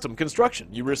 Custom construction.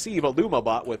 You receive a Luma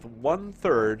bot with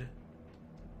 1/3...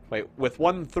 Wait, with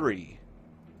 1/3.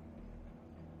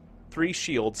 3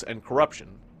 shields and corruption.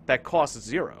 That costs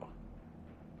 0.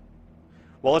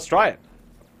 Well, let's try it.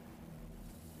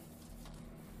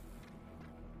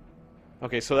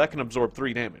 Okay, so that can absorb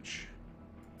 3 damage.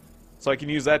 So I can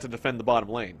use that to defend the bottom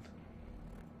lane.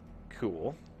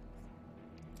 Cool.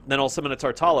 Then I'll summon a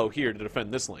Tartalo here to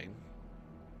defend this lane.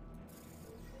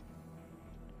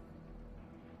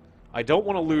 I don't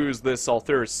want to lose this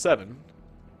Althera's 7,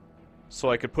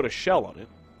 so I could put a shell on it.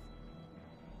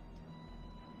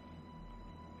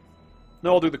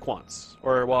 No, I'll do the Quants.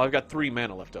 Or, well, I've got 3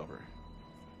 mana left over.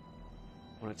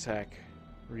 1 attack,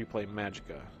 replay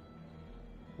Magicka.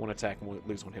 1 attack and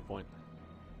lose 1 hit point.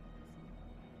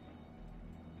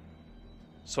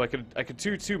 So I could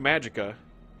do 2 Magicka.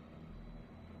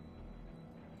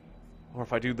 Or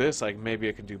if I do this, maybe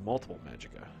I can do multiple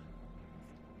Magicka.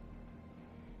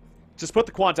 Just put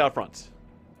the Quant out front.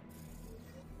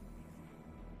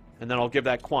 And then I'll give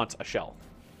that Quant a shell.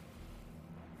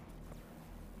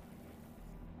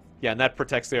 Yeah, and that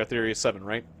protects the Arthurius 7,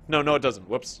 right? No, it doesn't.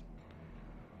 Whoops.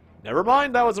 Never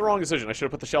mind, that was the wrong decision. I should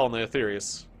have put the shell on the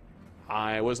Arthurius.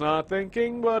 I was not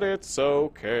thinking, but it's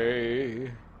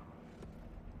okay.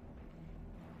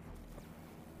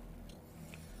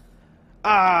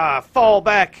 Ah, fall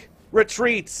back!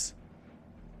 Retreats!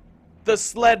 The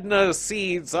Sledna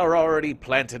seeds are already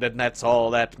planted, and that's all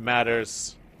that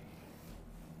matters.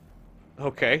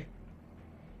 Okay.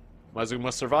 Mazu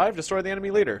must survive, destroy the enemy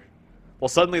leader. Well,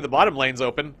 suddenly the bottom lane's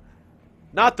open.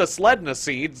 Not the Sledna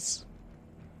seeds!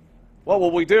 What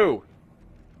will we do?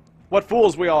 What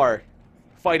fools we are,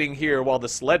 fighting here while the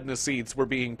Sledna seeds were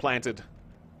being planted.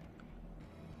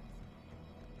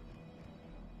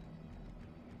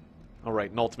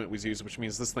 Alright, an ultimate was used, which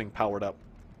means this thing powered up.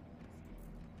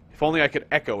 If only I could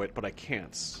echo it, but I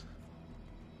can't.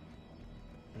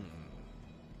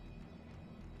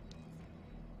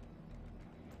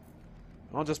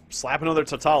 I'll just slap another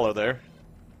Tatalo there.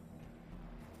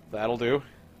 That'll do.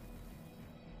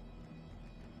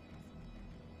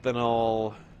 Then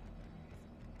I'll...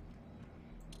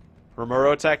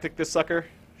 Romero tactic this sucker?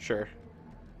 Sure.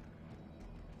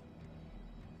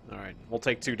 Alright, we'll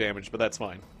take 2 damage, but that's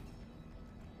fine.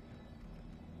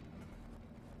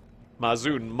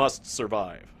 Mazoon must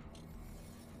survive.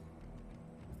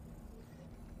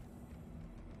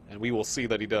 And we will see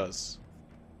that he does.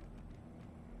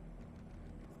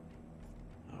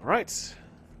 Alright.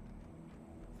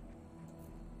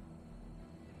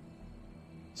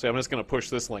 So I'm just going to push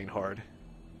this lane hard.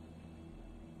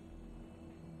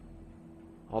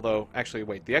 Although, actually,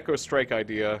 wait, the Echo Strike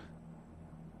idea...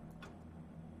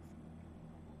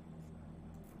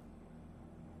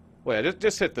 Wait,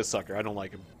 just hit this sucker. I don't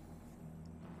like him.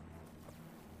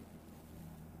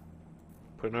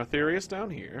 Putting Arthurius down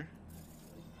here.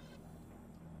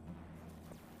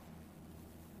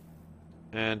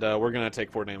 And we're going to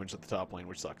take 4 damage at the top lane,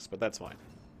 which sucks, but that's fine.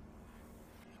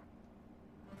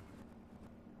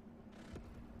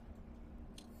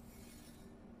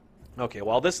 Okay,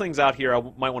 while this thing's out here, I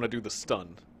might want to do the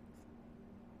stun.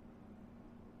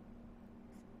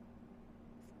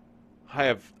 I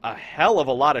have a hell of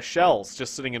a lot of shells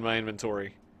just sitting in my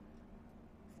inventory.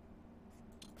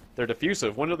 They're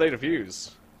diffusive. When do they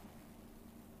diffuse?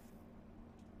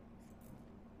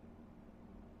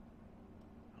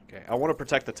 Okay, I want to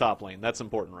protect the top lane. That's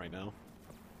important right now.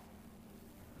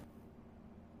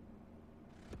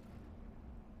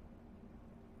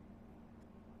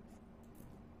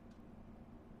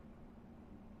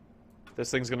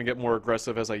 This thing's going to get more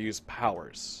aggressive as I use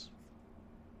powers.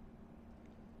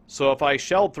 So if I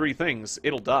shelled 3 things,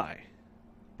 it'll die.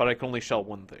 But I can only shell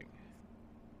 1 thing.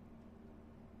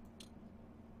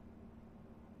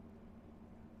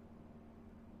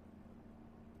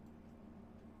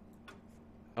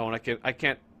 Oh, and I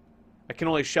can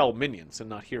only shell minions and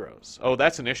not heroes. Oh,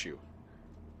 that's an issue.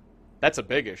 That's a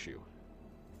big issue.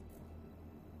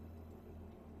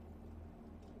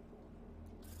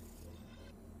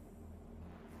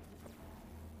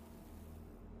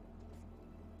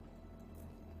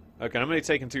 Okay, I'm only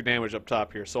taking 2 damage up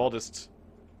top here, so I'll just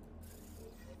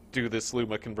do this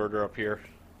Luma converter up here.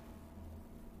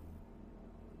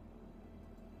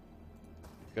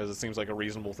 Because it seems like a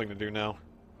reasonable thing to do now.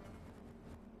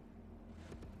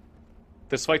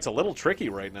 This fight's a little tricky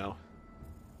right now.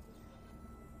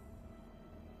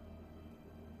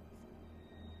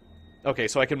 Okay,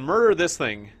 so I can murder this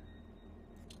thing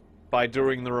by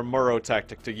doing the Remuro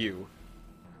tactic to you.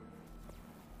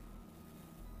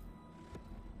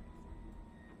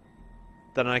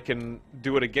 Then I can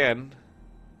do it again.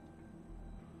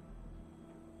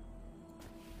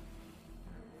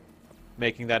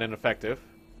 Making that ineffective.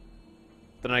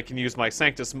 Then I can use my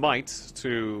Sanctus Might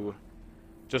to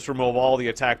just remove all the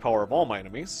attack power of all my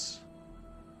enemies.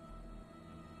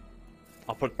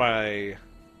 I'll put my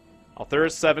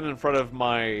Althurus 7 in front of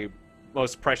my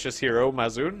most precious hero,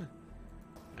 Mazun.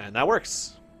 And that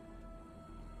works.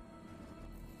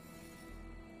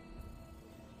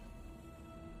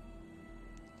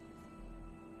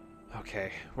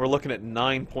 Okay, we're looking at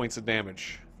 9 points of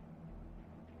damage.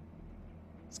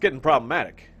 It's getting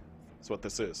problematic. That's what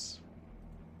this is.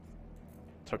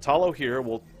 Tartalo here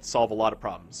will solve a lot of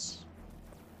problems.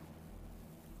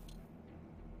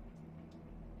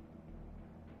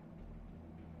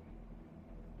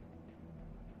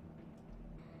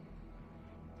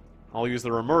 I'll use the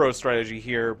Remuro strategy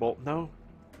here. Well, no.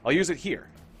 I'll use it here.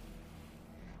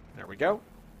 There we go.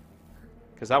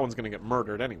 Because that one's going to get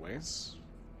murdered anyways.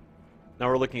 Now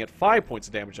we're looking at 5 points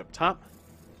of damage up top.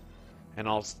 And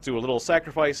I'll do a little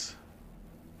sacrifice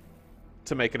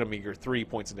to make it a meager 3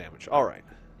 points of damage. Alright.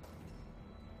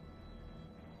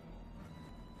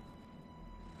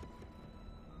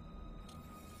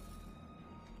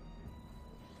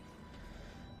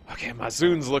 Okay,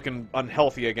 Mazun's looking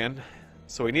unhealthy again.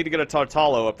 So we need to get a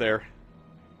Tartalo up there.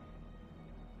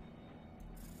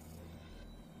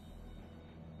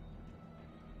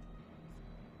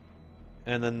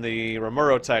 And then the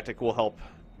Remuro tactic will help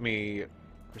me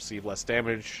receive less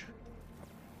damage.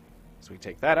 So we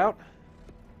take that out.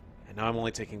 And now I'm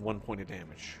only taking 1 point of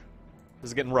damage. This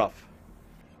is getting rough.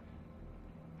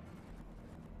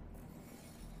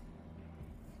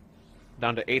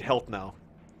 Down to 8 health now.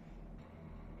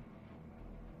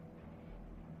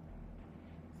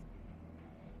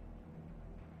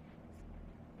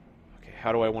 Okay,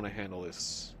 how do I want to handle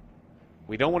this?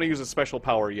 We don't want to use a special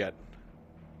power yet.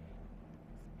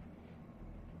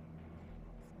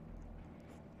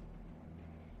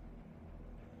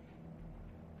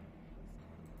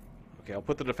 Okay, I'll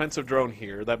put the defensive drone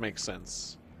here. That makes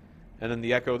sense. And then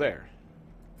the Echo there.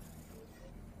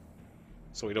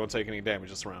 So we don't take any damage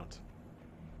this round.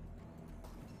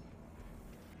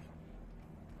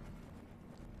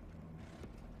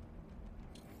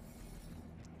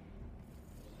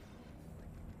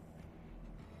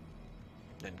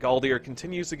 And Galdir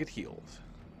continues to get healed.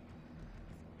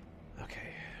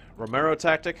 Okay. Remuro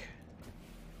tactic.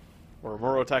 Or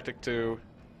Remuro tactic to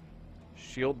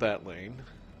shield that lane.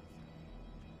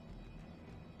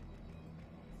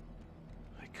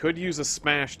 Could use a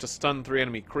smash to stun 3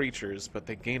 enemy creatures, but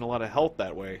they gain a lot of health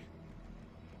that way.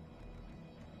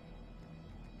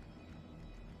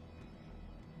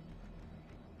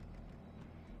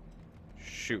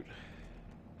 shoot.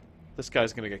 This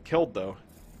guy's gonna get killed, though.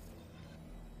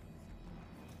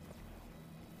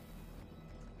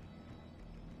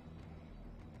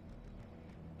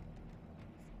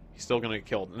 He's still gonna get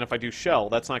killed. And if I do shell,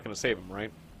 that's not gonna save him,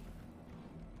 right?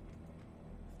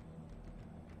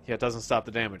 Yeah, it doesn't stop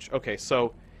the damage. Okay,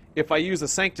 so if I use a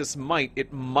Sanctus Might,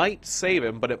 it might save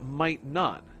him, but it might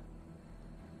not.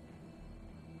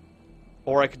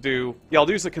 Or I could do... Yeah, I'll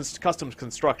use the custom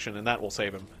construction, and that will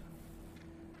save him.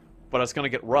 But it's going to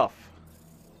get rough.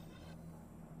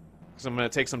 Because I'm going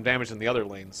to take some damage in the other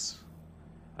lanes.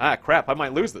 Ah, crap, I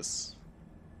might lose this.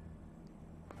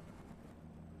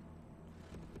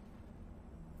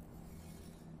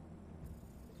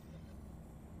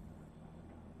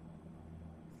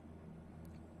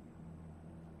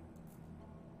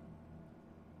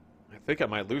 I think I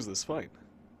might lose this fight.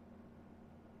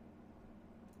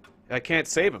 I can't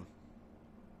save him.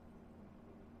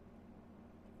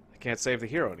 I can't save the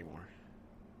hero anymore.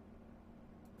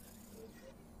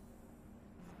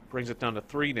 Brings it down to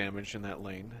 3 damage in that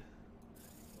lane.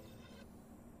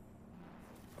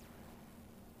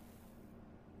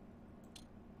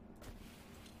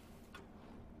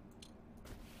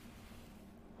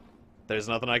 There's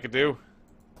nothing I could do.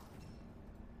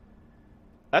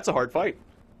 That's a hard fight.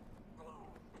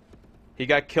 He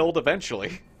got killed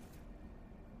eventually.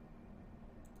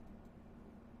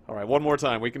 Alright, one more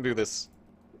time. We can do this.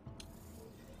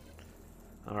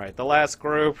 Alright, the last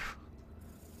group.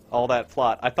 All that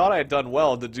plot. I thought I had done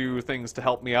well to do things to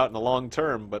help me out in the long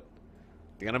term, but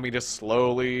the enemy just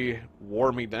slowly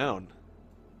wore me down.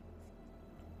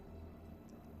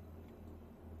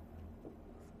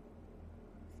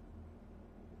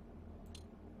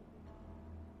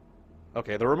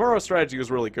 Okay, the Romero strategy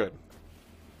was really good.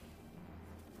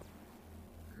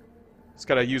 Just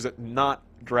gotta use it not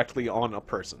directly on a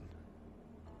person.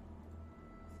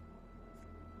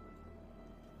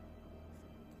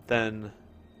 Then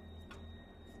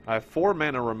I have 4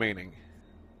 mana remaining.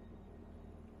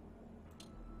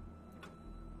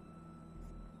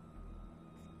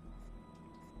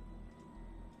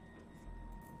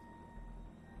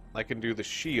 I can do the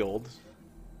shield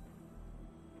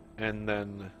and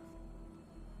then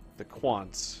the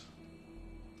quants.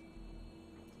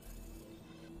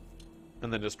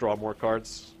 And then just draw more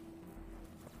cards.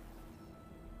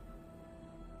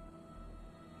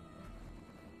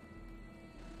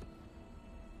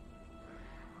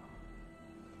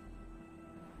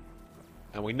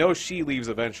 And we know she leaves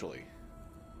eventually.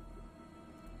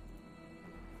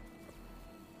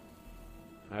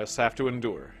 I just have to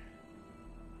endure.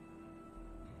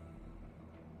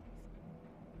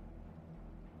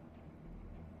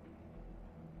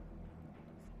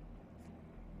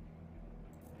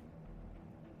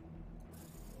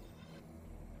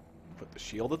 Put the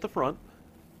shield at the front.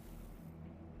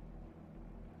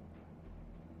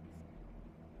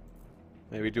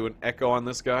 Maybe do an echo on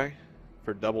this guy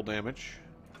for double damage.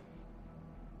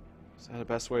 Is that the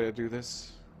best way to do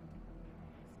this?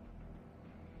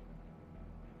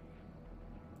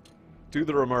 Do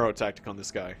the Romero tactic on this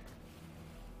guy.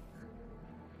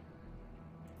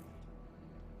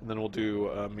 And then we'll do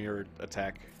a mirrored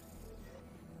attack.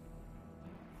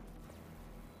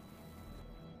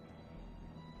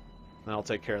 And I'll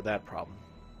take care of that problem.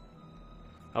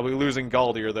 I'll be losing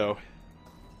Galdir, though.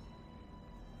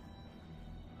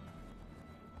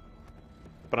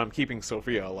 But I'm keeping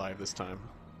Sophia alive this time.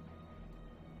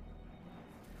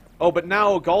 Oh, but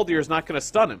now Galdir's not going to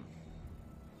stun him.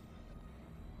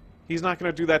 He's not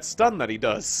going to do that stun that he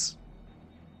does.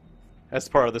 As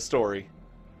part of the story.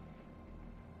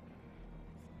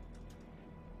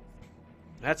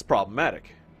 That's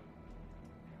problematic.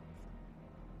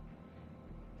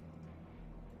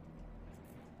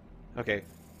 Okay.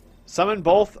 Summon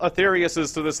both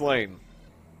Aetheriuses to this lane.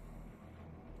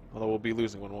 Although we'll be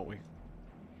losing one, won't we?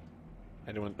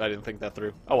 I didn't think that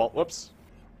through. Oh well, whoops.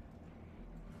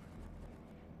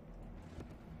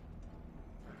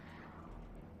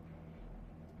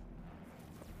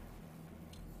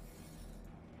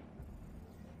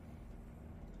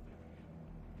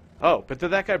 Oh, but did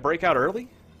that guy break out early?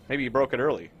 Maybe he broke it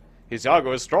early. His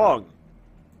Yago is strong.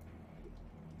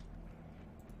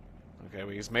 Okay,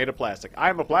 well, he's made of plastic.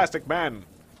 I'm a plastic man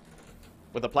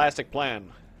with a plastic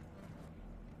plan.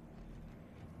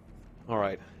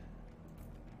 Alright.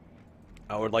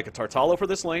 I would like a Tartalo for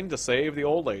this lane to save the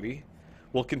old lady.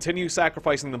 We'll continue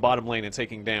sacrificing the bottom lane and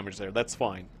taking damage there. That's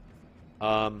fine.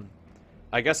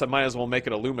 I guess I might as well make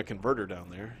it a Luma converter down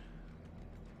there.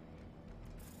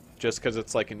 Just because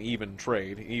it's like an even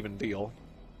trade, even deal.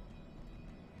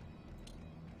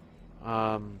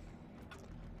 I'm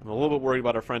a little bit worried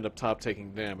about our friend up top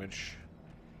taking damage.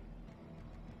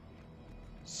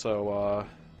 So,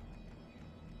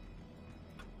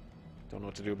 don't know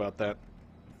what to do about that.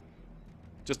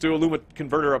 Just do a Luma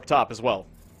converter up top as well.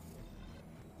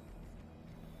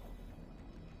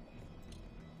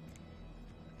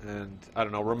 And, I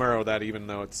don't know, Romero that even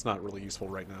though it's not really useful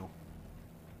right now.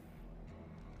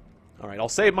 Alright, I'll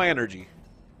save my energy.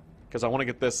 Because I want to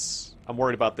get this... I'm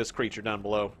worried about this creature down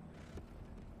below.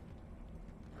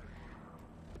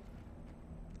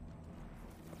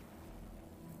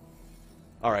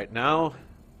 Alright, now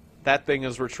that thing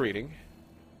is retreating.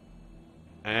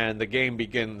 And the game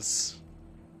begins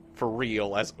for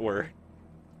real, as it were.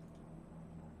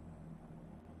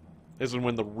 This is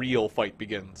when the real fight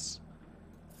begins.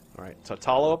 Alright,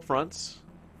 Tatalo up front.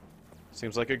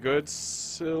 Seems like a good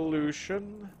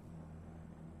solution.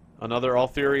 Another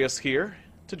Altherius here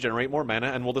to generate more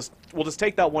mana, and we'll just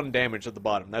take that 1 damage at the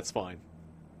bottom. That's fine.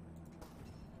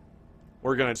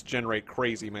 We're gonna just generate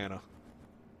crazy mana.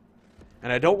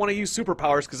 And I don't want to use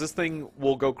superpowers because this thing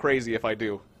will go crazy if I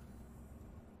do.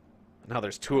 Now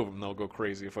there's 2 of them that'll go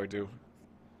crazy if I do.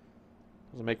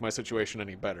 Doesn't make my situation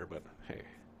any better, but hey.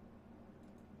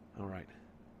 Alright.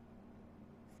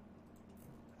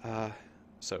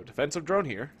 So defensive drone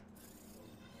here.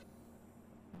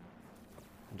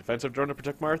 Defensive drone to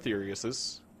protect my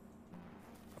Arthuriuses.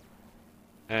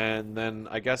 And then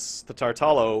I guess the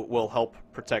Tartalo will help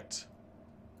protect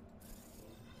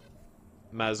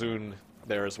Mazun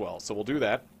there as well. So we'll do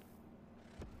that.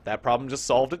 That problem just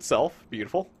solved itself.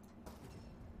 Beautiful.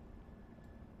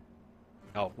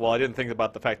 Oh, well, I didn't think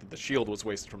about the fact that the shield was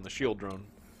wasted from the shield drone.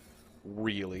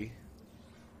 Really?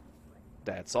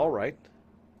 That's alright.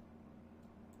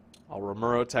 I'll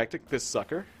Romero tactic this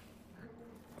sucker.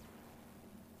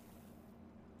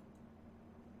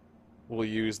 We'll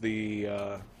use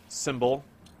the symbol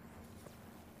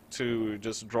to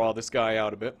just draw this guy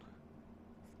out a bit.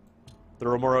 The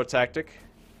Romero tactic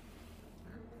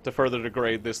to further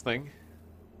degrade this thing.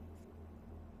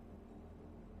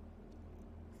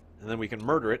 And then we can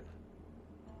murder it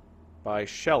by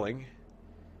shelling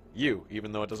you,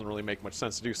 even though it doesn't really make much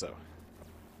sense to do so.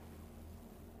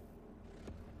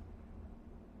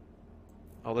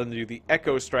 I'll then do the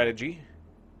Echo strategy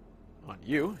on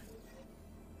you.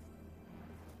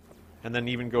 And then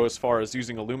even go as far as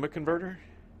using a Luma converter.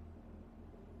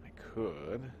 I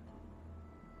could.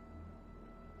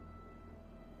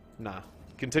 Nah.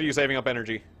 Continue saving up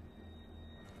energy.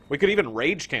 We could even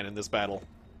Rage Cannon this battle.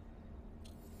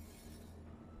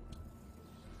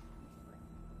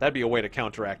 That'd be a way to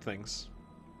counteract things.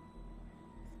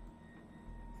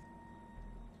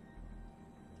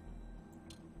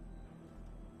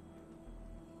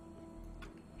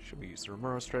 Should we use the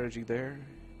Romero strategy there?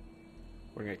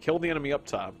 We're going to kill the enemy up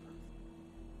top.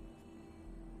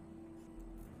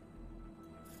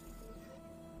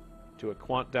 Do a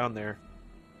quant down there.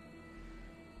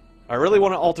 I really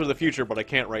want to alter the future, but I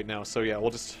can't right now. So yeah,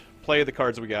 we'll just play the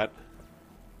cards we got.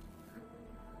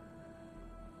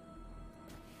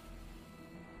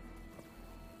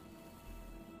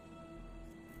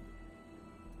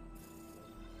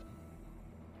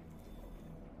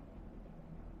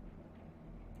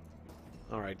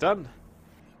 Alright, done.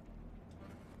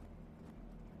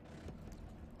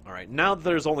 Alright, now that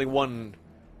there's only one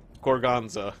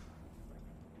Gorgonza,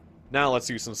 now let's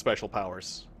use some special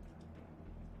powers.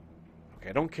 Okay,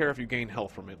 I don't care if you gain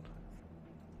health from it.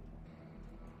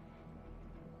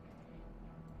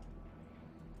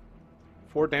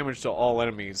 Four damage to all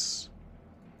enemies.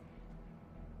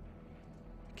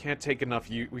 Can't take enough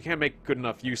we can't make good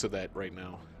enough use of that right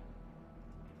now.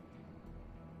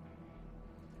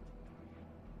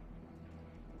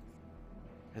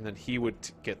 And then he would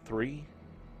get 3.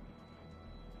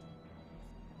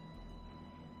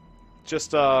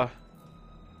 Just, we'll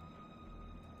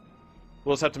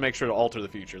just have to make sure to alter the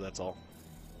future, that's all.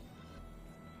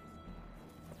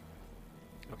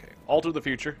 Okay, alter the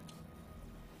future.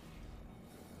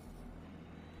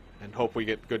 And hope we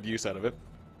get good use out of it.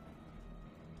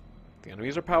 The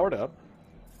enemies are powered up.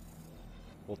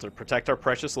 We'll to protect our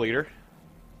precious leader.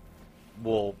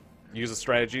 We'll use a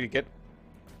strategy to get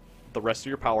the rest of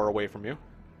your power away from you.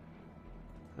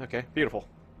 Okay, beautiful.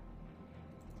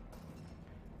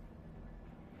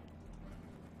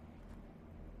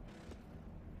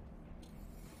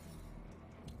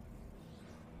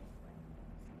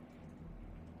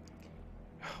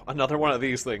 Another one of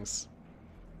these things.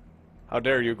 How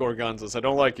dare you, Gorgonzas? I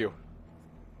don't like you.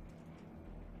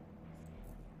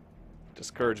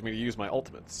 Discourage me to use my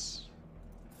ultimates.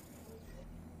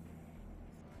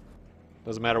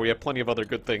 Doesn't matter, we have plenty of other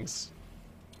good things.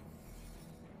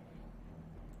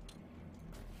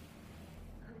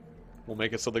 We'll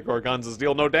make it so the Gorgonzas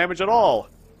deal no damage at all.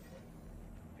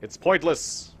 It's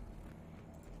pointless.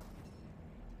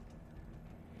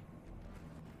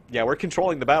 Yeah, we're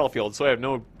controlling the battlefield, so I have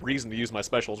no reason to use my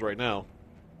specials right now.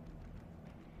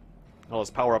 Oh, let's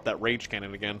power up that rage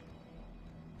cannon again.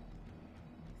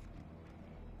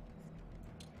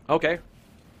 Okay.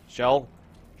 Shell,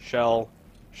 shell,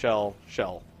 shell,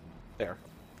 shell. There.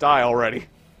 Die already.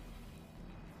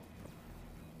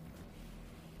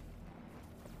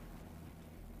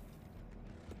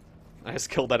 I just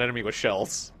killed that enemy with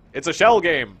shells. It's a shell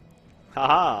game!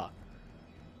 Haha!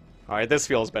 Alright, this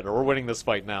feels better. We're winning this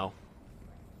fight now.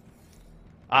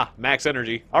 Ah, max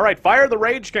energy. Alright, fire the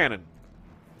rage cannon!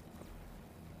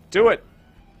 Do it!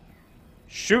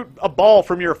 Shoot a ball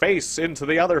from your face into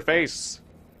the other face.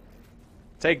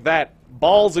 Take that.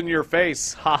 Balls in your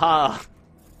face. Haha!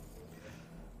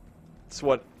 It's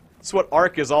what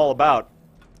Ark is all about.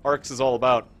 Arks is all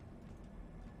about.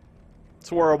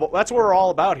 That's what we're all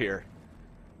about here.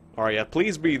 Alright, yeah,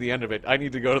 please be the end of it. I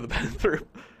need to go to the bathroom.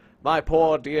 My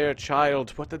poor dear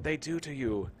child, what did they do to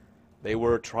you? They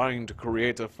were trying to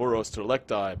create a Furos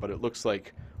Terlecti, but it looks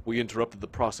like we interrupted the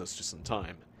process just in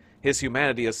time. His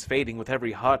humanity is fading with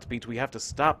every heartbeat. We have to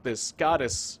stop this.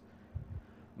 Goddess.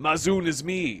 Mazoon is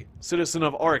me, citizen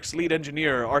of Arx, lead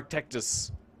engineer,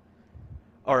 Architectus.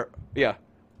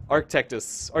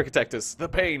 Architectus. The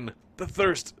pain, the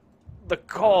thirst, the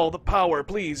call, the power.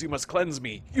 Please, you must cleanse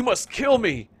me. You must kill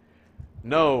me.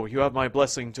 No, you have my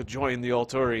blessing to join the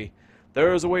Alturi.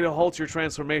 There is a way to halt your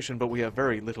transformation, but we have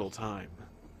very little time.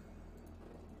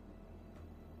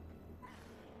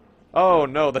 Oh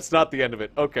no, that's not the end of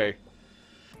it. Okay.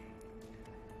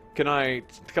 Can I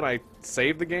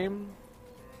save the game?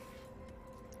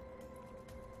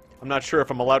 I'm not sure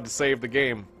if I'm allowed to save the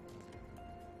game.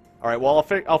 Alright, well,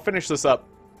 I'll finish this up.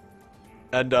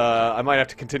 And, I might have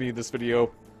to continue this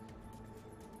video.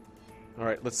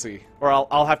 Alright, let's see. Or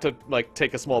I'll have to, like,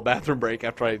 take a small bathroom break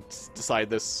after I decide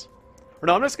this. Or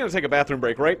no, I'm just gonna take a bathroom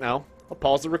break right now. I'll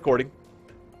pause the recording.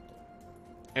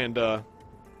 And, then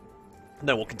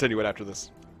we'll continue it after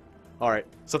this. Alright,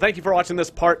 so thank you for watching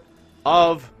this part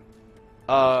of,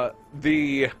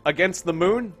 the Against the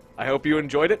Moon. I hope you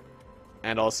enjoyed it.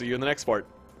 And I'll see you in the next part.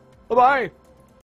 Bye-bye!